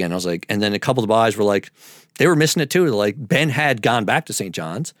Goose Bay again. I was like, and then a couple of the guys were like, they were missing it too. Like, Ben had gone back to St.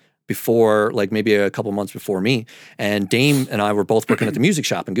 John's before, like maybe a couple months before me, and Dame and I were both working at the music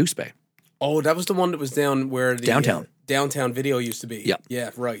shop in Goose Bay. Oh, that was the one that was down where the downtown video used to be. Yeah.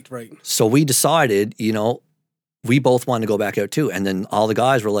 Yeah, right. So we decided, you know, we both wanted to go back out too. And then all the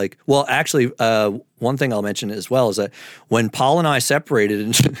guys were like, well, actually, one thing I'll mention as well is that when Paul and I separated,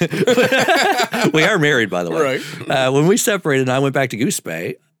 and we are married, by the way. Right. When we separated and I went back to Goose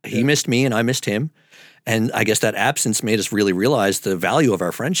Bay, he missed me and I missed him. And I guess that absence made us really realize the value of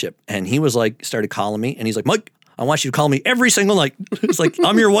our friendship. And he was like, started calling me and he's like, Mike, I want you to call me every single night. It's like,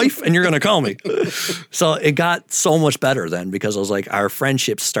 I'm your wife and you're going to call me. So it got so much better then because I was like, our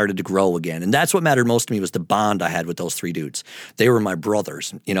friendships started to grow again. And that's what mattered most to me was the bond I had with those three dudes. They were my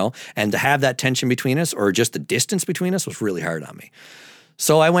brothers, you know, and to have that tension between us or just the distance between us was really hard on me.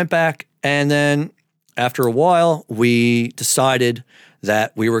 So I went back and then after a while, we decided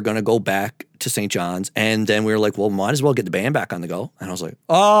that we were going to go back to St. John's. And then we were like, well, might as well get the band back on the go. And I was like,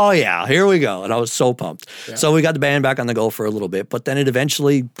 oh yeah, here we go. And I was so pumped. Yeah. So we got the band back on the go for a little bit, but then it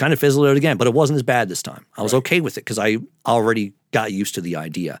eventually kind of fizzled out again, but it wasn't as bad this time. I was okay with it because I already got used to the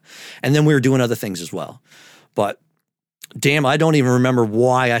idea. And then we were doing other things as well. But damn, I don't even remember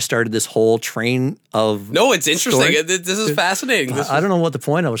why I started this whole train of No, it's interesting. Story. This is fascinating. I don't know what the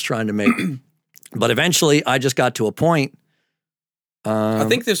point I was trying to make. But eventually I just got to a point. I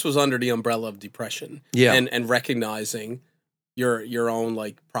think this was under the umbrella of depression, and recognizing your own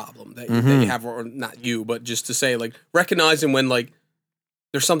like problem that you have, or not you, but just to say like recognizing when like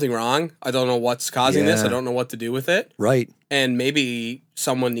there's something wrong. I don't know what's causing this. I don't know what to do with it. Right. And maybe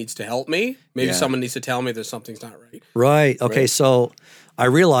someone needs to help me. Maybe someone needs to tell me that something's not right. Right. Okay. Right? So I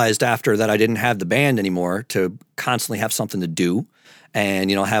realized after that I didn't have the band anymore to constantly have something to do. And,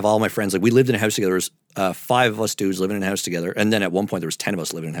 you know, have all my friends, like we lived in a house together. There was 5 of us dudes living in a house together. And then at one point there was 10 of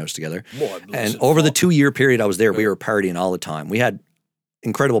us living in a house together. And over the 2-year period I was there, we were partying all the time. We had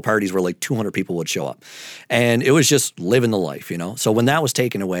incredible parties where like 200 people would show up. And it was just living the life, you know. So when that was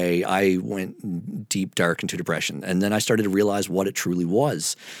taken away, I went deep, dark into depression. And then I started to realize what it truly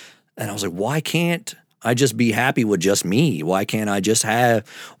was. And I was like, why can't I just be happy with just me? Why can't I just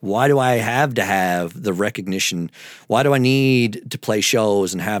why do I have to have the recognition? Why do I need to play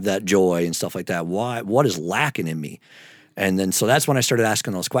shows and have that joy and stuff like that? What is lacking in me? And then, so that's when I started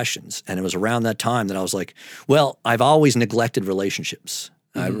asking those questions. And it was around that time that I was like, well, I've always neglected relationships.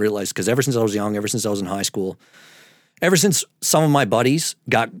 I realized, because ever since I was young, ever since I was in high school, ever since some of my buddies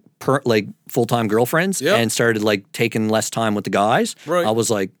got full-time girlfriends and started like taking less time with the guys, I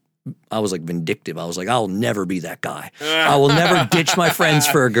was like vindictive. I was like, I'll never be that guy. I will never ditch my friends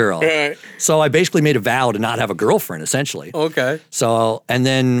for a girl. So I basically made a vow to not have a girlfriend, essentially. Okay. So, and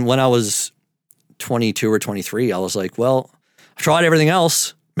then when I was 22 or 23, I was like, well, I've tried everything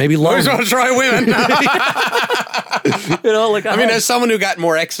else. Maybe love. Always want to try women. Like I mean, as someone who got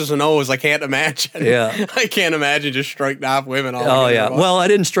more X's and O's, I can't imagine. Yeah. I can't imagine just striking off women. Oh yeah. Well, I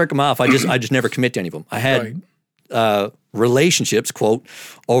didn't strike them off. I just never commit to any of them. I had relationships, quote,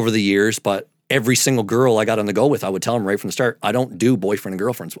 over the years, but every single girl I got on the go with, I would tell them right from the start, I don't do boyfriend and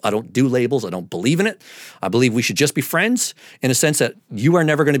girlfriends. I don't do labels. I don't believe in it. I believe we should just be friends in a sense that you are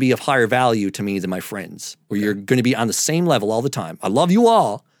never going to be of higher value to me than my friends, where you're going to be on the same level all the time. I love you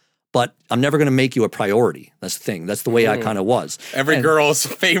all, but I'm never going to make you a priority. That's the thing. That's the way I kind of was. Every girl's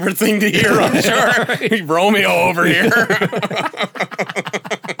favorite thing to hear, I'm sure. Romeo over here.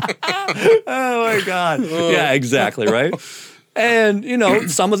 Oh, my God. Yeah, exactly, right? And,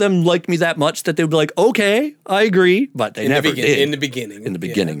 some of them liked me that much that they would be like, okay, I agree. But they never did. In the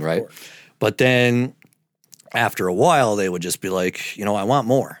beginning. Right? But then after a while, they would just be like, I want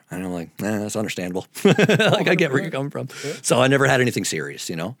more. And I'm like, that's understandable. Like, I get where you're coming from. Yeah. So I never had anything serious,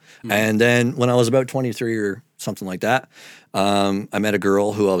 Mm-hmm. And then when I was about 23 or something like that, I met a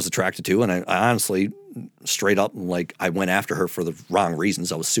girl who I was attracted to. And I honestly, straight up, I went after her for the wrong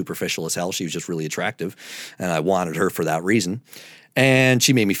reasons. I was superficial as hell. She was just really attractive. And I wanted her for that reason. And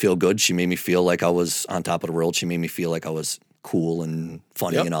she made me feel good. She made me feel like I was on top of the world. She made me feel like I was cool and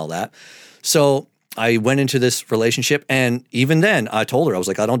funny and all that. So I went into this relationship, and even then, I told her, I was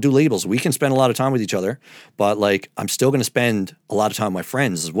like, I don't do labels. We can spend a lot of time with each other, but I'm still going to spend a lot of time with my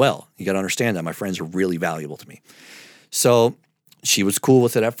friends as well. You got to understand that my friends are really valuable to me. So she was cool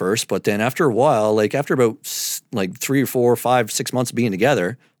with it at first, but then after a while, after about 3 or 4 or 5, 6 months of being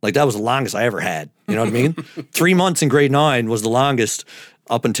together, that was the longest I ever had. You know what I mean? 3 months in grade 9 was the longest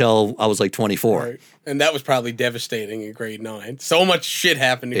up until I was 24. Right. And that was probably devastating in grade 9. So much shit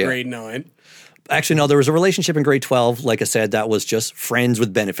happened in grade 9. Actually, no, there was a relationship in grade 12, like I said, that was just friends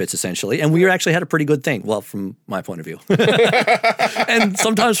with benefits, essentially. And we actually had a pretty good thing. Well, from my point of view. And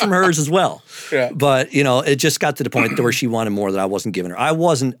sometimes from hers as well. Yeah. But, it just got to the point where she wanted more that I wasn't giving her. I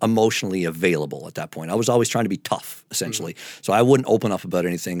wasn't emotionally available at that point. I was always trying to be tough, essentially. Mm-hmm. So I wouldn't open up about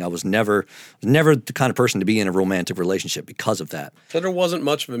anything. I was never the kind of person to be in a romantic relationship because of that. So there wasn't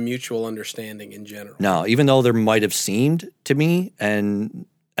much of a mutual understanding in general. No, even though there might have seemed to me, and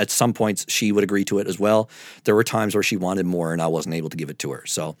at some points, she would agree to it as well. There were times where she wanted more and I wasn't able to give it to her.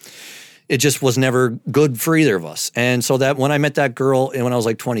 So it just was never good for either of us. And so that when I met that girl and when I was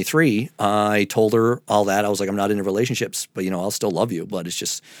 23, I told her all that. I was like, I'm not into relationships, but I'll still love you, but it's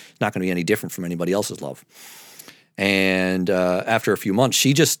just not going to be any different from anybody else's love. And after a few months,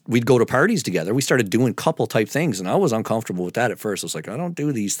 we'd go to parties together. We started doing couple type things, and I was uncomfortable with that at first. I was like, I don't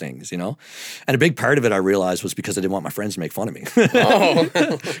do these things, And a big part of it I realized was because I didn't want my friends to make fun of me.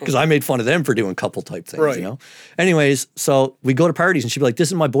 Because I made fun of them for doing couple type things, right. Anyways, so we'd go to parties, and she'd be like, this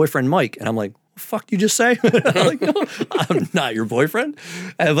is my boyfriend, Mike. And I'm like, fuck you just say? I'm like, no, I'm not your boyfriend.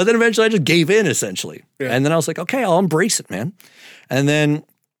 But then eventually I just gave in, essentially. Yeah. And then I was like, okay, I'll embrace it, man. And then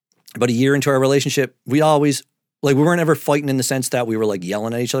about a year into our relationship, we always... we weren't ever fighting in the sense that we were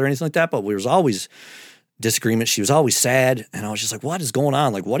yelling at each other or anything like that, but there was always disagreement. She was always sad. And I was just like, what is going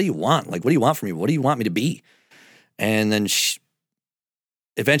on? What do you want? What do you want from me? What do you want me to be? And then she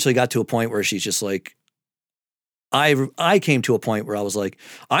eventually got to a point where she's just like, I came to a point where I was like,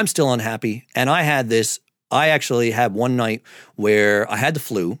 I'm still unhappy. And I actually had one night where I had the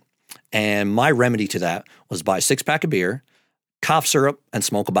flu, and my remedy to that was buy a 6-pack of beer, cough syrup, and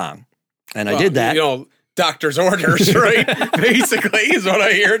smoke a bong. And I did that. Doctor's orders, right? Basically, is what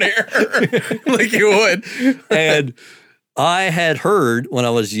I hear there. Like you would. And I had heard when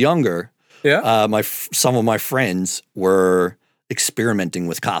I was younger, some of my friends were experimenting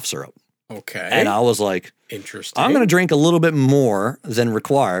with cough syrup. Okay. And I was like, interesting. I'm going to drink a little bit more than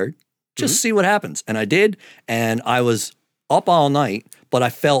required, just see what happens. And I did. And I was up all night, but I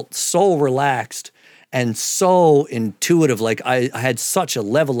felt so relaxed and so intuitive. I had such a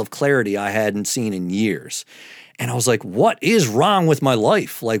level of clarity I hadn't seen in years. And I was like, what is wrong with my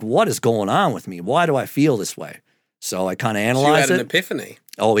life? What is going on with me? Why do I feel this way? So I kind of analyzed it. So you had an epiphany.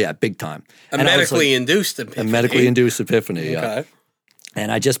 Oh, yeah, big time. A medically induced epiphany. A medically induced epiphany, okay. Yeah.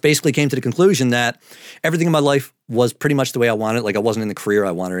 And I just basically came to the conclusion that everything in my life was pretty much the way I wanted. I wasn't in the career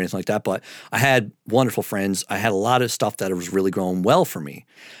I wanted or anything like that, but I had wonderful friends. I had a lot of stuff that was really growing well for me.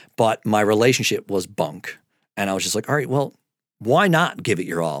 But my relationship was bunk. And I was just like, all right, well, why not give it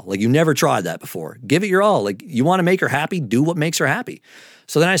your all? You never tried that before. Give it your all. You want to make her happy, do what makes her happy.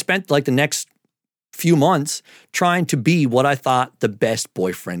 So then I spent the next few months trying to be what I thought the best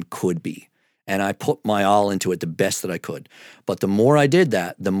boyfriend could be. And I put my all into it the best that I could. But the more I did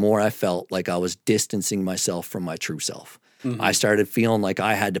that, the more I felt like I was distancing myself from my true self. I started feeling like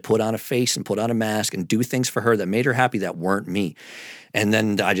I had to put on a face and put on a mask and do things for her that made her happy that weren't me. And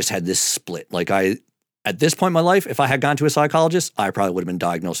then I just had this split. Like at this point in my life, if I had gone to a psychologist, I probably would have been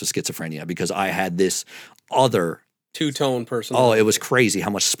diagnosed with schizophrenia because I had this other two-tone personality. Oh, it was crazy how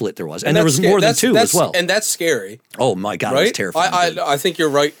much split there was. And there was more than two as well. And that's scary. Oh my God, right? It was terrifying. I think you're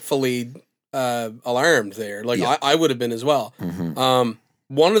rightfully alarmed there. Like I would have been as well.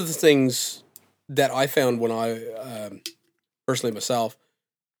 One of the things that I found when I, personally myself,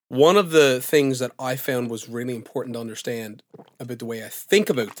 one of the things that I found was really important to understand about the way I think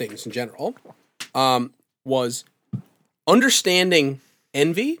about things in general, was understanding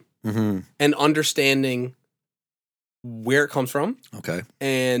envy and understanding where it comes from. Okay.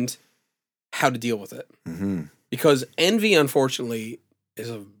 And how to deal with it. Because envy, unfortunately, is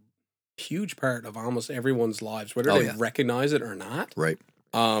a huge part of almost everyone's lives, whether they recognize it or not. Right.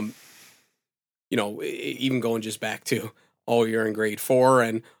 You know, even going just back to, you're in grade 4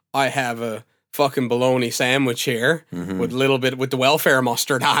 and I have a fucking bologna sandwich here with a little bit with the welfare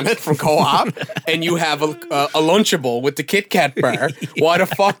mustard on it from Co-op, and you have a Lunchable with the Kit Kat bar. Why the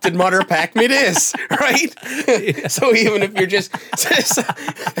fuck did Mother pack me this? Right? So even if you're just to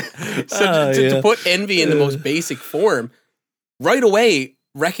put envy in the most basic form, right away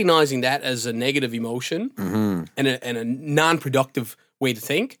recognizing that as a negative emotion and a non-productive way to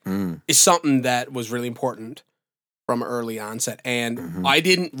think is something that was really important from early onset. And I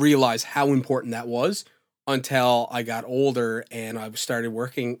didn't realize how important that was until I got older and I started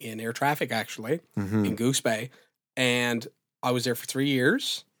working in air traffic, actually, in Goose Bay. And I was there for 3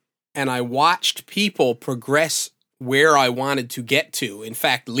 years, and I watched people progress where I wanted to get to. In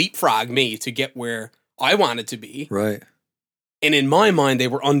fact, leapfrog me to get where I wanted to be. Right. And in my mind, they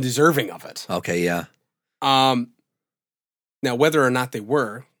were undeserving of it. Okay, yeah. Now, whether or not they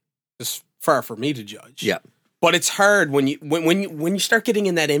were, is far for me to judge. Yeah. But it's hard when you start getting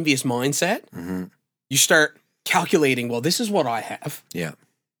in that envious mindset. You start calculating, well, this is what I have. Yeah.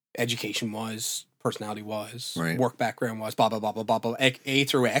 Education-wise, personality-wise, right. Work background-wise, blah, blah, blah, blah, blah, blah, A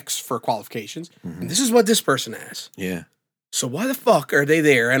through X for qualifications. And this is what this person has. Yeah. So why the fuck are they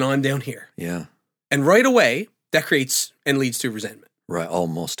there and I'm down here? Yeah. And right away, that creates and leads to resentment. Right. Oh,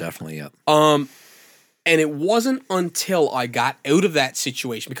 most definitely, yeah. And it wasn't until I got out of that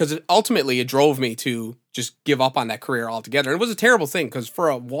situation, because ultimately it drove me to just give up on that career altogether. And it was a terrible thing because for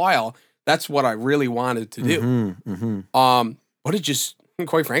a while, that's what I really wanted to do. But it just,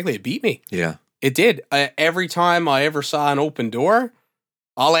 quite frankly, it beat me. Yeah. It did. Every time I ever saw an open door,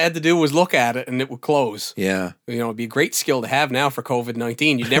 all I had to do was look at it and it would close. Yeah. You know, it'd be a great skill to have now for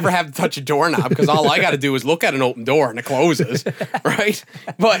COVID-19. You'd never have to touch a doorknob because all I got to do is look at an open door and it closes, right?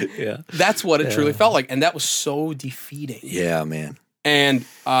 But that's what it truly felt like. And that was so defeating. Yeah, man. And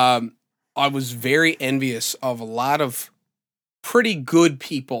I was very envious of a lot of pretty good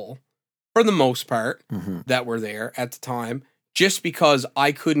people, for the most part, that were there at the time, just because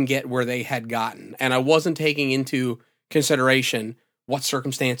I couldn't get where they had gotten. And I wasn't taking into consideration what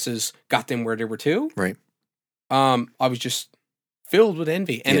circumstances got them where they were to. Right. I was just filled with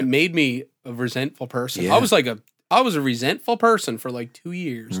envy, and it made me a resentful person. Yeah. I was a resentful person for like 2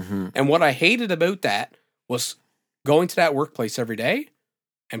 years. And what I hated about that was going to that workplace every day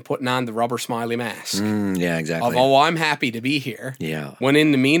and putting on the rubber smiley mask. Yeah, exactly. Of, oh, I'm happy to be here. Yeah. When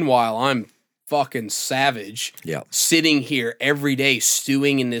in the meanwhile, I'm fucking savage. Yeah. Sitting here every day,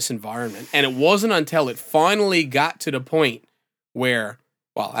 stewing in this environment. And it wasn't until it finally got to the point where,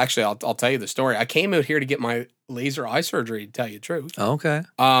 well, actually, I'll tell you the story. I came out here to get my laser eye surgery, to tell you the truth. Okay.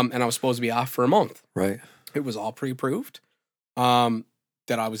 And I was supposed to be off for a month. Right. It was all pre-approved. That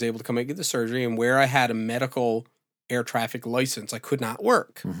I was able to come and get the surgery, and where I had a medical air traffic license, I could not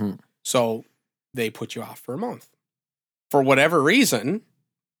work. So they put you off for a month. For whatever reason,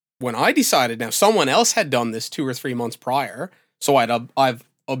 when I decided, now someone else had done this 2 or 3 months prior, so I've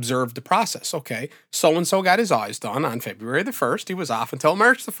observed the process. Okay, so-and-so got his eyes done on February the 1st. He was off until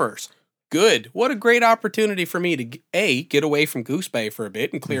March the 1st. Good. What a great opportunity for me to, A, get away from Goose Bay for a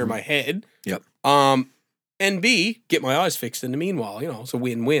bit and clear my head. Yep. And B, get my eyes fixed in the meanwhile. You know, it's a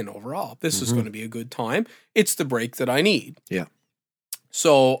win-win overall. This is going to be a good time. It's the break that I need. Yeah.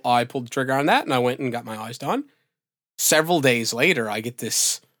 So I pulled the trigger on that and I went and got my eyes done. Several days later, I get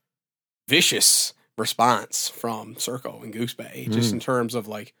this vicious response from Serco in Goose Bay, just in terms of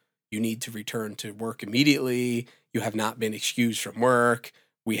like, you need to return to work immediately. You have not been excused from work.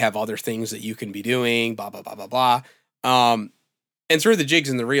 We have other things that you can be doing, blah, blah, blah, blah, blah. And through the jigs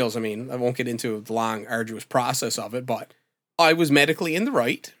and the reels, I mean, I won't get into the long, arduous process of it, but I was medically in the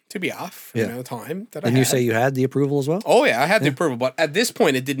right to be off for the amount of time that I had. And you say you had the approval as well? Oh, yeah, I had the approval. But at this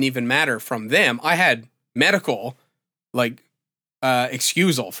point, it didn't even matter from them. I had medical like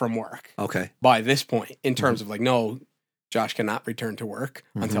excusal from work Okay. by this point in terms of like, no, Josh cannot return to work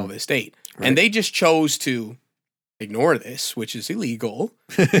until this date. Right. And they just chose to ignore this, which is illegal.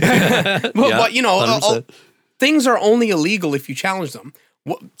 Yeah, but you know, 100%. things are only illegal if you challenge them.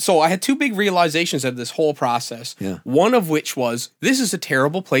 So I had two big realizations of this whole process. Yeah. One of which was, this is a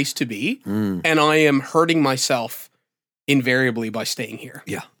terrible place to be, and I am hurting myself invariably by staying here.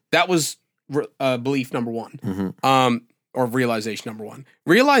 Yeah. That was belief number one, or realization number one.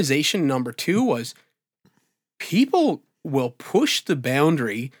 Realization number two was, people will push the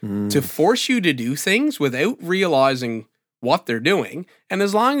boundary to force you to do things without realizing what they're doing. And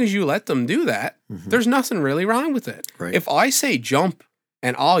as long as you let them do that, there's nothing really wrong with it. Right. If I say jump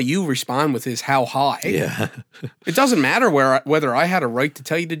and all you respond with is how high, Yeah. it doesn't matter whether I had a right to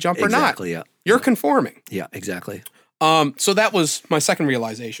tell you to jump or not. Exactly. Yeah. You're conforming. Yeah. Exactly. So that was my second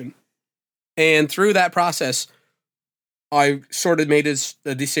realization. And through that process, I sort of made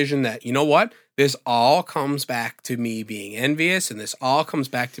a decision that, you know what? This all comes back to me being envious, and this all comes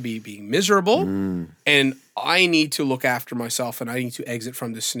back to me being miserable. And I need to look after myself, and I need to exit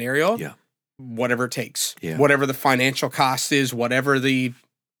from this scenario. Yeah. Whatever it takes. Yeah. Whatever the financial cost is, whatever the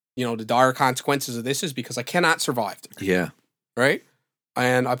dire consequences of this is, because I cannot survive. Yeah. Right?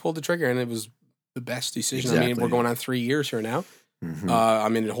 And I pulled the trigger, and it was the best decision. I mean, Exactly. we're going on 3 years here now.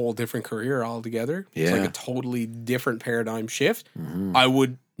 I'm in a whole different career altogether. It's like Yeah. a totally different paradigm shift. I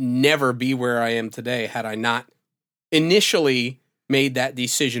would never be where I am today had I not initially made that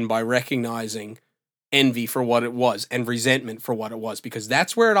decision by recognizing envy for what it was and resentment for what it was, because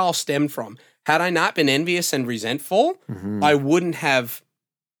that's where it all stemmed from. Had I not been envious and resentful, I wouldn't have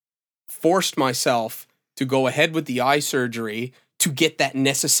forced myself to go ahead with the eye surgery to get that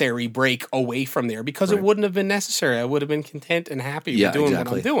necessary break away from there, because it wouldn't have been necessary. I would have been content and happy with doing what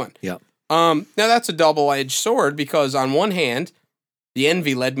I'm doing. Yeah. Now that's a double-edged sword, because on one hand, the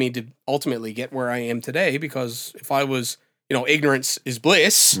envy led me to ultimately get where I am today, because if I was, ignorance is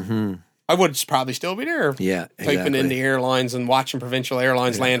bliss, I would probably still be there. Yeah. Typing in the airlines and watching Provincial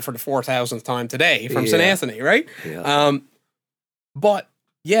Airlines land for the 4,000th time today from St. Anthony, right? Yeah. But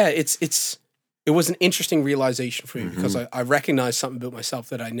yeah, it was an interesting realization for me, because I recognized something about myself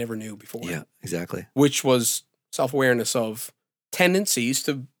that I never knew before. Yeah. Exactly. Which was self-awareness of tendencies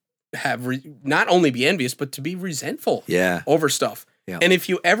to have not only be envious, but to be resentful over stuff. Yeah. And if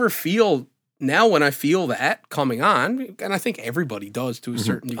you ever feel, now when I feel that coming on, and I think everybody does to a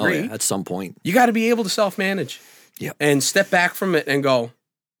certain degree, at some point, you got to be able to self-manage. Yeah. And step back from it and go,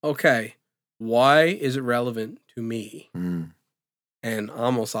 okay, why is it relevant to me? And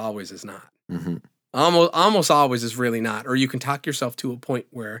almost always is not. Almost always is really not. Or you can talk yourself to a point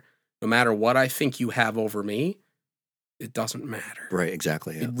where no matter what I think you have over me, it doesn't matter. Right.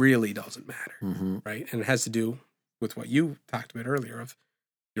 Exactly. Yeah. It really doesn't matter. Right. And it has to do with what you talked about earlier of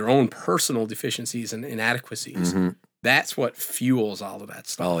your own personal deficiencies and inadequacies. That's what fuels all of that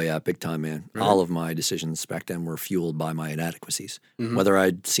stuff. Oh yeah, big time, man. Right. All of my decisions back then were fueled by my inadequacies. Whether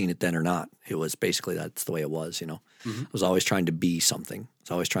I'd seen it then or not, it was basically, that's the way it was, I was always trying to be something. I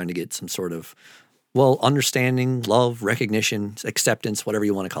was always trying to get some sort of, understanding, love, recognition, acceptance, whatever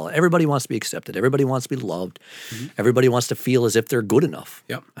you want to call it. Everybody wants to be accepted. Everybody wants to be loved. Everybody wants to feel as if they're good enough.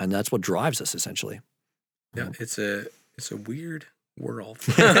 Yep. And that's what drives us, essentially. Yeah, it's a weird world.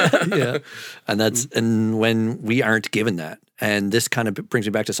 Yeah. And when we aren't given that, and this kind of brings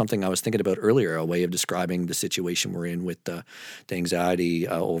me back to something I was thinking about earlier, a way of describing the situation we're in with the anxiety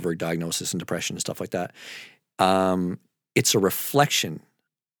over diagnosis and depression and stuff like that. It's a reflection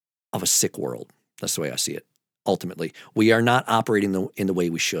of a sick world. That's the way I see it. Ultimately, we are not operating in the way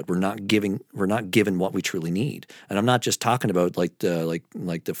we should. We're not given what we truly need. And I'm not just talking about like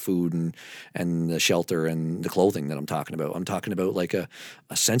the food and the shelter and the clothing that I'm talking about. I'm talking about like a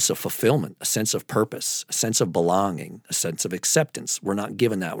sense of fulfillment, a sense of purpose, a sense of belonging, a sense of acceptance. We're not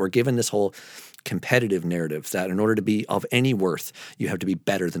given that. We're given this whole competitive narrative that in order to be of any worth, you have to be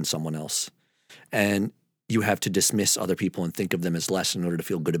better than someone else. And you have to dismiss other people and think of them as less in order to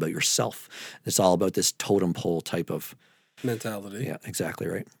feel good about yourself. It's all about this totem pole type of mentality. Yeah, exactly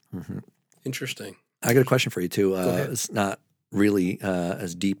right. Interesting. I got a question for you too. Go ahead. It's not really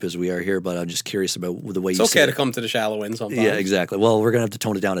as deep as we are here, but I'm just curious about the way It's you okay see to it. come to the shallow end sometimes. Yeah, exactly. Well, we're going to have to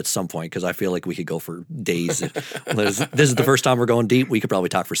tone it down at some point because I feel like we could go for days. This is the first time we're going deep. We could probably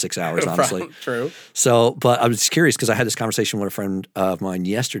talk for 6 hours, honestly. True. So, but I was curious because I had this conversation with a friend of mine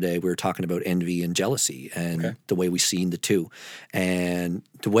yesterday. We were talking about envy and jealousy and the way we seen the two. And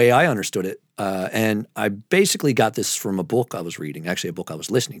the way I understood it, and I basically got this from a book I was reading, actually a book I was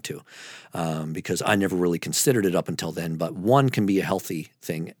listening to, because I never really considered it up until then. But one can be a healthy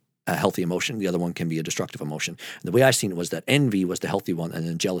thing a healthy emotion. The other one can be a destructive emotion. And the way I seen it was that envy was the healthy one, and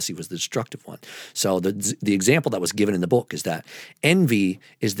then jealousy was the destructive one. So the example that was given in the book is that envy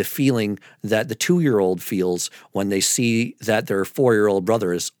is the feeling that the 2-year-old feels when they see that their 4-year-old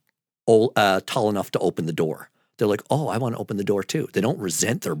brother is tall enough to open the door. They're like, oh, I want to open the door too. They don't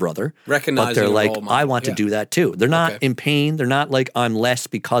resent their brother. Recognizing but they're a like, role model. I want to do that too. They're not in pain. They're not like, I'm less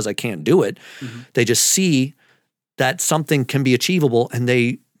because I can't do it. They just see that something can be achievable, and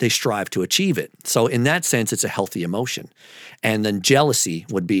they strive to achieve it. So in that sense, it's a healthy emotion. And then jealousy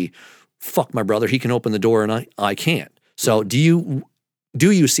would be, fuck my brother, he can open the door and I can't. So do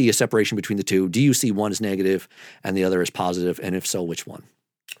you see a separation between the two? Do you see one as negative and the other as positive? And if so, which one?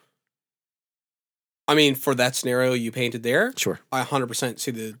 I mean, for that scenario you painted there, Sure. I 100%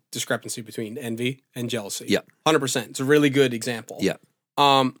 see the discrepancy between envy and jealousy. Yeah. 100%. It's a really good example. Yeah.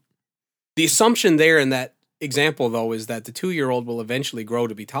 The assumption there in that example, though, is that the 2-year-old will eventually grow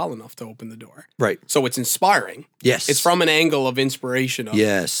to be tall enough to open the door. Right. So it's inspiring. Yes. It's from an angle of inspiration. Of,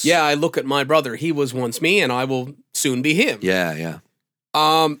 yes. yeah, I look at my brother. He was once me, and I will soon be him. Yeah,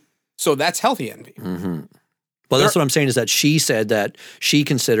 yeah. So that's healthy envy. Mm-hmm. Well, that's what I'm saying is that she said that she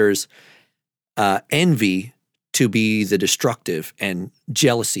considers envy to be the destructive and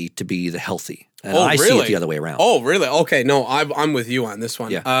jealousy to be the healthy. And I see it the other way around. Oh, really? Okay, no, I'm with you on this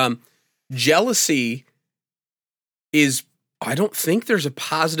one. Yeah. Jealousy is, I don't think there's a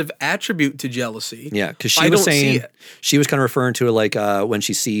positive attribute to jealousy. Yeah, because she was saying, she was kind of referring to it like when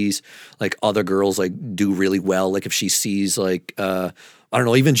she sees like other girls like do really well, like if she sees like, I don't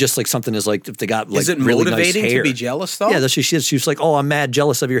know, even just like something is like if they got like is it really motivating nice hair. To be jealous though? Yeah, that's what she is. She was like, oh, I'm mad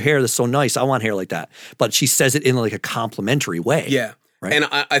jealous of your hair. That's so nice. I want hair like that. But she says it in like a complimentary way. Yeah. Right? And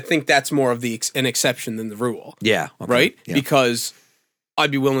I think that's more of an exception than the rule. Yeah. Okay. Right? Yeah. Because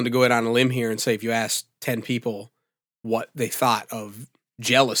I'd be willing to go out on a limb here and say if you asked 10 people what they thought of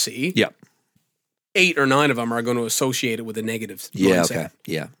jealousy, 8 or 9 of them are going to associate it with a negative mindset. Okay.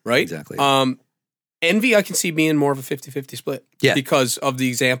 Yeah. Right? Exactly. Envy, I can see being more of a 50-50 split. Yeah. Because of the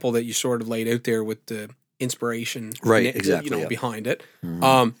example that you sort of laid out there with the inspiration exactly, behind it.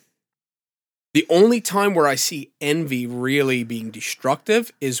 Mm-hmm. The only time where I see envy really being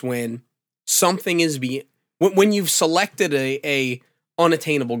destructive is when something is when you've selected a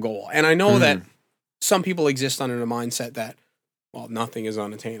unattainable goal. And I know that some people exist under the mindset that, well, nothing is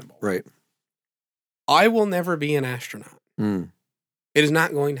unattainable. Right. I will never be an astronaut. It is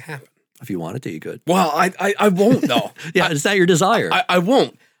not going to happen. If you wanted to, you could. Well, I won't, though. Is that your desire? I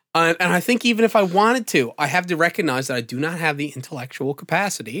won't. And I think even if I wanted to, I have to recognize that I do not have the intellectual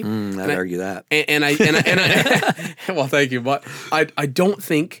capacity. I'd argue that. And I well, thank you, but I don't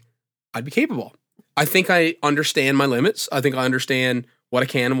think I'd be capable. I think I understand my limits. I think I understand what I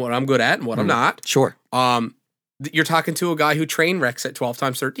can and what I'm good at and what I'm not. Sure. You're talking to a guy who train wrecks at 12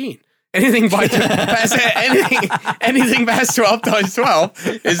 times 13. Anything past 12 times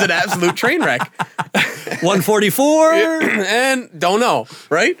 12 is an absolute train wreck. 144 and don't know,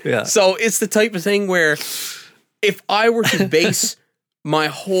 right? Yeah. So it's the type of thing where if I were to base my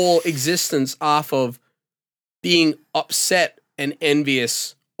whole existence off of being upset and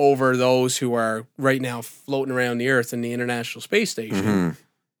envious over those who are right now floating around the Earth in the International Space Station,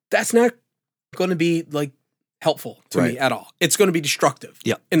 that's not going to be like helpful to me at all. It's going to be destructive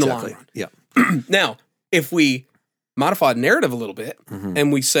in the long run. Yeah. Now, if we modify the narrative a little bit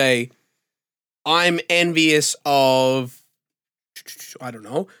and we say, I'm envious of, I don't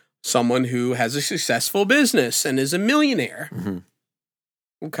know, someone who has a successful business and is a millionaire.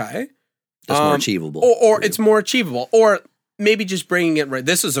 Okay. That's more achievable. Or it's more achievable. Or maybe just bringing it right.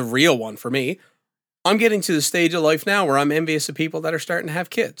 This is a real one for me. I'm getting to the stage of life now where I'm envious of people that are starting to have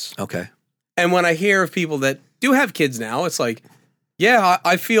kids. Okay. And when I hear of people that do have kids now, it's like, yeah,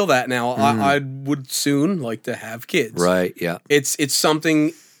 I feel that now. I would soon like to have kids. Right, yeah. It's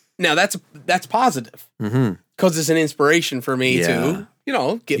something. Now that's positive because it's an inspiration for me to,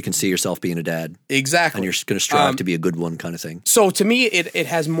 you can see yourself being a dad. Exactly. And you're going to strive to be a good one kind of thing. So to me, it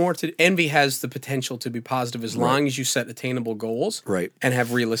has more to, envy has the potential to be positive as long as you set attainable goals and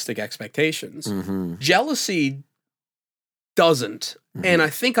have realistic expectations. Jealousy doesn't. And I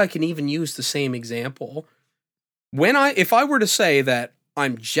think I can even use the same example. If I were to say that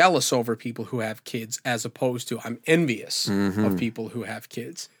I'm jealous over people who have kids as opposed to I'm envious of people who have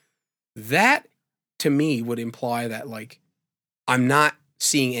kids, that to me would imply that like I'm not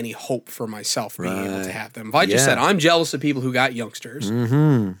seeing any hope for myself being able to have them. If I just said I'm jealous of people who got youngsters,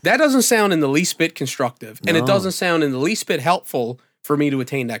 that doesn't sound in the least bit constructive, and it doesn't sound in the least bit helpful for me to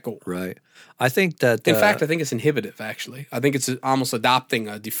attain that goal. Right. I think that in fact, I think it's inhibitive. Actually, I think it's almost adopting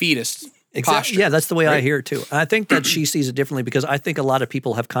a defeatist posture. Yeah, that's the way I right? hear it too. And I think that she sees it differently because I think a lot of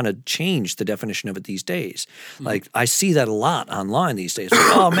people have kind of changed the definition of it these days. Like I see that a lot online these days. Like,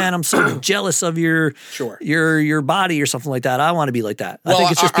 oh man, I'm so jealous of your body or something like that. I want to be like that. I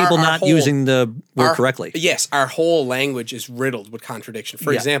think it's just people not using the word correctly. Yes, our whole language is riddled with contradiction.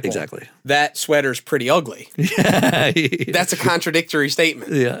 For example, exactly. That sweater's pretty ugly. That's a contradictory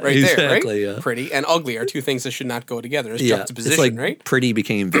statement there, right? Yeah. Pretty and ugly are two things that should not go together. It's juxtaposition, it's like right? Pretty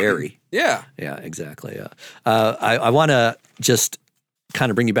became very. Yeah. Yeah, exactly. Yeah. I want to just kind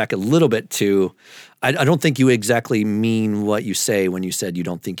of bring you back a little bit to, I don't think you exactly mean what you say when you said you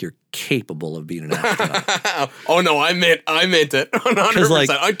don't think you're capable of being an astronaut. Oh no, I meant it 100%. Like,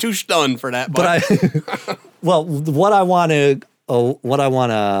 I'm too stunned for that. But well, what I want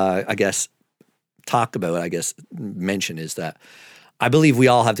to, I guess, talk about, mention is that I believe we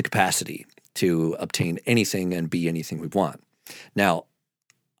all have the capacity to obtain anything and be anything we want. Now,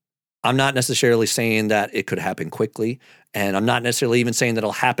 I'm not necessarily saying that it could happen quickly, and I'm not necessarily even saying that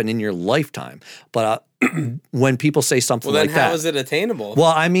it'll happen in your lifetime. But when people say something like that, then how is it attainable?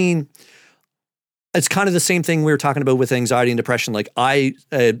 Well, I mean, it's kind of the same thing we were talking about with anxiety and depression. Like,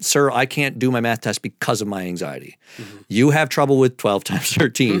 sir, I can't do my math test because of my anxiety. Mm-hmm. You have trouble with 12 times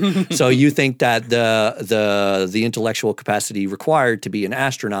 13. So you think that the intellectual capacity required to be an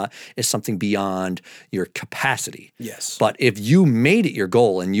astronaut is something beyond your capacity. Yes. But if you made it your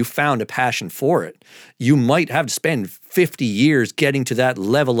goal and you found a passion for it, you might have to spend 50 years getting to that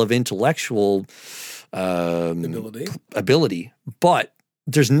level of intellectual ability. But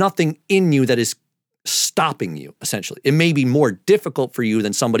there's nothing in you that is stopping you, essentially. It may be more difficult for you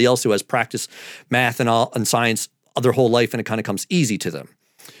than somebody else who has practiced math and science their whole life and it kind of comes easy to them.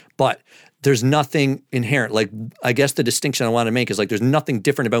 But there's nothing inherent. Like, I guess the distinction I want to make is like there's nothing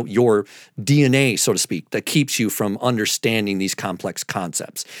different about your DNA, so to speak, that keeps you from understanding these complex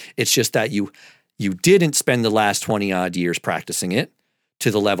concepts. It's just that you didn't spend the last 20 odd years practicing it to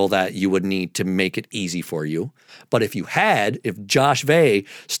the level that you would need to make it easy for you. But if Josh Vey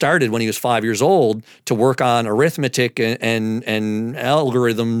started when he was 5 years old to work on arithmetic and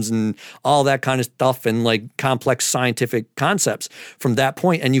algorithms and all that kind of stuff and like complex scientific concepts from that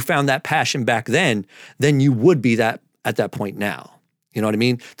point, and you found that passion back then you would be that at that point now. You know what I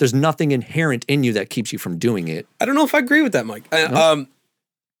mean? There's nothing inherent in you that keeps you from doing it. I don't know if I agree with that, Mike. I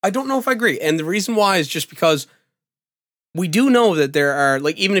don't know if I agree. And the reason why is just because we do know that there are,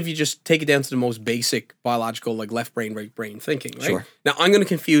 like, even if you just take it down to the most basic biological, like left brain, right brain thinking, right? Sure. Now, I'm going to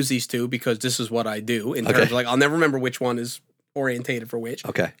confuse these two because this is what I do in terms of, like, I'll never remember which one is orientated for which.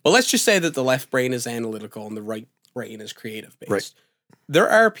 Okay. But let's just say that the left brain is analytical and the right brain is creative based. Right. There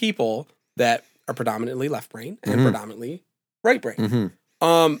are people that are predominantly left brain and predominantly right brain.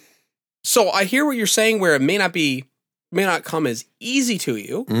 Mm-hmm. So I hear what you're saying where it may not come as easy to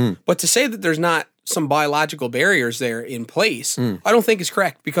you, but to say that there's not some biological barriers there in place, I don't think is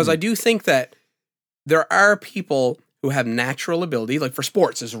correct, because I do think that there are people who have natural ability, like for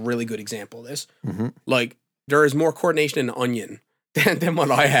sports is a really good example of this. Mm-hmm. Like, there is more coordination in an onion than what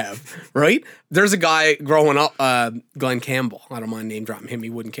I have, right? There's a guy growing up, Glenn Campbell. I don't mind name dropping him.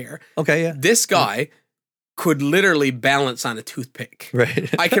 He wouldn't care. Okay, yeah. This guy could literally balance on a toothpick. Right.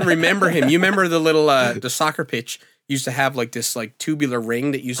 I can remember him. You remember the little, the soccer pitch used to have like this like tubular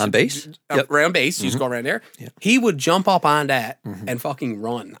ring that used on to base? Around base. Used to go around there. Yep. He would jump up on that and fucking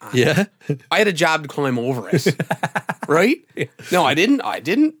run on it. I had a job to climb over it. Right? Yeah. No, I didn't.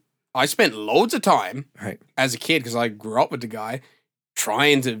 I spent loads of time as a kid, because I grew up with the guy,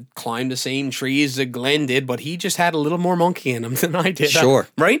 trying to climb the same trees that Glenn did, but he just had a little more monkey in him than I did. Sure.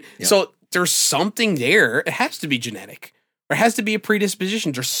 Right? Yep. So there's something there. It has to be genetic. There has to be a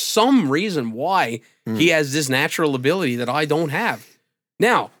predisposition. There's some reason why he has this natural ability that I don't have.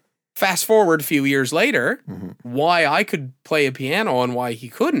 Now, fast forward a few years later, why I could play a piano and why he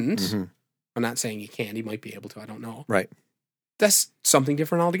couldn't. I'm not saying he can't. He might be able to. I don't know. Right. That's something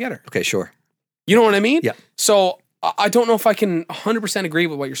different altogether. Okay, sure. You know what I mean? Yeah. So I don't know if I can 100% agree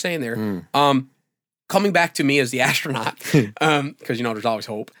with what you're saying there. Coming back to me as the astronaut, because, there's always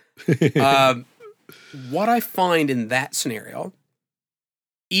hope. What I find in that scenario,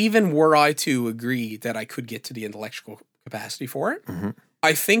 even were I to agree that I could get to the intellectual capacity for it,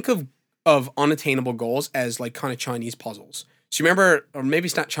 I think of unattainable goals as like kind of Chinese puzzles. So you remember, or maybe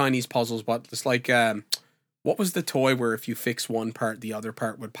it's not Chinese puzzles, but it's like, what was the toy where if you fix one part, the other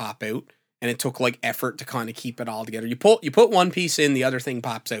part would pop out? And it took like effort to kind of keep it all together. You put one piece in, the other thing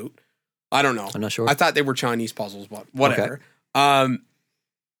pops out. I don't know. I'm not sure. I thought they were Chinese puzzles, but whatever. Okay.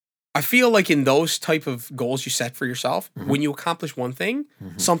 I feel like in those type of goals you set for yourself, when you accomplish one thing,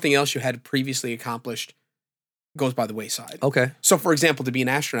 something else you had previously accomplished goes by the wayside. Okay. So, for example, to be an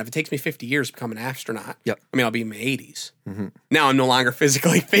astronaut, if it takes me 50 years to become an astronaut, Yep. I mean, I'll be in my 80s. Now I'm no longer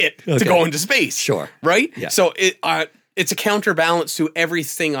physically fit to go into space. Sure. Right? Yeah. So it's a counterbalance to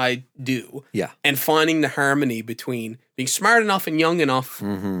everything I do. Yeah. And finding the harmony between being smart enough and young enough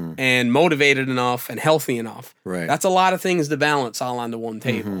and motivated enough and healthy enough. Right. That's a lot of things to balance all onto one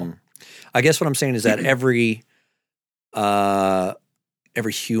table. I guess what I'm saying is that every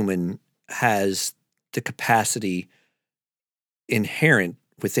human has the capacity inherent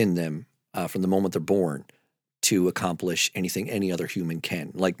within them from the moment they're born to accomplish anything any other human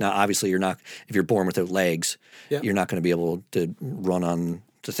can. Like, now, obviously, if you're born without legs, you're not going to be able to run on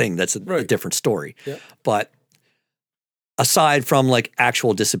the thing. That's a different story. Yeah. But aside from like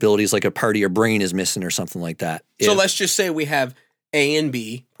actual disabilities, like a part of your brain is missing or something like that. So let's just say we have A and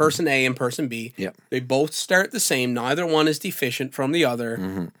B, person A and person B. Yep. They both start the same. Neither one is deficient from the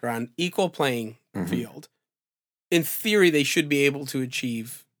other. They're on equal playing field. In theory, they should be able to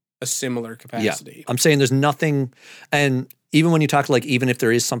achieve a similar capacity. Yeah. I'm saying there's nothing, and even when you talk like, even if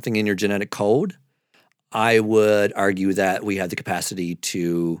there is something in your genetic code, I would argue that we have the capacity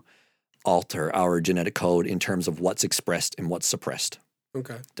to alter our genetic code in terms of what's expressed and what's suppressed.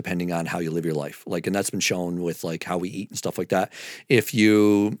 Okay. Depending on how you live your life. Like, and that's been shown with like how we eat and stuff like that. If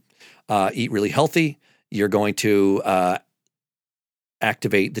you eat really healthy, you're going to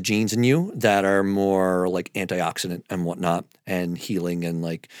activate the genes in you that are more like antioxidant and whatnot and healing and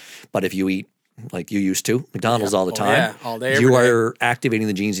like, but if you eat like you used to, McDonald's all the time, all day, you every day. are activating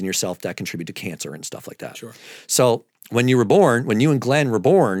the genes in yourself that contribute to cancer and stuff like that. Sure. So when you and Glenn were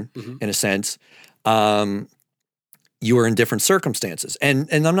born, in a sense, you were in different circumstances. And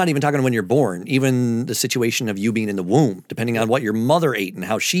I'm not even talking when you're born, even the situation of you being in the womb, depending on what your mother ate and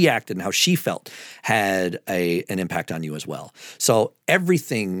how she acted and how she felt, had an impact on you as well. So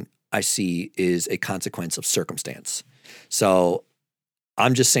everything I see is a consequence of circumstance. So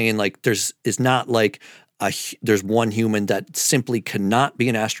I'm just saying, like, there's one human that simply cannot be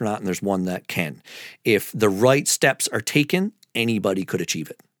an astronaut and there's one that can. If the right steps are taken, anybody could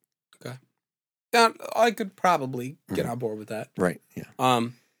achieve it. Now, I could probably get on board with that. Right. Yeah.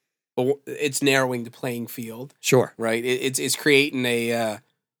 But it's narrowing the playing field. Sure. Right. It's creating a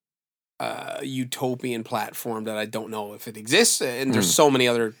utopian platform that I don't know if it exists, and there's so many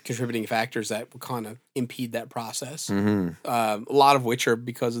other contributing factors that would kind of impede that process. A lot of which are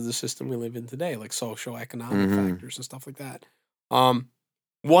because of the system we live in today, like socio-economic factors and stuff like that.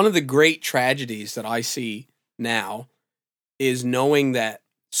 One of the great tragedies that I see now is knowing that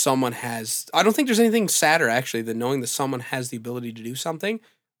someone has, I don't think there's anything sadder actually than knowing that someone has the ability to do something,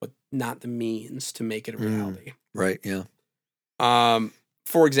 but not the means to make it a reality. Right. Yeah.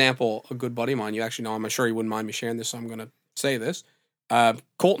 For example, a good buddy of mine, you actually know him, I'm sure he wouldn't mind me sharing this, so I'm going to say this.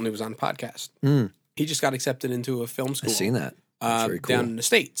 Colton, who was on the podcast, he just got accepted into a film school. I've seen that. That's very cool. Down in the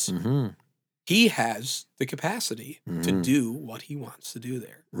States. He has the capacity to do what he wants to do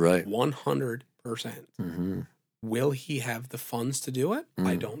there. Right. 100%. Will he have the funds to do it?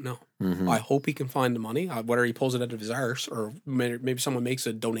 I don't know. I hope he can find the money, whether he pulls it out of his arse or maybe someone makes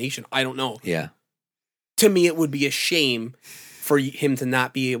a donation. I don't know. Yeah. To me, it would be a shame for him to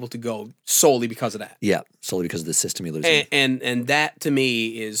not be able to go solely because of that. Yeah, solely because of the system he lives in. And that to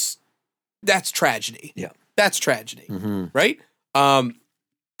me that's tragedy. Yeah. That's tragedy, right? And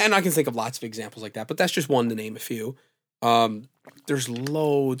I can think of lots of examples like that, but that's just one to name a few. There's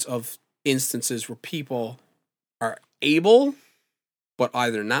loads of instances where people are able, but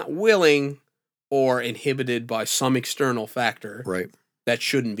either not willing or inhibited by some external factor that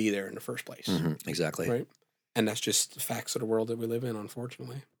shouldn't be there in the first place. Exactly. Right? And that's just the facts of the world that we live in,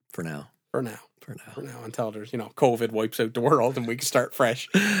 unfortunately. For now. Until there's, COVID wipes out the world and we can start fresh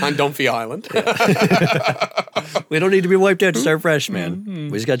on Dunphy Island. We don't need to be wiped out to start fresh, man.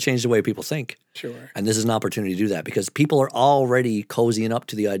 We just got to change the way people think. Sure. And this is an opportunity to do that because people are already cozying up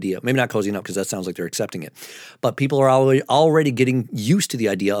to the idea. Maybe not cozying up because that sounds like they're accepting it. But people are already getting used to the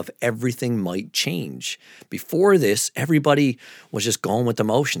idea of everything might change. Before this, everybody was just going with the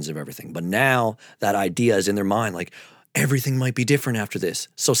motions of everything. But now that idea is in their mind, like, everything might be different after this.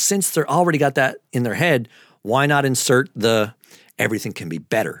 So since they're already got that in their head, why not insert the everything can be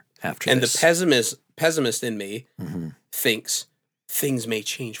better after and this? And the pessimist in me thinks things may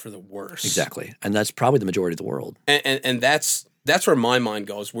change for the worse. Exactly. And that's probably the majority of the world. And that's where my mind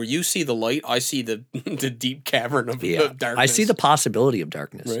goes. Where you see the light, I see the deep cavern of darkness. I see the possibility of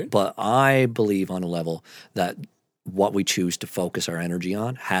darkness. Right. But I believe on a level that what we choose to focus our energy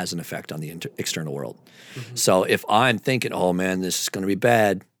on has an effect on the external world. So if I'm thinking, oh man, this is going to be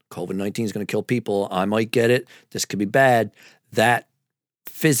bad, COVID-19 is going to kill people, I might get it, this could be bad, that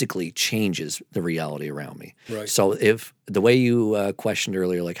physically changes the reality around me. Right. So if the way you questioned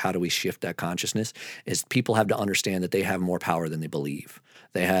earlier, like how do we shift that consciousness, is people have to understand that they have more power than they believe.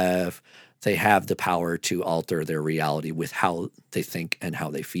 They have the power to alter their reality with how they think and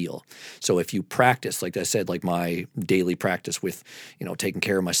how they feel. So if you practice, like I said, like my daily practice with, taking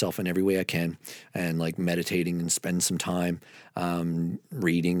care of myself in every way I can, and like meditating and spend some time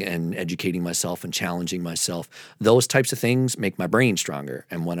reading and educating myself and challenging myself, those types of things make my brain stronger.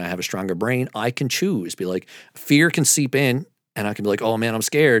 And when I have a stronger brain, I can choose. Be like, fear can seep in and I can be like, oh man, I'm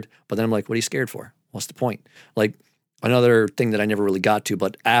scared. But then I'm like, what are you scared for? What's the point? Like another thing that I never really got to,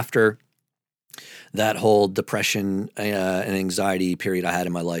 but after that whole depression and anxiety period I had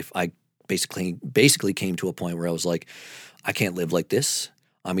in my life, I basically came to a point where I was like, I can't live like this.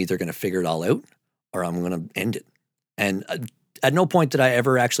 I'm either going to figure it all out or I'm going to end it. And at no point did I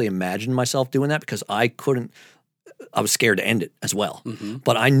ever actually imagine myself doing that, because I was scared to end it as well. Mm-hmm.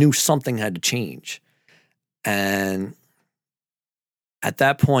 But I knew something had to change. And at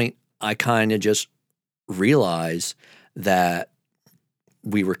that point, I kind of just realized that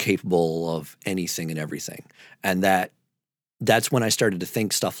we were capable of anything and everything. And that's when I started to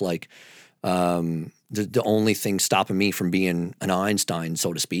think stuff like the only thing stopping me from being an Einstein,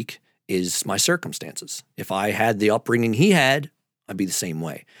 so to speak, is my circumstances. If I had the upbringing he had, I'd be the same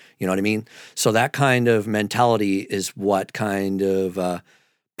way. You know what I mean? So that kind of mentality is what kind of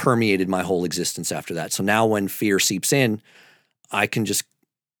permeated my whole existence after that. So now when fear seeps in, I can just...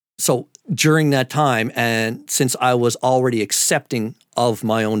 So during that time, and since I was already accepting of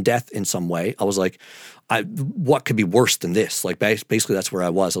my own death in some way, I was like, what could be worse than this? Like basically that's where I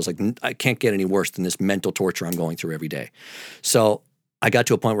was. I was like, I can't get any worse than this mental torture I'm going through every day. So I got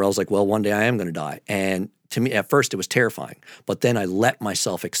to a point where I was like, well, one day I am going to die. And to me, at first it was terrifying, but then I let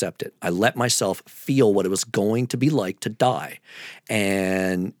myself accept it. I let myself feel what it was going to be like to die.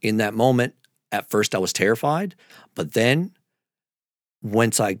 And in that moment, at first I was terrified, but then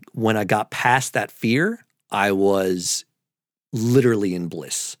when I got past that fear, I was literally in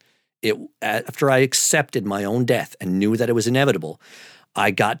bliss. After I accepted my own death and knew that it was inevitable,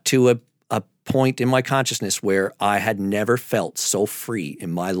 I got to a point in my consciousness where I had never felt so free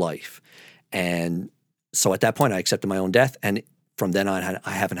in my life. And so at that point, I accepted my own death, and from then on,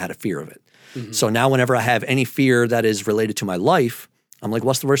 I haven't had a fear of it. Mm-hmm. So now whenever I have any fear that is related to my life, I'm like,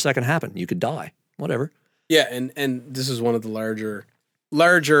 what's the worst that can happen? You could die. Whatever. Yeah, and this is one of the larger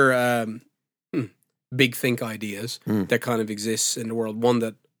big think ideas that kind of exists in the world. One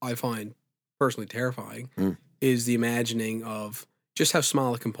that I find personally terrifying is the imagining of just how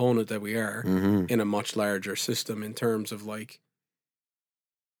small a component that we are in a much larger system, in terms of like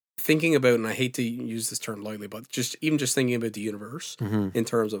thinking about, and I hate to use this term lightly, but just thinking about the universe in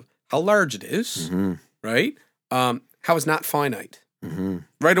terms of how large it is, right? How it's not finite.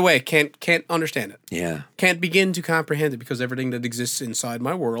 Right away, can't understand it. Yeah, can't begin to comprehend it, because everything that exists inside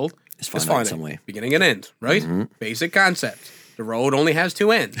my world is finite. Some way. Beginning and end, right? Basic concept. The road only has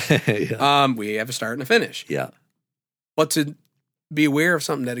two ends. Yeah. We have a start and a finish. Yeah, but to be aware of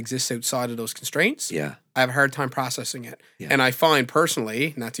something that exists outside of those constraints, I have a hard time processing it. Yeah. And I find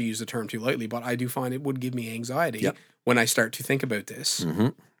personally, not to use the term too lightly, but I do find it would give me anxiety when I start to think about this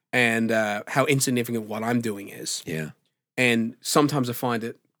and how insignificant what I'm doing is. Yeah. And sometimes I find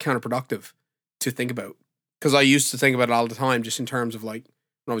it counterproductive to think about, because I used to think about it all the time, just in terms of like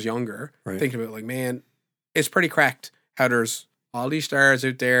when I was younger, thinking about like, man, it's pretty cracked how there's all these stars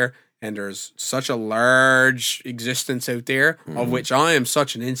out there and there's such a large existence out there of which I am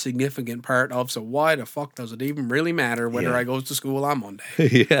such an insignificant part of. So why the fuck does it even really matter whether I go to school on Monday?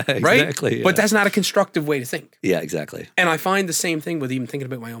 Yeah, exactly. Right? Yeah. But that's not a constructive way to think. Yeah, exactly. And I find the same thing with even thinking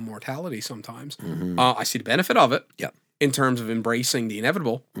about my own mortality sometimes. I see the benefit of it. Yeah. In terms of embracing the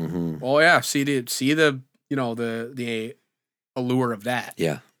inevitable. Oh yeah, see the allure of that.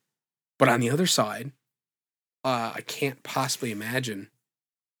 Yeah. But on the other side, I can't possibly imagine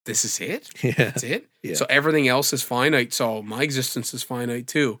this is it. Yeah. That's it. Yeah. So everything else is finite. So my existence is finite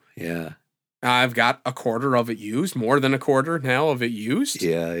too. Yeah. I've got a quarter of it used, more than a quarter now of it used.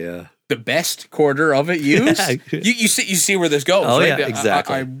 Yeah, yeah. The best quarter of it used. you see where this goes. Oh, right? Yeah,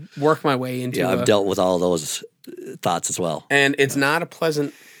 exactly. I work my way into. Yeah, I've dealt with all those thoughts as well. And it's not a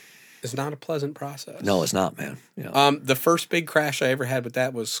pleasant. It's not a pleasant process. No, it's not, man. Yeah. The first big crash I ever had with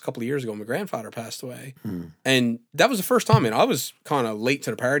that was a couple of years ago. My grandfather passed away. And that was the first time, and I was kind of late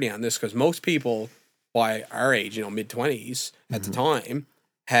to the party on this, because most people by our age, mid-20s at the time,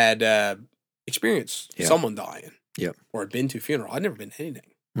 had experienced someone dying or had been to a funeral. I'd never been to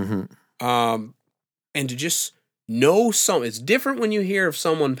anything. And to just know some. It's different when you hear of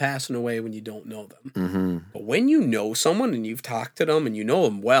someone passing away when you don't know them. Mm-hmm. But when you know someone and you've talked to them and you know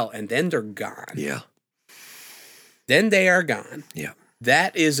them well, and then they're gone. Yeah. Then they are gone. Yeah.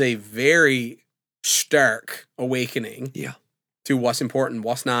 That is a very stark awakening. Yeah. To what's important,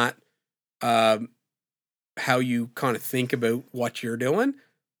 what's not, how you kind of think about what you're doing.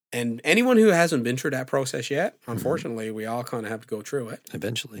 And anyone who hasn't been through that process yet, unfortunately, we all kind of have to go through it.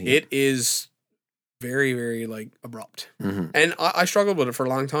 Eventually. It is very, very like abrupt. Mm-hmm. And I struggled with it for a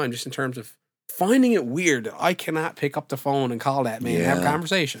long time, just in terms of finding it weird that I cannot pick up the phone and call that man and have a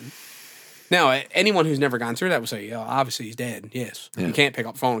conversation. Now, anyone who's never gone through that would say, yeah, obviously he's dead. Yes. Yeah. You can't pick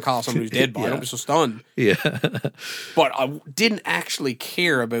up the phone and call someone who's dead, but don't be so stunned. Yeah. But I didn't actually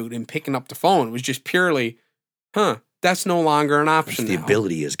care about him picking up the phone. It was just purely, that's no longer an option The now.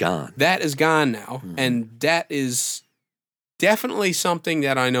 ability is gone. That is gone now. Mm-hmm. And that is definitely something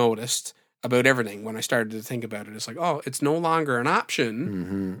that I noticed about everything when I started to think about it. It's like, oh, it's no longer an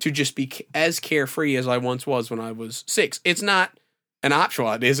option to just be as carefree as I once was when I was 6. It's not an option.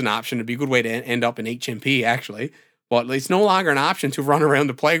 Well, it is an option. It'd be a good way to end up in HMP, actually. But it's no longer an option to run around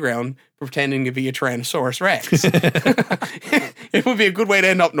the playground pretending to be a Tyrannosaurus Rex. It would be a good way to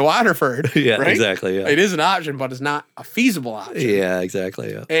end up in Waterford. Yeah, right? exactly. Yeah. It is an option, but it's not a feasible option. Yeah,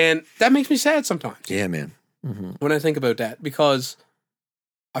 exactly. Yeah. And that makes me sad sometimes. Yeah, man. When I think about that, because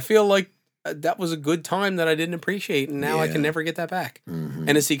I feel like that was a good time that I didn't appreciate, and now I can never get that back.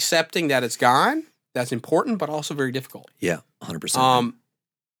 And it's accepting that it's gone. That's important, but also very difficult. Yeah, 100%.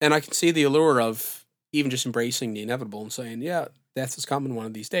 And I can see the allure of even just embracing the inevitable and saying, yeah, death is coming one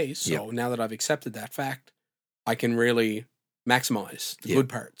of these days. So now that I've accepted that fact, I can really maximize the good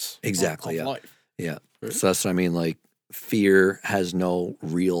parts of life. Yeah. Right? So that's what I mean. Like, fear has no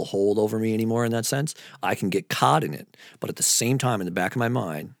real hold over me anymore in that sense. I can get caught in it. But at the same time, in the back of my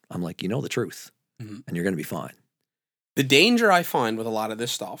mind, I'm like, you know the truth, and you're going to be fine. The danger I find with a lot of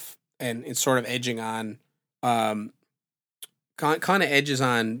this stuff, and it's sort of edging on, kind of edges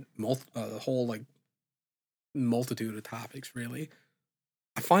on the whole like multitude of topics, really.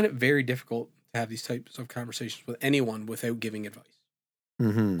 I find it very difficult to have these types of conversations with anyone without giving advice.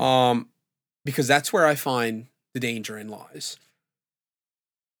 Because that's where I find the danger in lies.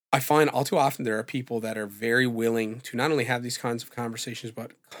 I find all too often there are people that are very willing to not only have these kinds of conversations,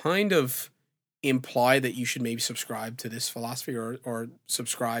 but kind of imply that you should maybe subscribe to this philosophy or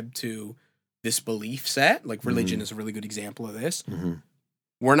subscribe to this belief set. Like religion is a really good example of this.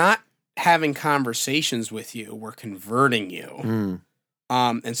 We're not having conversations with you. We're converting you.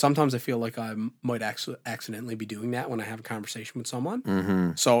 And sometimes I feel like I might accidentally be doing that when I have a conversation with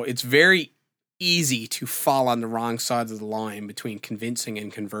someone. So it's very easy to fall on the wrong side of the line between convincing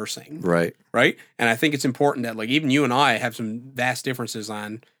and conversing. Right. And I think it's important that, like, even you and I have some vast differences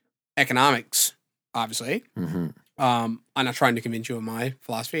on economics, obviously. I'm not trying to convince you of my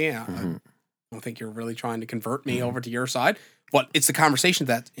philosophy. I don't think you're really trying to convert me over to your side. But it's the conversation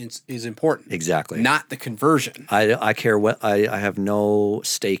that is important. Exactly. Not the conversion. I care what I have no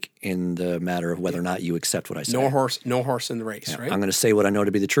stake in the matter of whether or not you accept what I say. No horse in the race, right? I'm going to say what I know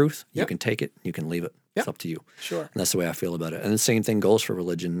to be the truth. You can take it. You can leave it. Yep. It's up to you. Sure. And that's the way I feel about it. And the same thing goes for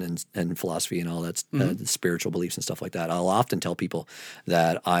religion and philosophy and all that, spiritual beliefs and stuff like that. I'll often tell people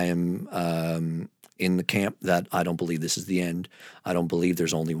that I am in the camp that I don't believe this is the end. I don't believe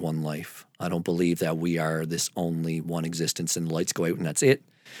there's only one life. I don't believe that we are this only one existence and the lights go out and that's it.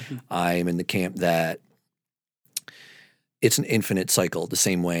 I am in the camp that it's an infinite cycle, the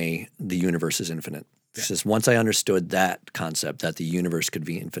same way the universe is infinite. It's just once I understood that concept, that the universe could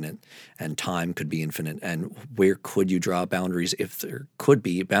be infinite and time could be infinite, and where could you draw boundaries if there could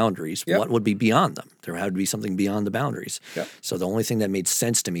be boundaries? What would be beyond them? There had to be something beyond the boundaries. So the only thing that made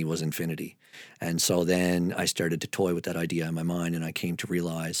sense to me was infinity. And so then I started to toy with that idea in my mind, and I came to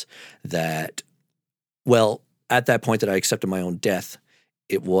realize that, well, at that point that I accepted my own death,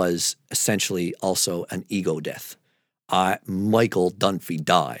 it was essentially also an ego death. Michael Dunphy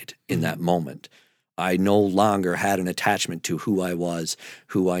died in that moment. I no longer had an attachment to who I was,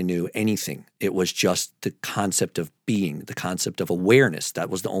 who I knew, anything. It was just the concept of being, the concept of awareness. That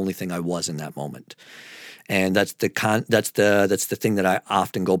was the only thing I was in that moment. And that's the thing that I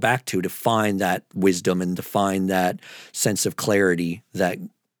often go back to find that wisdom and to find that sense of clarity that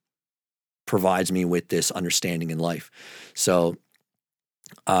provides me with this understanding in life. So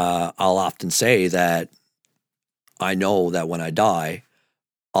I'll often say that I know that when I die,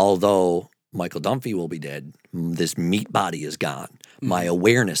 although Michael Dunphy will be dead, this meat body is gone. My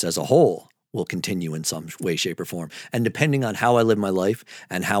awareness as a whole will continue in some way, shape, or form. And depending on how I live my life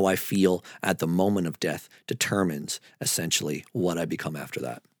and how I feel at the moment of death determines essentially what I become after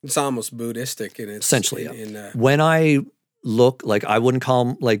that. It's almost Buddhistic in its Essentially, yeah. When I look, like I wouldn't call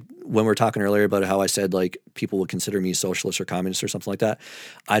them, like when we were talking earlier about how I said like people would consider me socialist or communist or something like that,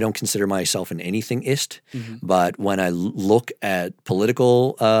 I don't consider myself an anything-ist. But when I look at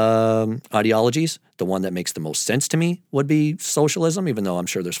political ideologies, the one that makes the most sense to me would be socialism, even though I'm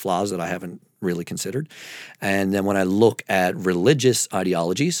sure there's flaws that I haven't really considered. And then when I look at religious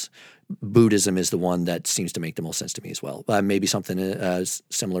ideologies, Buddhism is the one that seems to make the most sense to me as well. Maybe something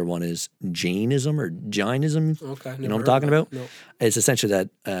similar one is Jainism or Jainism. Okay, you know what I'm talking about? No. It's essentially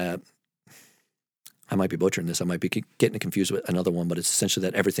that I might be butchering this. I might be getting it confused with another one, but it's essentially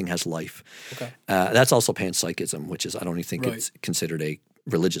that everything has life. Okay. That's also panpsychism, which is I don't even think Right. it's considered a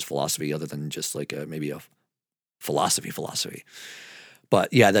religious philosophy other than just like maybe a philosophy.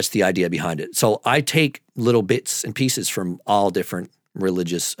 But yeah, that's the idea behind it. So I take little bits and pieces from all different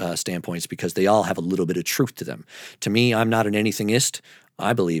religious standpoints because they all have a little bit of truth to them. To me, I'm not an anythingist.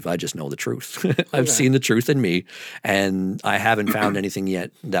 I believe I just know the truth. I've seen the truth in me, and I haven't found anything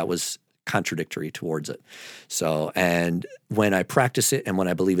yet that was contradictory towards it. So, and when I practice it and when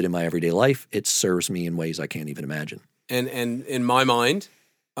I believe it in my everyday life, it serves me in ways I can't even imagine. And in my mind,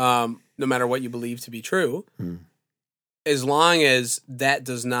 no matter what you believe to be true, as long as that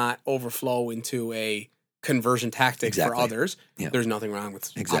does not overflow into a conversion tactic for others, there's nothing wrong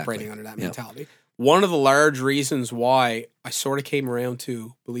with operating under that mentality. One of the large reasons why I sort of came around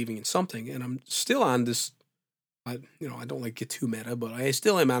to believing in something, and I'm still on this, I don't like to get too meta, but I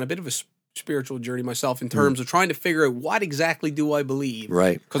still am on a bit of a spiritual journey myself in terms of trying to figure out what exactly do I believe.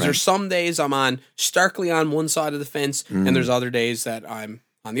 Right. Because there's some days I'm starkly on one side of the fence, and there's other days that I'm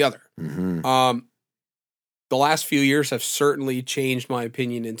on the other. The last few years have certainly changed my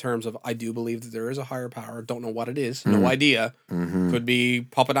opinion in terms of I do believe that there is a higher power. Don't know what it is. No idea. Could be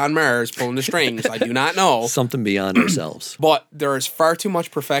puppet on Mars pulling the strings. I do not know. Something beyond ourselves. But there is far too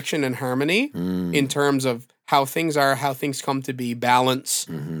much perfection and harmony in terms of how things are, how things come to be, balance,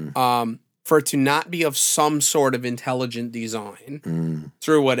 for it to not be of some sort of intelligent design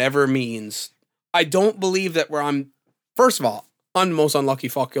through whatever means. I don't believe that first of all, I'm the most unlucky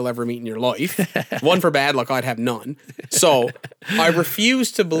fuck you'll ever meet in your life. One for bad luck, I'd have none. So I refuse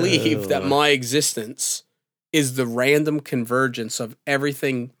to believe that my existence is the random convergence of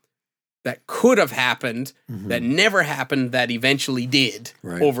everything that could have happened, that never happened, that eventually did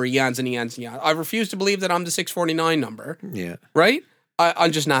over eons and eons and eons. I refuse to believe that I'm the 649 number. Yeah. Right?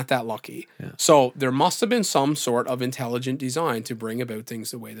 I'm just not that lucky. Yeah. So there must have been some sort of intelligent design to bring about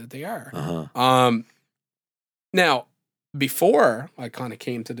things the way that they are. Now, before I kind of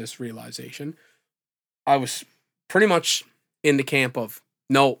came to this realization, I was pretty much in the camp of,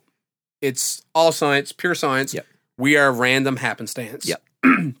 no, it's all science, pure science. Yep. We are random happenstance. Yep.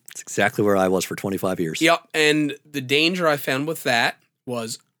 It's exactly where I was for 25 years. Yep. And the danger I found with that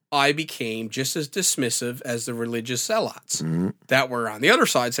was I became just as dismissive as the religious zealots that were on the other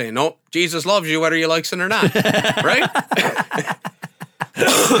side saying, no, Jesus loves you whether you like it or not. Right?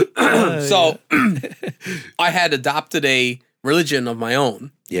 So I had adopted a religion of my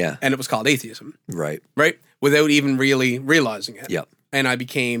own. Yeah. And it was called atheism. Right. Right? Without even really realizing it. Yep. And I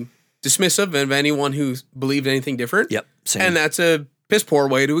became dismissive of anyone who believed anything different. Yep. Same. And that's a piss poor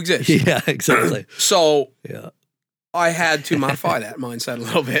way to exist. Yeah, exactly. So I had to modify that mindset a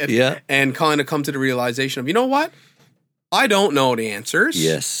little bit. Yeah. And kind of come to the realization of, you know what? I don't know the answers.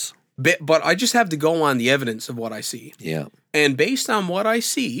 Yes. But I just have to go on the evidence of what I see. Yeah. And based on what I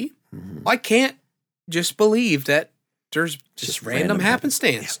see, I can't just believe that there's just random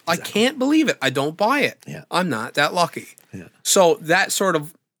happenstance. Yeah, exactly. I can't believe it. I don't buy it. Yeah. I'm not that lucky. Yeah. So that sort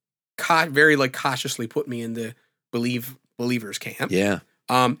of very cautiously put me in the believers camp. Yeah.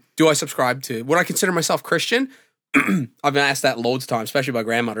 Do I subscribe to, would I consider myself Christian? I've been asked that loads of times, especially by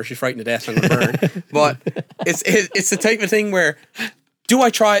grandmother. She's frightened to death, so I'm going to burn. But it's the type of thing where do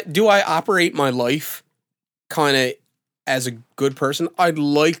I operate my life kind of as a good person? I'd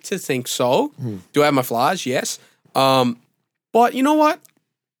like to think so. Do I have my flaws? Yes. But you know what?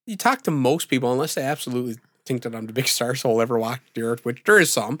 You talk to most people, unless they absolutely think that I'm the biggest arsehole ever walked the earth, which there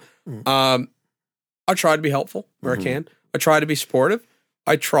is some. I try to be helpful where I can. I try to be supportive.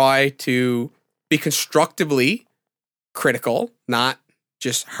 I try to be constructively critical, not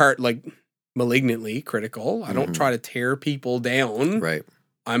just malignantly critical. I don't try to tear people down. Right.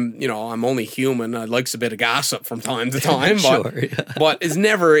 I'm only human. I likes a bit of gossip from time to time, but it's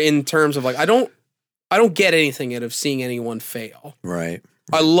never in terms of I don't get anything out of seeing anyone fail. Right.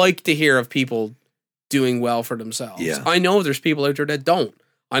 I like to hear of people doing well for themselves. Yeah. I know there's people out there that don't.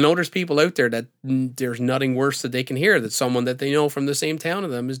 I know there's people out there that there's nothing worse that they can hear that someone that they know from the same town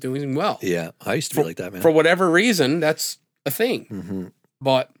of them is doing well. Yeah, I used to be like that, man. For whatever reason, that's a thing. Mm-hmm.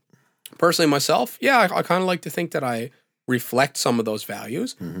 But personally, myself, I kind of like to think that I reflect some of those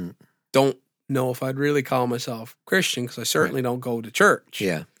values. Mm-hmm. Don't know if I'd really call myself Christian because I certainly don't go to church.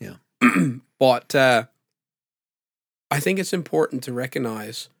 Yeah. But I think it's important to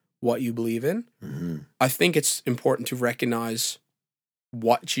recognize what you believe in. Mm-hmm. I think it's important to recognize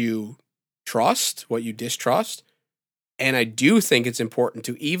what you trust, what you distrust. And I do think it's important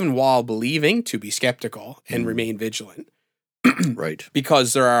to, even while believing, to be skeptical and remain vigilant. Right.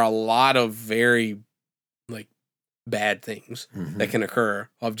 Because there are a lot of very bad things that can occur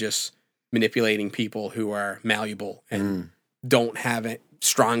of just manipulating people who are malleable and don't have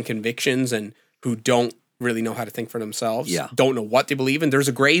strong convictions and who don't really know how to think for themselves. Yeah. Don't know what they believe in. There's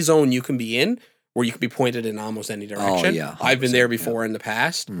a gray zone you can be in where you can be pointed in almost any direction. Oh, yeah, I've been there before in the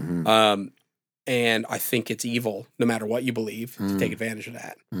past. Mm-hmm. And I think it's evil, no matter what you believe, to take advantage of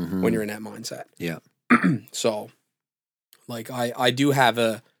that when you're in that mindset. Yeah. So, I do have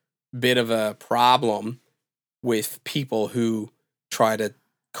a bit of a problem with people who try to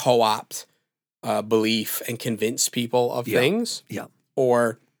co-opt belief and convince people of things. Yeah.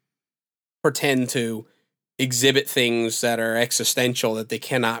 Or pretend to exhibit things that are existential that they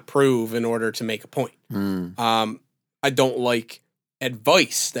cannot prove in order to make a point. I don't like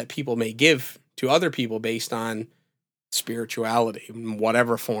advice that people may give to other people based on spirituality, in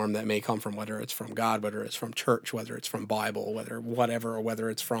whatever form that may come from, whether it's from God, whether it's from church, whether it's from Bible, whether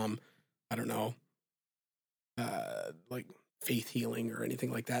it's from, I don't know, faith healing or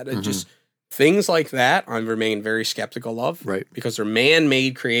anything like that. It just things like that I remain very skeptical of, Right. because they're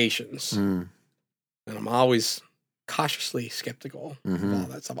man-made creations. And I'm always cautiously skeptical of all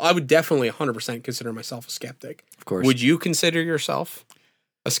that stuff. I would definitely 100% consider myself a skeptic. Of course. Would you consider yourself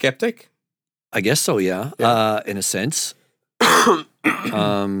a skeptic? I guess so, yeah. In a sense. In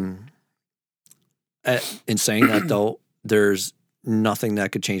saying that, though, there's nothing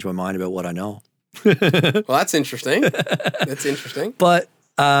that could change my mind about what I know. Well, that's interesting. That's interesting. But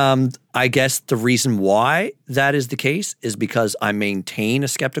I guess the reason why that is the case is because I maintain a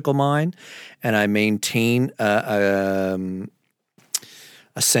skeptical mind and I maintain a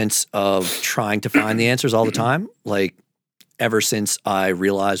sense of trying to find the answers all the time. Like, ever since I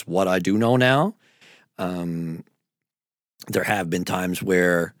realized what I do know now, there have been times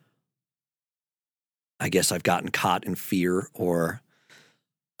where I guess I've gotten caught in fear or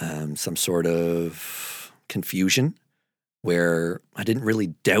some sort of confusion where I didn't really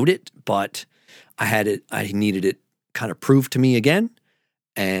doubt it, but I needed it kind of proved to me again.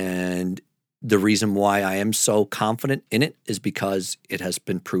 And the reason why I am so confident in it is because it has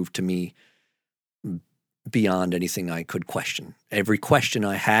been proved to me beyond anything I could question. Every question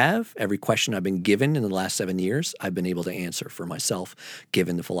I have, every question I've been given in the last 7 years, I've been able to answer for myself,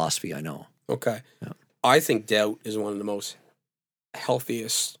 given the philosophy I know. Okay. Yeah. I think doubt is one of the most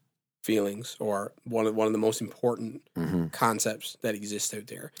healthiest feelings, or one of the most important concepts that exist out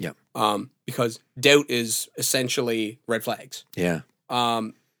there. Yeah. Because doubt is essentially red flags. Yeah.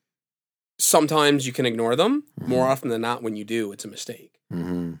 Sometimes you can ignore them. More often than not, when you do, it's a mistake.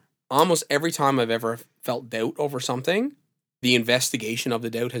 Almost every time I've ever felt doubt over something, the investigation of the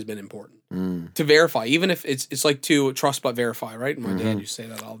doubt has been important to verify, even if it's like to trust but verify, right? My dad used to say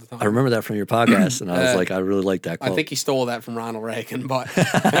that all the time. I remember that from your podcast, and I was like, I really like that quote. I think he stole that from Ronald Reagan, but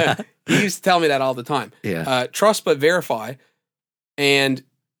he used to tell me that all the time. Yeah. Trust but verify. And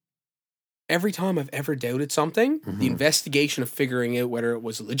every time I've ever doubted something, the investigation of figuring out whether it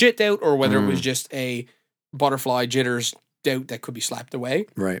was legit doubt or whether it was just a butterfly jitters doubt that could be slapped away,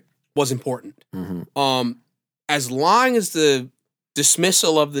 right, was important. As long as the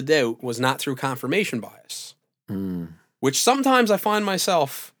dismissal of the doubt was not through confirmation bias, which sometimes I find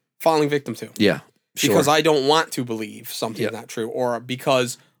myself falling victim to. Yeah, sure. Because I don't want to believe something's not true, or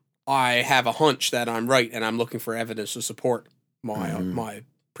because I have a hunch that I'm right and I'm looking for evidence to support my my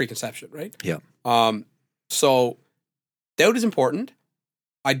preconception, right? Yeah. So doubt is important.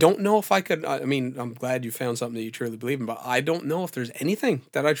 I don't know if I could, I mean, I'm glad you found something that you truly believe in, but I don't know if there's anything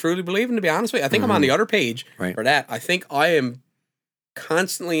that I truly believe in, to be honest with you. I think I'm on the other page for that. I think I am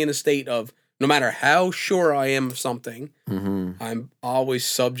constantly in a state of, no matter how sure I am of something, I'm always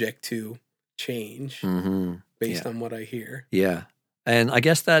subject to change based on what I hear. Yeah. And I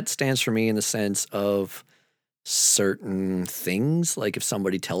guess that stands for me in the sense of certain things. Like if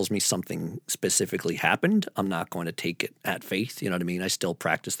somebody tells me something specifically happened, I'm not going to take it at faith. You know what I mean? I still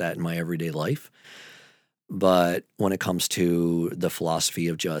practice that in my everyday life. But when it comes to the philosophy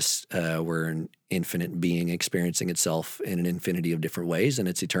of just we're an infinite being experiencing itself in an infinity of different ways and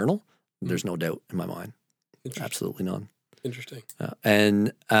it's eternal, there's no doubt in my mind. Absolutely none. Interesting.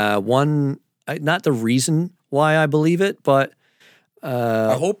 And not the reason why I believe it, but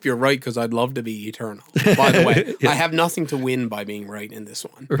I hope you're right because I'd love to be eternal. By the way, I have nothing to win by being right in this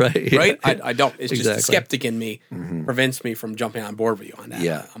one. Right. Right? I don't. It's just the Exactly. skeptic in me prevents me from jumping on board with you on that.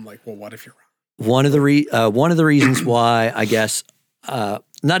 Yeah. I'm like, well, what if you're wrong? one of the reasons why I guess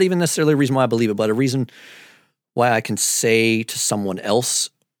not even necessarily a reason why I believe it, but a reason why I can say to someone else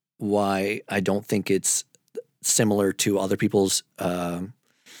why I don't think it's similar to other people's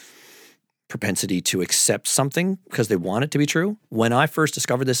propensity to accept something because they want it to be true. When I first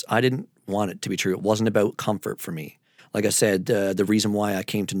discovered this, I didn't want it to be true. It wasn't about comfort for me. Like I said, the reason why I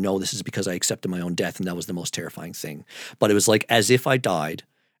came to know this is because I accepted my own death, and that was the most terrifying thing. But it was like as if I died,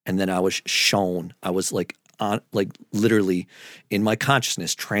 and then I was shown, I was like literally in my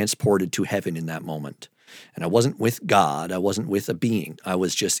consciousness transported to heaven in that moment. And I wasn't with God. I wasn't with a being. I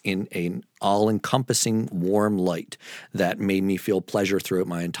was just in an all-encompassing warm light that made me feel pleasure throughout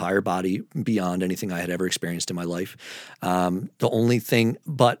my entire body beyond anything I had ever experienced in my life. The only thing,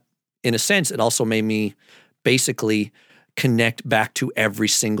 but in a sense, it also made me basically connect back to every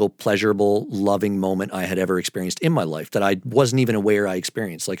single pleasurable, loving moment I had ever experienced in my life that I wasn't even aware I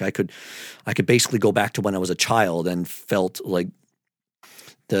experienced. Like I could basically go back to when I was a child and felt like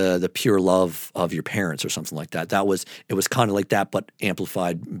the pure love of your parents or something like that. It was kind of like that, but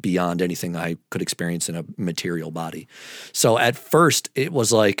amplified beyond anything I could experience in a material body. So at first it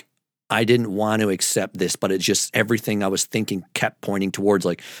was like, I didn't want to accept this, but it's just everything I was thinking kept pointing towards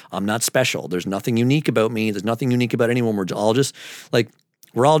like, I'm not special. There's nothing unique about me. There's nothing unique about anyone. We're all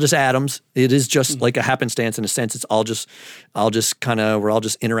just atoms. It is just like a happenstance in a sense. We're all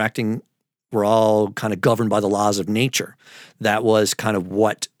just interacting. We're all kind of governed by the laws of nature. That was kind of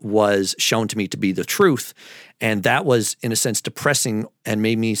what was shown to me to be the truth. And that was, in a sense, depressing and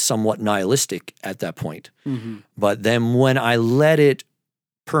made me somewhat nihilistic at that point. Mm-hmm. But then when I let it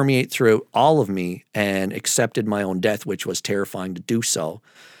permeate through all of me and accepted my own death, which was terrifying to do so,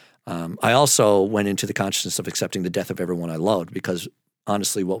 I also went into the consciousness of accepting the death of everyone I loved, because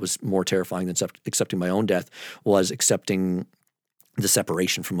honestly, what was more terrifying than accepting my own death was accepting the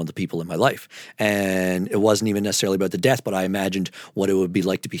separation from other people in my life. And it wasn't even necessarily about the death, but I imagined what it would be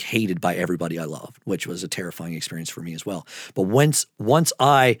like to be hated by everybody I loved, which was a terrifying experience for me as well. But once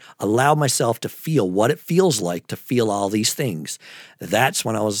I allowed myself to feel what it feels like to feel all these things, that's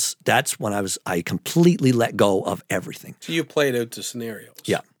when I completely let go of everything. So you played out the scenarios.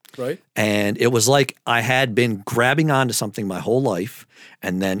 Yeah. Right? And it was like I had been grabbing onto something my whole life,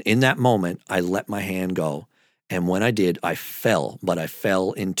 and then in that moment, I let my hand go. And when I did, I fell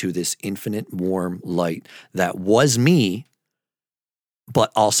into this infinite warm light that was me,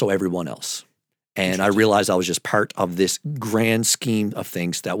 but also everyone else. And I realized I was just part of this grand scheme of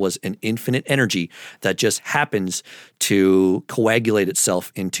things that was an infinite energy that just happens to coagulate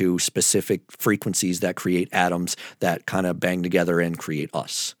itself into specific frequencies that create atoms that kind of bang together and create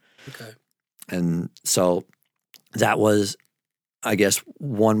us. Okay. And so that was, I guess,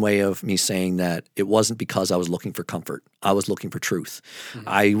 one way of me saying that it wasn't because I was looking for comfort. I was looking for truth.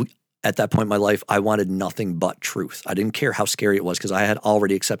 Mm-hmm. At that point in my life, I wanted nothing but truth. I didn't care how scary it was, because I had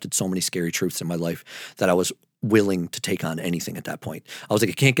already accepted so many scary truths in my life that I was willing to take on anything at that point. I was like,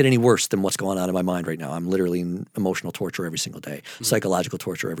 it can't get any worse than what's going on in my mind right now. I'm literally in emotional torture every single day, psychological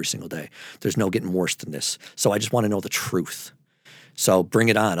torture every single day. There's no getting worse than this. So I just want to know the truth. So bring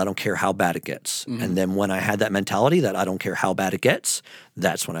it on. I don't care how bad it gets. Mm-hmm. And then when I had that mentality that I don't care how bad it gets,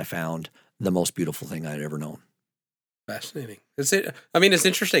 that's when I found the most beautiful thing I'd ever known. Fascinating. It's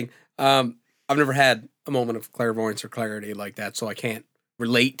interesting. I've never had a moment of clairvoyance or clarity like that, so I can't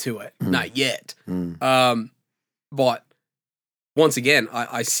relate to it. Not yet. But once again,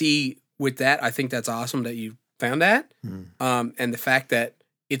 I see with that, I think that's awesome that you found that. And the fact that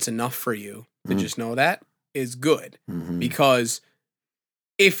it's enough for you to just know that is good. Because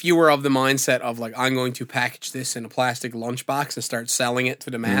if you were of the mindset of like, I'm going to package this in a plastic lunchbox and start selling it to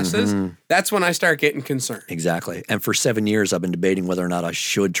the masses, that's when I start getting concerned. Exactly. And for 7 years, I've been debating whether or not I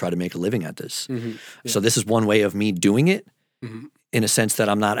should try to make a living at this. Yeah. So this is one way of me doing it in a sense that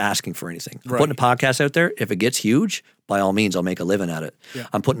I'm not asking for anything. I'm putting a podcast out there. If it gets huge, by all means, I'll make a living at it. Yeah.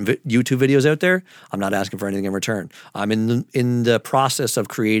 I'm putting YouTube videos out there. I'm not asking for anything in return. I'm in the process of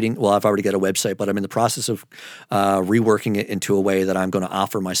creating, well, I've already got a website, but I'm in the process of reworking it into a way that I'm going to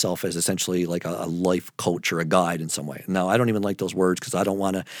offer myself as essentially like a life coach or a guide in some way. Now, I don't even like those words because I don't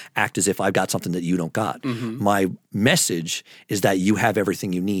want to act as if I've got something that you don't got. My message is that you have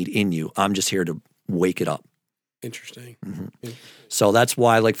everything you need in you. I'm just here to wake it up. Interesting. So that's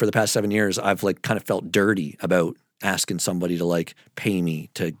why, like, for the past 7 years, I've like kind of felt dirty about asking somebody to like pay me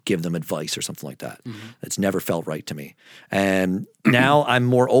to give them advice or something like that. It's never felt right to me. And now I'm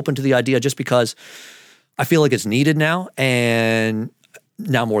more open to the idea just because I feel like it's needed now, and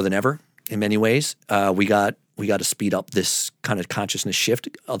now more than ever in many ways. We got to speed up this kind of consciousness shift.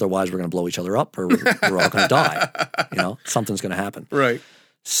 Otherwise, we're going to blow each other up, or we're all going to die. You know, something's going to happen. Right.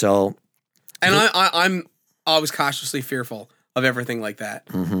 So, and I'm always cautiously fearful of everything like that,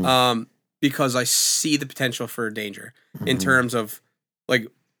 because I see the potential for danger in terms of, like,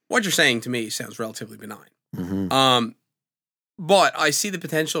 what you're saying to me sounds relatively benign. But I see the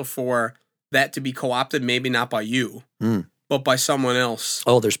potential for that to be co-opted, maybe not by you, but by someone else.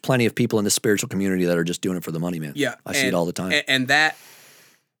 Oh, there's plenty of people in the spiritual community that are just doing it for the money, man. Yeah. I see it all the time. And that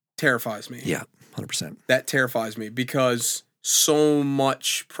terrifies me. Yeah, 100%. That terrifies me because so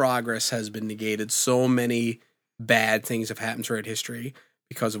much progress has been negated. So many bad things have happened throughout history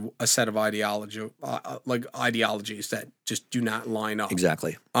because of a set of ideologies that just do not line up.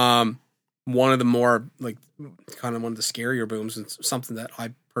 Exactly. One of the more, like, kind of one of the scarier booms, and something that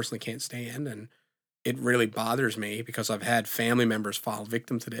I personally can't stand, and it really bothers me because I've had family members fall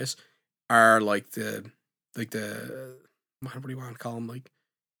victim to this, are like the what do you want to call them, like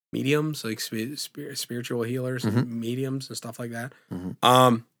mediums, like spiritual healers, and mediums and stuff like that.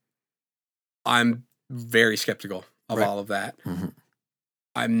 I'm very skeptical of all of that.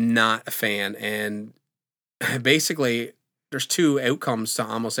 I'm not a fan, and basically there's two outcomes to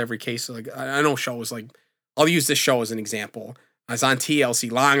almost every case. Like, I know shows, like, I'll use this show as an example. I was on TLC,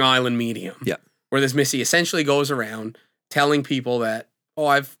 Long Island Medium, where this Missy essentially goes around telling people that, oh,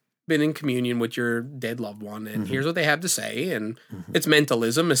 I've been in communion with your dead loved one, and here's what they have to say, and it's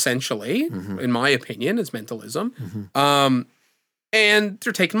mentalism, essentially. In my opinion, it's mentalism. And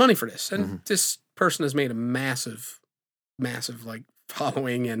they're taking money for this, and this person has made a massive, like,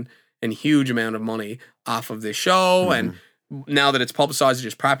 following and huge amount of money off of this show, and now that it's publicized, it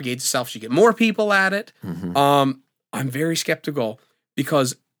just propagates itself. So you get more people at it. I'm very skeptical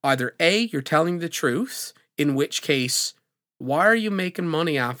because either A, you're telling the truth, in which case, why are you making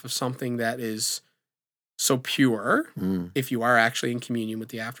money off of something that is so pure if you are actually in communion with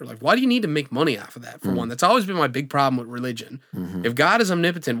the afterlife? Why do you need to make money off of that, for one? That's always been my big problem with religion. If God is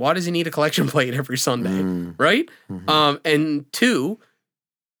omnipotent, why does he need a collection plate every Sunday, right? And two,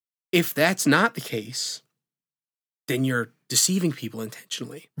 if that's not the case, then you're deceiving people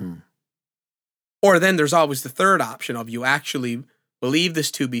intentionally. Or then there's always the third option of you actually believe this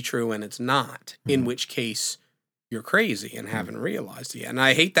to be true and it's not, in which case you're crazy and haven't realized it yet. And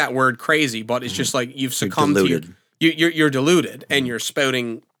I hate that word crazy, but it's just like you've succumbed to you're deluded, and you're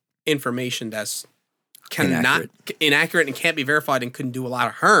spouting information that's inaccurate and can't be verified and couldn't do a lot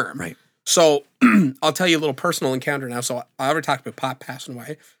of harm. Right. So I'll tell you a little personal encounter now. So I already talked about Pop passing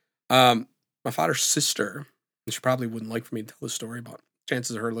away. My father's sister, and she probably wouldn't like for me to tell this story, but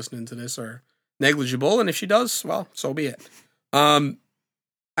chances of her listening to this are negligible. And if she does, well, so be it.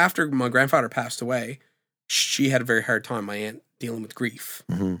 After my grandfather passed away, she had a very hard time, my aunt, dealing with grief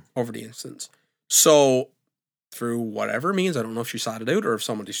over the instance. So through whatever means, I don't know if she sought it out or if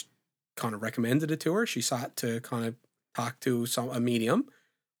somebody kind of recommended it to her, she sought to kind of talk to a medium.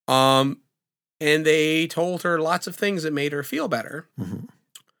 And they told her lots of things that made her feel better.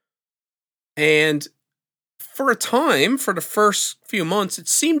 And for a time, for the first few months, it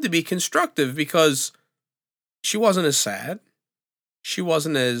seemed to be constructive because she wasn't as sad. She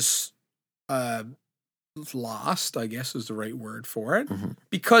wasn't as lost, I guess is the right word for it,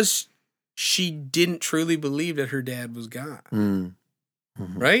 because she didn't truly believe that her dad was gone.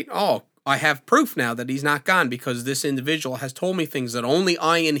 Right? Oh, I have proof now that he's not gone because this individual has told me things that only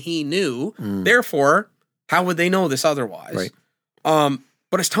I and he knew. Therefore, how would they know this otherwise? Right.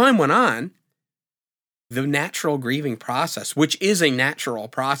 But as time went on, the natural grieving process, which is a natural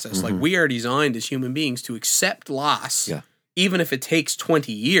process, like we are designed as human beings to accept loss, even if it takes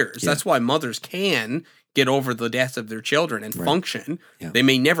 20 years. That's why mothers can get over the death of their children and function. They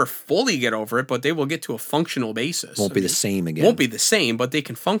may never fully get over it, but they will get to a functional basis. Won't be the same again. Won't be the same, but they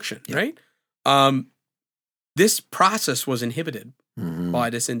can function, right? This process was inhibited by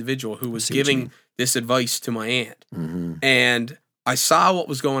this individual who was giving this advice to my aunt. And I saw what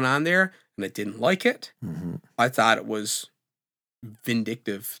was going on there, and I didn't like it. I thought it was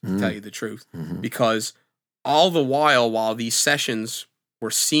vindictive, to tell you the truth, because all the while these sessions were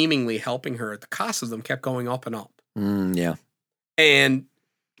seemingly helping her, the cost of them kept going up and up. And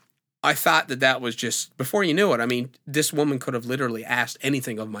I thought that was just, before you knew it, I mean, this woman could have literally asked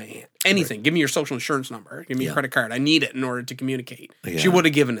anything of my aunt. Anything. Give me your social insurance number. Give me your credit card. I need it in order to communicate. She would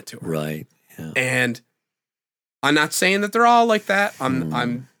have given it to her. Right. Yeah. And I'm not saying that they're all like that.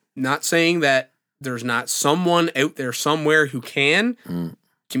 I'm not saying that there's not someone out there somewhere who can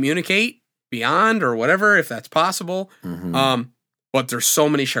communicate beyond or whatever, if that's possible. But there's so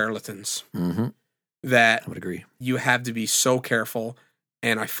many charlatans that I would agree. you have to be so careful.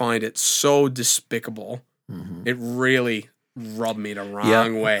 And I find it so despicable. It really rubbed me the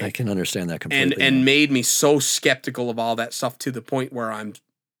wrong way. I can understand that completely. And made me so skeptical of all that stuff to the point where I'm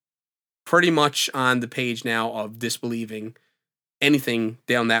pretty much on the page now of disbelieving anything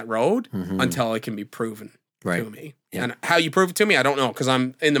down that road until it can be proven to me. Yeah. And how you prove it to me, I don't know, because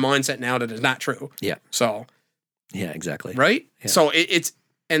I'm in the mindset now that it's not true. Yeah. So. Yeah, exactly. Right? Yeah. So it's,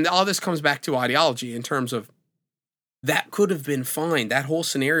 and all this comes back to ideology in terms of that could have been fine. That whole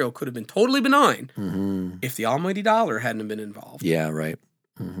scenario could have been totally benign if the almighty dollar hadn't been involved. Yeah, right.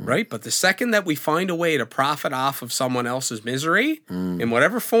 Right? But the second that we find a way to profit off of someone else's misery, in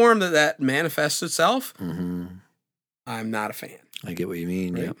whatever form that manifests itself, I'm not a fan. I get what you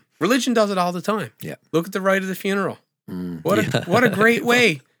mean. Right? Yeah. Religion does it all the time. Yeah. Look at the rite of the funeral. What a great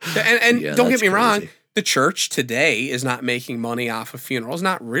way. And Yeah, don't get that's me wrong. crazy. The church today is not making money off of funerals.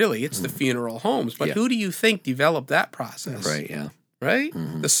 Not really. It's the funeral homes. But who do you think developed that process? Right, yeah. Right?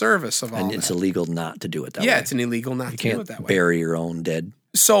 The service of all And that. it's illegal not to do it that way. Yeah, it's an illegal not You to do can't it that way. bury your own dead.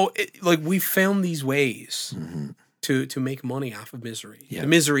 So, we found these ways to make money off of misery. Yeah. The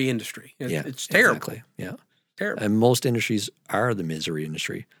misery industry. It's terrible. Exactly. Yeah. Terrible. And most industries are the misery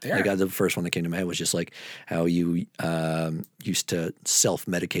industry. They are. Like the first one that came to my head was just like how you used to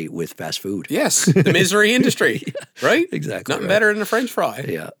self-medicate with fast food. Yes, the misery industry. Right? Exactly. Nothing right. better than a French fry.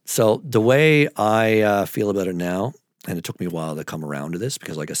 Yeah. So the way I feel about it now, and it took me a while to come around to this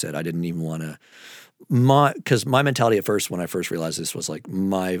because, like I said, I didn't even want to. Because my mentality at first, when I first realized this, was like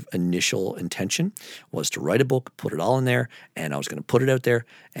my initial intention was to write a book, put it all in there, and I was going to put it out there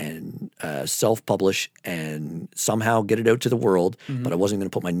and self-publish and somehow get it out to the world. But I wasn't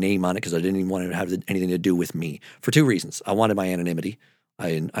going to put my name on it because I didn't even want it to have anything to do with me for two reasons. I wanted my anonymity.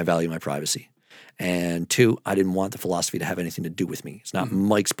 I value my privacy. And two, I didn't want the philosophy to have anything to do with me. It's not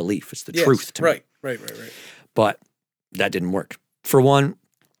Mike's belief. It's the truth to me. Right. But that didn't work. For one,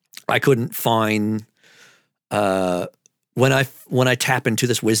 I couldn't find when I tap into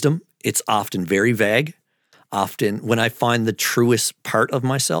this wisdom, it's often very vague. Often when I find the truest part of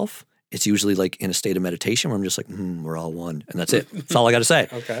myself, it's usually like in a state of meditation where I'm just like, we're all one. And that's it. That's all I got to say.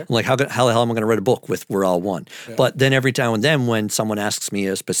 Okay. I'm like, how the hell am I going to write a book with we're all one? Yeah. But then every time and then when someone asks me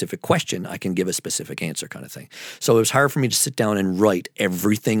a specific question, I can give a specific answer kind of thing. So it was hard for me to sit down and write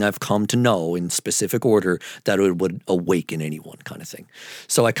everything I've come to know in specific order that it would awaken anyone kind of thing.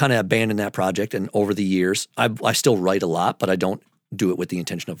 So I kind of abandoned that project. And over the years, I still write a lot, but I don't do it with the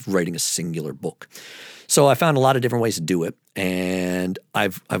intention of writing a singular book. So I found a lot of different ways to do it, and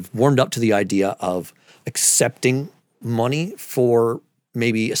I've warmed up to the idea of accepting money for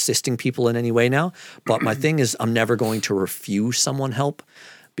maybe assisting people in any way now. But my thing is, I'm never going to refuse someone help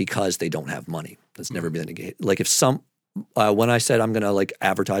because they don't have money. That's never been like if when I said I'm going to like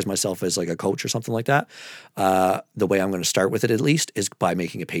advertise myself as like a coach or something like that, the way I'm going to start with it at least is by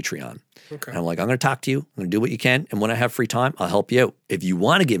making a Patreon. Okay. And I'm like, I'm going to talk to you. I'm going to do what you can. And when I have free time, I'll help you out. If you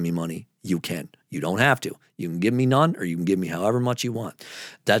want to give me money, you can. You don't have to. You can give me none or you can give me however much you want.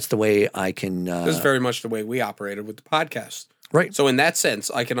 That's the way I can. This is very much the way we operated with the podcast. Right. So in that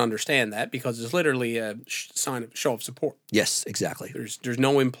sense, I can understand that because it's literally a show of support. Yes, exactly. There's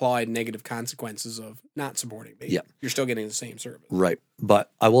no implied negative consequences of not supporting me. Yeah. You're still getting the same service. Right.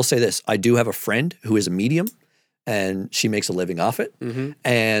 But I will say this. I do have a friend who is a medium and she makes a living off it. Mm-hmm.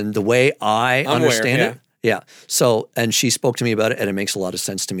 And the way I understand it. Yeah. So, and she spoke to me about it and it makes a lot of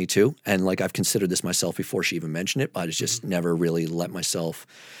sense to me too. And like I've considered this myself before she even mentioned it, but I just never really let myself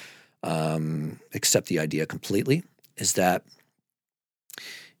accept the idea completely, is that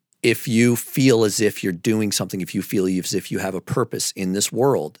if you feel as if you're doing something, if you feel as if you have a purpose in this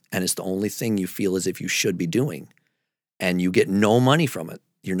world and it's the only thing you feel as if you should be doing and you get no money from it,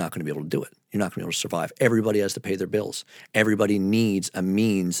 you're not going to be able to do it. You're not going to be able to survive. Everybody has to pay their bills. Everybody needs a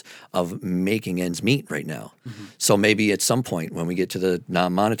means of making ends meet right now. Mm-hmm. So maybe at some point when we get to the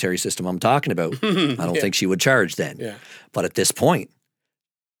non-monetary system I'm talking about, I don't think she would charge then. Yeah. But at this point,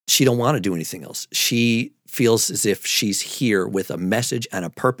 she don't want to do anything else. She feels as if she's here with a message and a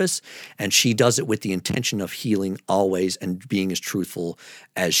purpose, and she does it with the intention of healing always and being as truthful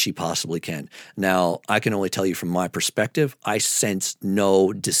as she possibly can. Now, I can only tell you from my perspective, I sense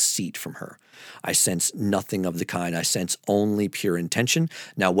no deceit from her. I sense nothing of the kind. I sense only pure intention.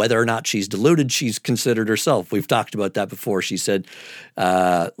 Now, whether or not she's deluded, she's considered herself. We've talked about that before. She said,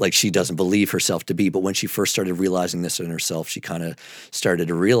 like, she doesn't believe herself to be. But when she first started realizing this in herself, she kind of started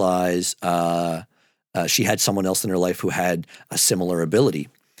to realize she had someone else in her life who had a similar ability.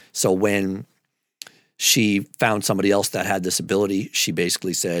 So when she found somebody else that had this ability, she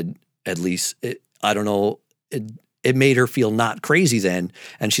basically said, at least, I don't know, it made her feel not crazy then.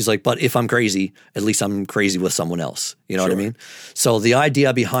 And she's like, but if I'm crazy, at least I'm crazy with someone else. You know what I mean? So the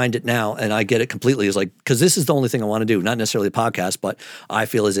idea behind it now, and I get it completely, is like, because this is the only thing I want to do, not necessarily a podcast, but I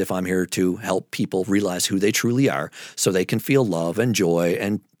feel as if I'm here to help people realize who they truly are so they can feel love and joy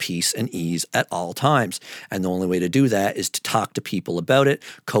and peace and ease at all times. And the only way to do that is to talk to people about it,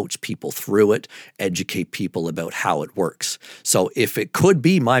 coach people through it, educate people about how it works. So if it could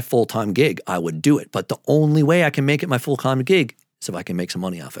be my full-time gig, I would do it. But the only way I can make it my full-time gig is if I can make some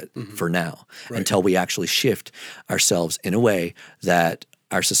money off it for now, until we actually shift ourselves in a way that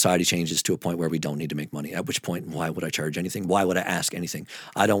our society changes to a point where we don't need to make money, at which point, why would I charge anything? Why would I ask anything?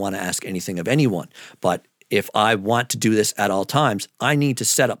 I don't want to ask anything of anyone. But if I want to do this at all times, I need to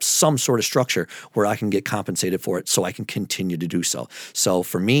set up some sort of structure where I can get compensated for it so I can continue to do so. So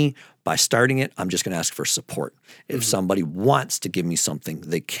for me, by starting it, I'm just going to ask for support. If somebody wants to give me something,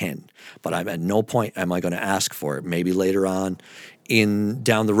 they can. But I'm at no point am I going to ask for it. Maybe later on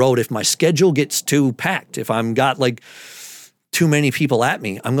down the road, if my schedule gets too packed, if I'm got like too many people at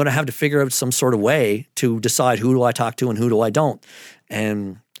me, I'm going to have to figure out some sort of way to decide who do I talk to and who do I don't.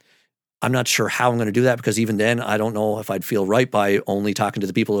 And I'm not sure how I'm going to do that, because even then, I don't know if I'd feel right by only talking to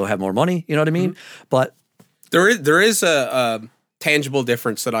the people who have more money. You know what I mean? But there is a tangible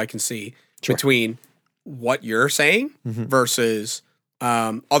difference that I can see between what you're saying versus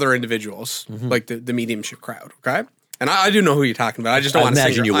other individuals, like the mediumship crowd. Okay, and I do know who you're talking about. I just don't want to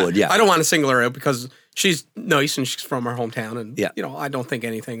imagine you would. Yeah, I don't want to single her out because she's nice and she's from our hometown, and yeah, you know, I don't think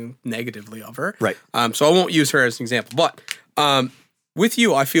anything negatively of her. Right. So I won't use her as an example, but with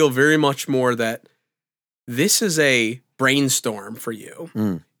you, I feel very much more that this is a brainstorm for you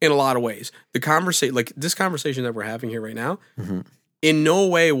in a lot of ways. The conversation, like this conversation that we're having here right now, in no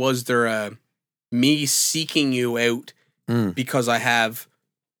way was there a me seeking you out because I have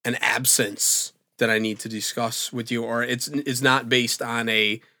an absence that I need to discuss with you, or it's not based on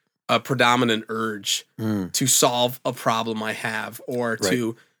a predominant urge to solve a problem I have or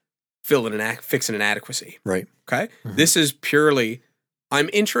to fix an inadequacy. Right. Okay. This is purely, I'm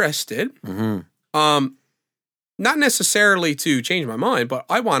interested, not necessarily to change my mind, but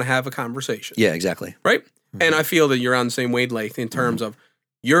I want to have a conversation. Yeah, exactly. Right? And I feel that you're on the same wavelength in terms of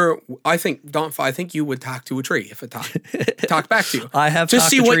I think you would talk to a tree if it talked back to you. I have talked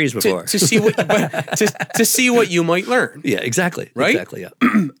to trees before. To see what to see what you might learn. Yeah, exactly. Right? Exactly, yeah.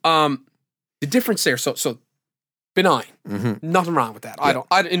 The difference there, so benign. Nothing wrong with that. Yeah.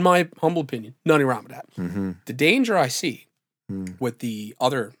 In my humble opinion, nothing wrong with that. The danger I see with the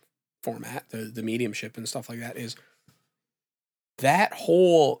other format, the mediumship and stuff like that, is that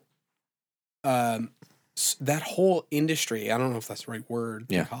whole industry. I don't know if that's the right word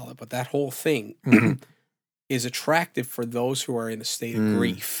to call it, but that whole thing is attractive for those who are in a state of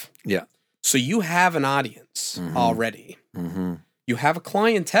grief. Yeah. So you have an audience already. You have a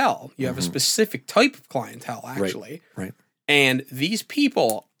clientele. You have a specific type of clientele, actually. Right. And these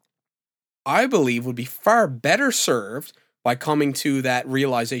people, I believe, would be far better served by coming to that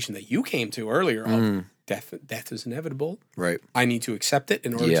realization that you came to earlier of death is inevitable. Right. I need to accept it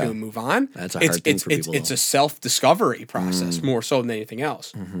in order to move on. That's a hard thing for people. It's a self-discovery process more so than anything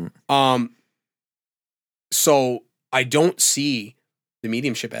else. So I don't see the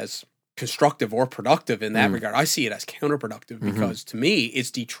mediumship as constructive or productive in that regard. I see it as counterproductive because to me, it's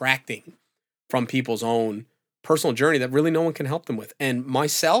detracting from people's own personal journey that really no one can help them with. And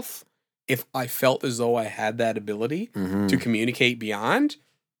myself, if I felt as though I had that ability to communicate beyond,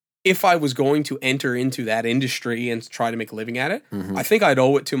 if I was going to enter into that industry and try to make a living at it, I think I'd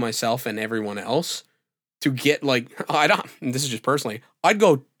owe it to myself and everyone else to get and this is just personally, I'd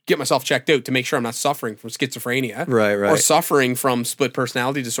go get myself checked out to make sure I'm not suffering from schizophrenia or suffering from split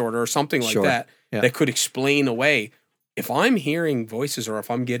personality disorder or something like that that could explain away. If I'm hearing voices or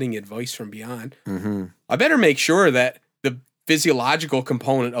if I'm getting advice from beyond, I better make sure that the physiological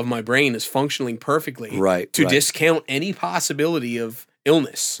component of my brain is functioning perfectly to discount any possibility of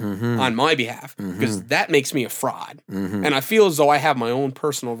illness on my behalf, because that makes me a fraud. And I feel as though I have my own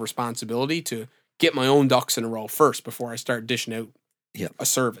personal responsibility to get my own ducks in a row first before I start dishing out a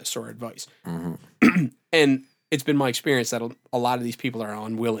service or advice. And it's been my experience that a lot of these people are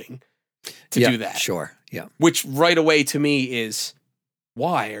unwilling to do that. Sure. Yeah. Which right away to me is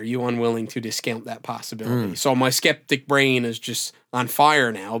why are you unwilling to discount that possibility? So my skeptic brain is just on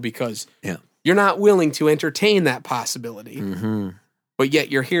fire now because you're not willing to entertain that possibility. But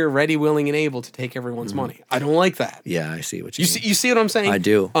yet you're here ready, willing, and able to take everyone's money. I don't like that. Yeah, I see what you mean. You see what I'm saying? I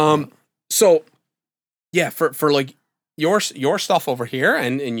do. So, yeah, for like your stuff over here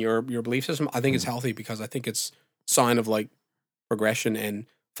and your belief system, I think it's healthy because I think it's sign of like progression and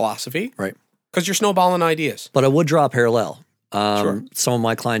philosophy. Right. Because you're snowballing ideas. But I would draw a parallel. Sure. Some of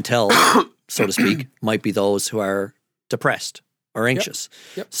my clientele, so to speak, might be those who are depressed or anxious.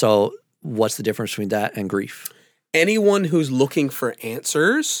 Yep. So what's the difference between that and grief? Anyone who's looking for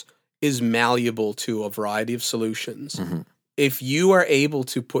answers is malleable to a variety of solutions. If you are able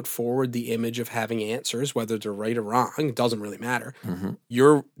to put forward the image of having answers, whether they're right or wrong, it doesn't really matter.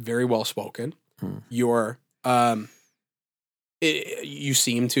 You're very well spoken. You're you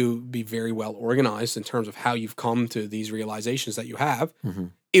seem to be very well organized in terms of how you've come to these realizations that you have.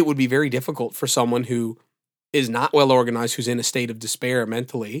 It would be very difficult for someone who is not well organized, who's in a state of despair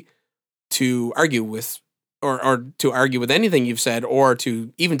mentally, to argue with or to argue with anything you've said or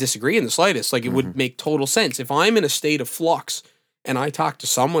to even disagree in the slightest. Like, it would make total sense. If I'm in a state of flux and I talk to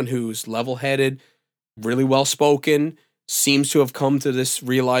someone who's level-headed, really well-spoken, seems to have come to this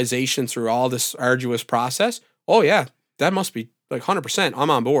realization through all this arduous process, oh yeah, that must be like 100%.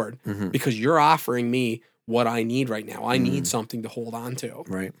 I'm on board because you're offering me what I need right now. I need something to hold on to.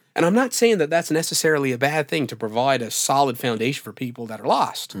 Right. And I'm not saying that that's necessarily a bad thing to provide a solid foundation for people that are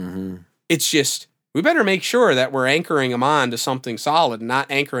lost. It's just, we better make sure that we're anchoring them on to something solid and not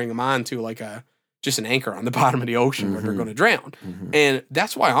anchoring them on to like just an anchor on the bottom of the ocean where they're going to drown. And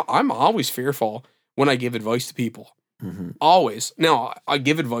that's why I'm always fearful when I give advice to people. Always. Now, I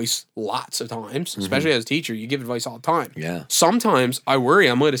give advice lots of times, especially as a teacher. You give advice all the time. Yeah. Sometimes I worry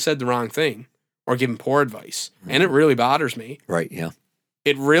I might have said the wrong thing or given poor advice. And it really bothers me. Right, yeah.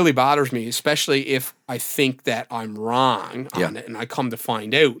 It really bothers me, especially if I think that I'm wrong on it and I come to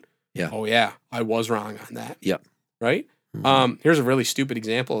find out, oh yeah, I was wrong on that. Yep. Right? Here's a really stupid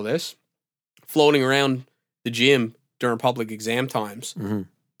example of this. Floating around the gym during public exam times.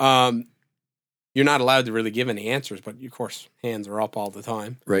 You're not allowed to really give any answers, but of course, hands are up all the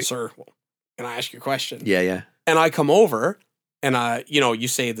time. Right. Sir, well, can I ask you a question? Yeah, yeah. And I come over and, you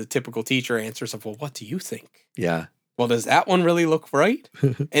say the typical teacher answers of, well, what do you think? Yeah. Well, does that one really look right?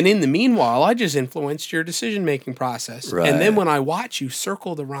 And in the meanwhile, I just influenced your decision-making process. Right. And then when I watch you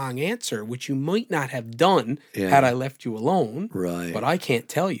circle the wrong answer, which you might not have done had I left you alone, but I can't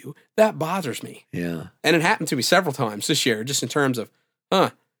tell you, that bothers me. Yeah. And it happened to me several times this year, just in terms of,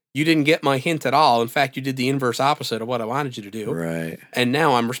 you didn't get my hint at all. In fact, you did the inverse opposite of what I wanted you to do. Right. And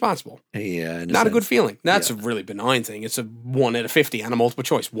now I'm responsible. Yeah. Not a good feeling. That's a really benign thing. It's a 1 out of 50 on a multiple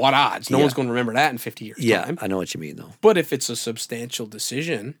choice. What odds? No one's going to remember that in 50 years' time. I know what you mean, though. But if it's a substantial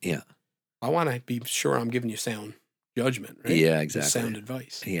decision, yeah, I want to be sure I'm giving you sound judgment, right? Yeah, exactly. Sound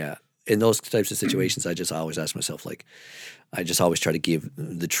advice. Yeah. In those types of situations, I just always ask myself, like, I just always try to give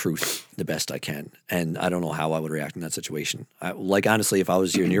the truth the best I can. And I don't know how I would react in that situation. Honestly, if I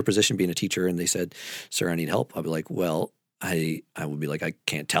was in your position being a teacher and they said, sir, I need help, I'd be like, well, I would be like, I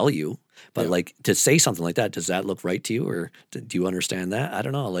can't tell you. But like, to say something like that, does that look right to you? Or do you understand that? I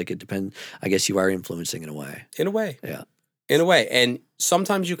don't know. Like, it depends. I guess you are influencing in a way. In a way. Yeah. In a way. And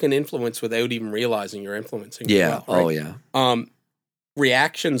sometimes you can influence without even realizing you're influencing. Yeah. As well, right? Oh, yeah.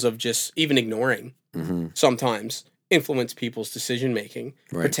 Reactions of just even ignoring sometimes influence people's decision making.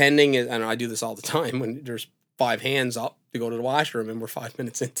 Right. Pretending, and I do this all the time when there's 5 hands up to go to the washroom and we're 5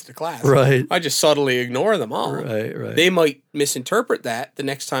 minutes into the class. Right. I just subtly ignore them all. Right, right. They might misinterpret that the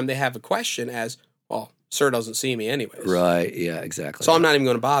next time they have a question as, well, sir doesn't see me anyways. Right, yeah, exactly. So I'm not even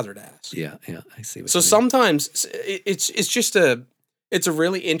going to bother to ask. Yeah, I see what so you mean. Sometimes it's just it's a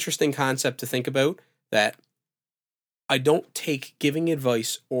really interesting concept to think about, that I don't take giving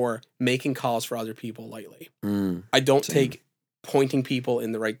advice or making calls for other people lightly. I don't take pointing people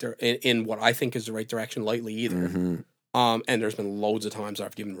in the right in what I think is the right direction lightly either. And there's been loads of times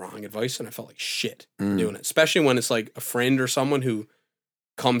I've given wrong advice and I felt like shit doing it, especially when it's like a friend or someone who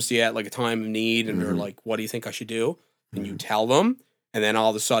comes to you at like a time of need and they're like, what do you think I should do? And you tell them, and then all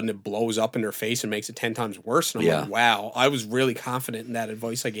of a sudden it blows up in their face and makes it 10 times worse. And I'm like, wow, I was really confident in that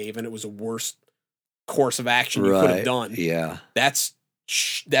advice I gave and it was a worse course of action you could have done. Yeah. That's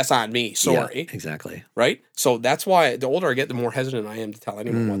on me. Sorry. Yeah, exactly. Right? So that's why the older I get, the more hesitant I am to tell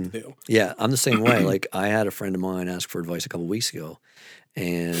anyone what to do. Yeah, I'm the same way. Like, I had a friend of mine ask for advice a couple weeks ago,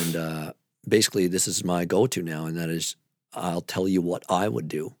 and basically this is my go-to now, and that is, I'll tell you what I would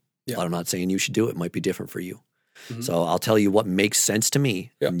do. Yeah. But I'm not saying you should do it. It might be different for you. So I'll tell you what makes sense to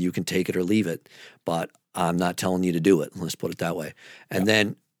me, and you can take it or leave it. But I'm not telling you to do it. Let's put it that way. And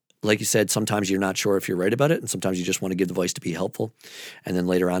then, like you said, sometimes you're not sure if you're right about it, and sometimes you just want to give advice to be helpful. And then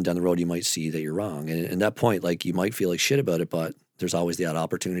later on down the road, you might see that you're wrong. And at that point, like, you might feel like shit about it, but there's always that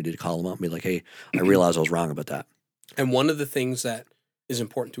opportunity to call them up and be like, hey, I realize I was wrong about that. And one of the things that is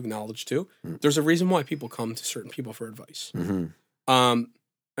important to acknowledge too, there's a reason why people come to certain people for advice.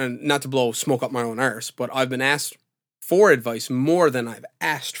 And not to blow smoke up my own arse, but I've been asked for advice more than I've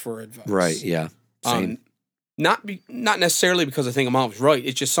asked for advice. Right, yeah. Same. Not necessarily because I think I'm always right.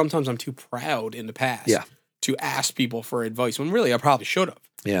 It's just sometimes I'm too proud in the past to ask people for advice when really I probably should have.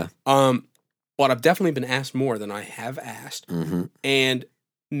 Yeah. But I've definitely been asked more than I have asked. And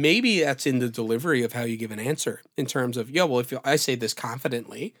maybe that's in the delivery of how you give an answer in terms of, well, if I say this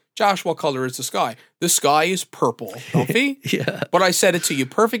confidently, Josh, what color is the sky? The sky is purple, Dumpy. Yeah. But I said it to you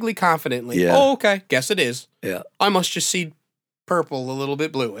perfectly confidently. Yeah. Oh, okay. Guess it is. Yeah. I must just see purple a little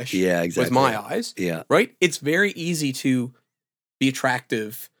bit bluish. Yeah, exactly. With my eyes. Yeah. Right? It's very easy to be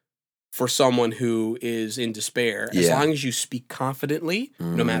attractive for someone who is in despair. As long as you speak confidently,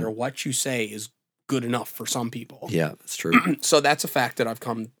 no matter what you say is good enough for some people. Yeah, that's true. So that's a fact that I've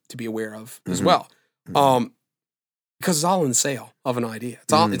come to be aware of as well. Because it's all in the sale of an idea.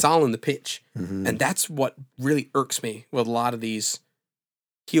 It's all in the pitch. And that's what really irks me with a lot of these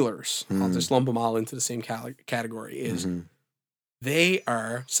healers. I'll just lump them all into the same category is they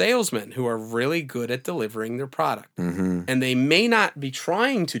are salesmen who are really good at delivering their product. And they may not be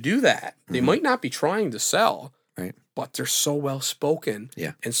trying to do that. They might not be trying to sell. Right. But they're so well spoken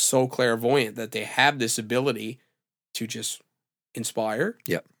and so clairvoyant that they have this ability to just inspire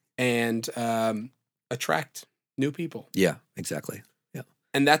and attract new people. Yeah, exactly. Yeah.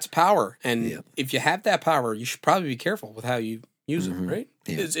 And that's power. And if you have that power, you should probably be careful with how you use it, right?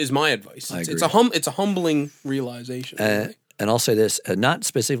 Yeah. Is my advice. I agree. It's a humbling realization. Really. And I'll say this, not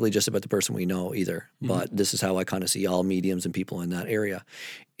specifically just about the person we know either, but this is how I kind of see all mediums and people in that area.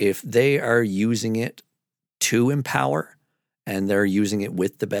 If they are using it to empower and they're using it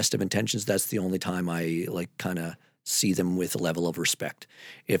with the best of intentions, that's the only time I like kind of see them with a level of respect.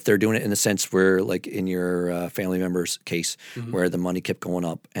 If they're doing it in the sense where, like in your family member's case, where the money kept going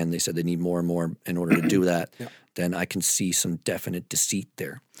up and they said they need more and more in order to do that, then I can see some definite deceit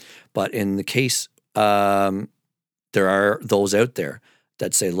there. But in the case, there are those out there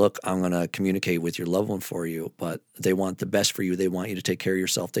that say, look, I'm going to communicate with your loved one for you, but they want the best for you. They want you to take care of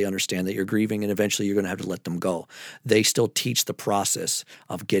yourself. They understand that you're grieving and eventually you're going to have to let them go. They still teach the process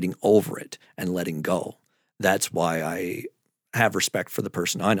of getting over it and letting go. That's why I have respect for the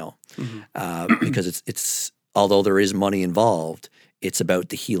person I know, because it's although there is money involved, it's about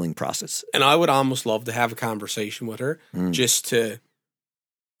the healing process. And I would almost love to have a conversation with her just to,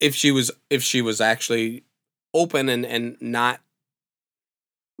 if she was actually open and not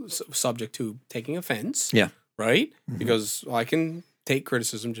subject to taking offense. Yeah. Right? Because I can take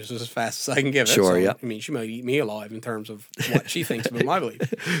criticism just as fast as I can give it. Sure, I mean, she might eat me alive in terms of what she thinks about my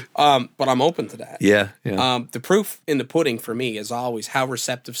belief. But I'm open to that. Yeah. The proof in the pudding for me is always how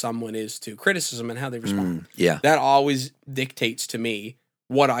receptive someone is to criticism and how they respond. That always dictates to me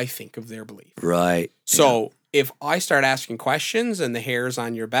what I think of their belief. Right. So if I start asking questions and the hairs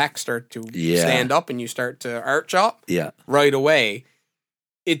on your back start to stand up and you start to arch up right away,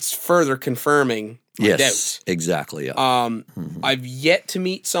 it's further confirming my doubt. Exactly. Yeah. I've yet to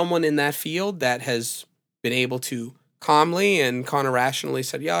meet someone in that field that has been able to calmly and kind of rationally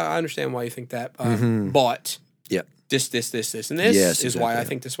said, yeah, I understand why you think that, but this, and this is why I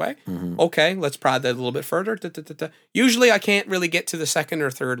think this way. Okay, let's prod that a little bit further. Usually I can't really get to the second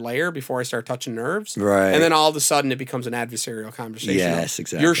or third layer before I start touching nerves. Right. And then all of a sudden it becomes an adversarial conversation. Yes,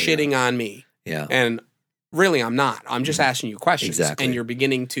 exactly. You're shitting on me. Yeah. And really I'm not. I'm just asking you questions. Exactly. And you're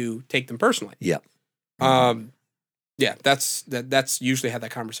beginning to take them personally. Yeah. That's usually how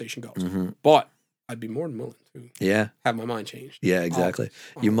that conversation goes. But I'd be more than willing to have my mind changed. Yeah, exactly.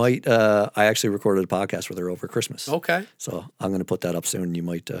 You might, I actually recorded a podcast with her over Christmas. Okay. So I'm going to put that up soon. You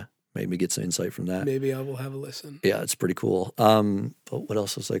might maybe get some insight from that. Maybe I will have a listen. Yeah, it's pretty cool. But what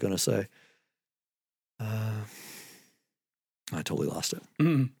else was I going to say? I totally lost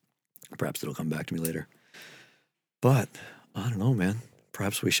it. Perhaps it'll come back to me later. But I don't know, man.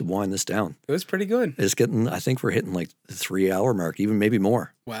 Perhaps we should wind this down. It was pretty good. It's getting, I think we're hitting like the 3-hour mark, even maybe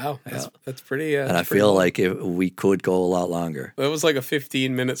more. Wow. That's pretty. And I feel like we could go a lot longer. It was like a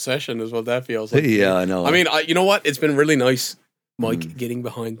 15-minute session is what that feels like. Yeah, I know. I mean, you know what? It's been really nice, Mike, getting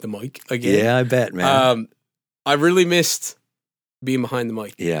behind the mic again. Yeah, I bet, man. I really missed being behind the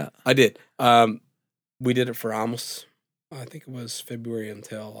mic. Yeah. I did. We did it for almost, I think it was February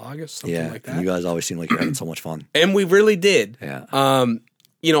until August, something like that. You guys always seem like you're having so much fun. And we really did. Yeah.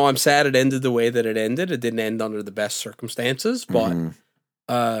 I'm sad it ended the way that it ended. It didn't end under the best circumstances, but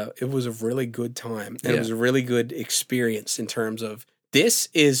it was a really good time. And it was a really good experience in terms of this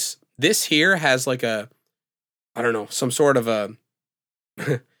here has like some sort of a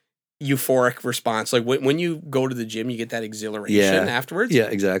euphoric response. Like when you go to the gym, you get that exhilaration afterwards. Yeah,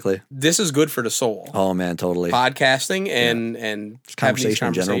 exactly. This is good for the soul. Oh man, totally. Podcasting and having these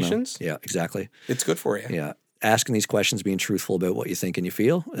conversations. Yeah, exactly. It's good for you. Yeah. Asking these questions, being truthful about what you think and you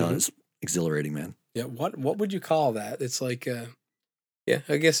feel, is exhilarating, man. Yeah. What would you call that? It's like,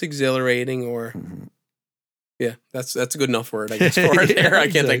 I guess exhilarating or, that's a good enough word, I guess, for it there.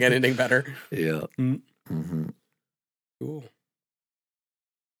 I can't think anything better. Yeah. Mm-hmm. Cool.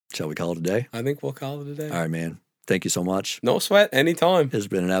 Shall we call it a day? I think we'll call it a day. All right, man. Thank you so much. No sweat, anytime. It's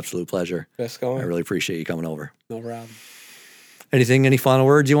been an absolute pleasure. Best going. I really appreciate you coming over. No problem. Any final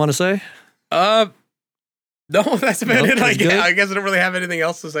words you want to say? No, that's about it. That's good. I guess I don't really have anything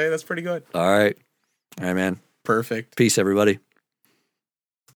else to say. That's pretty good. All right, man. Perfect. Peace, everybody.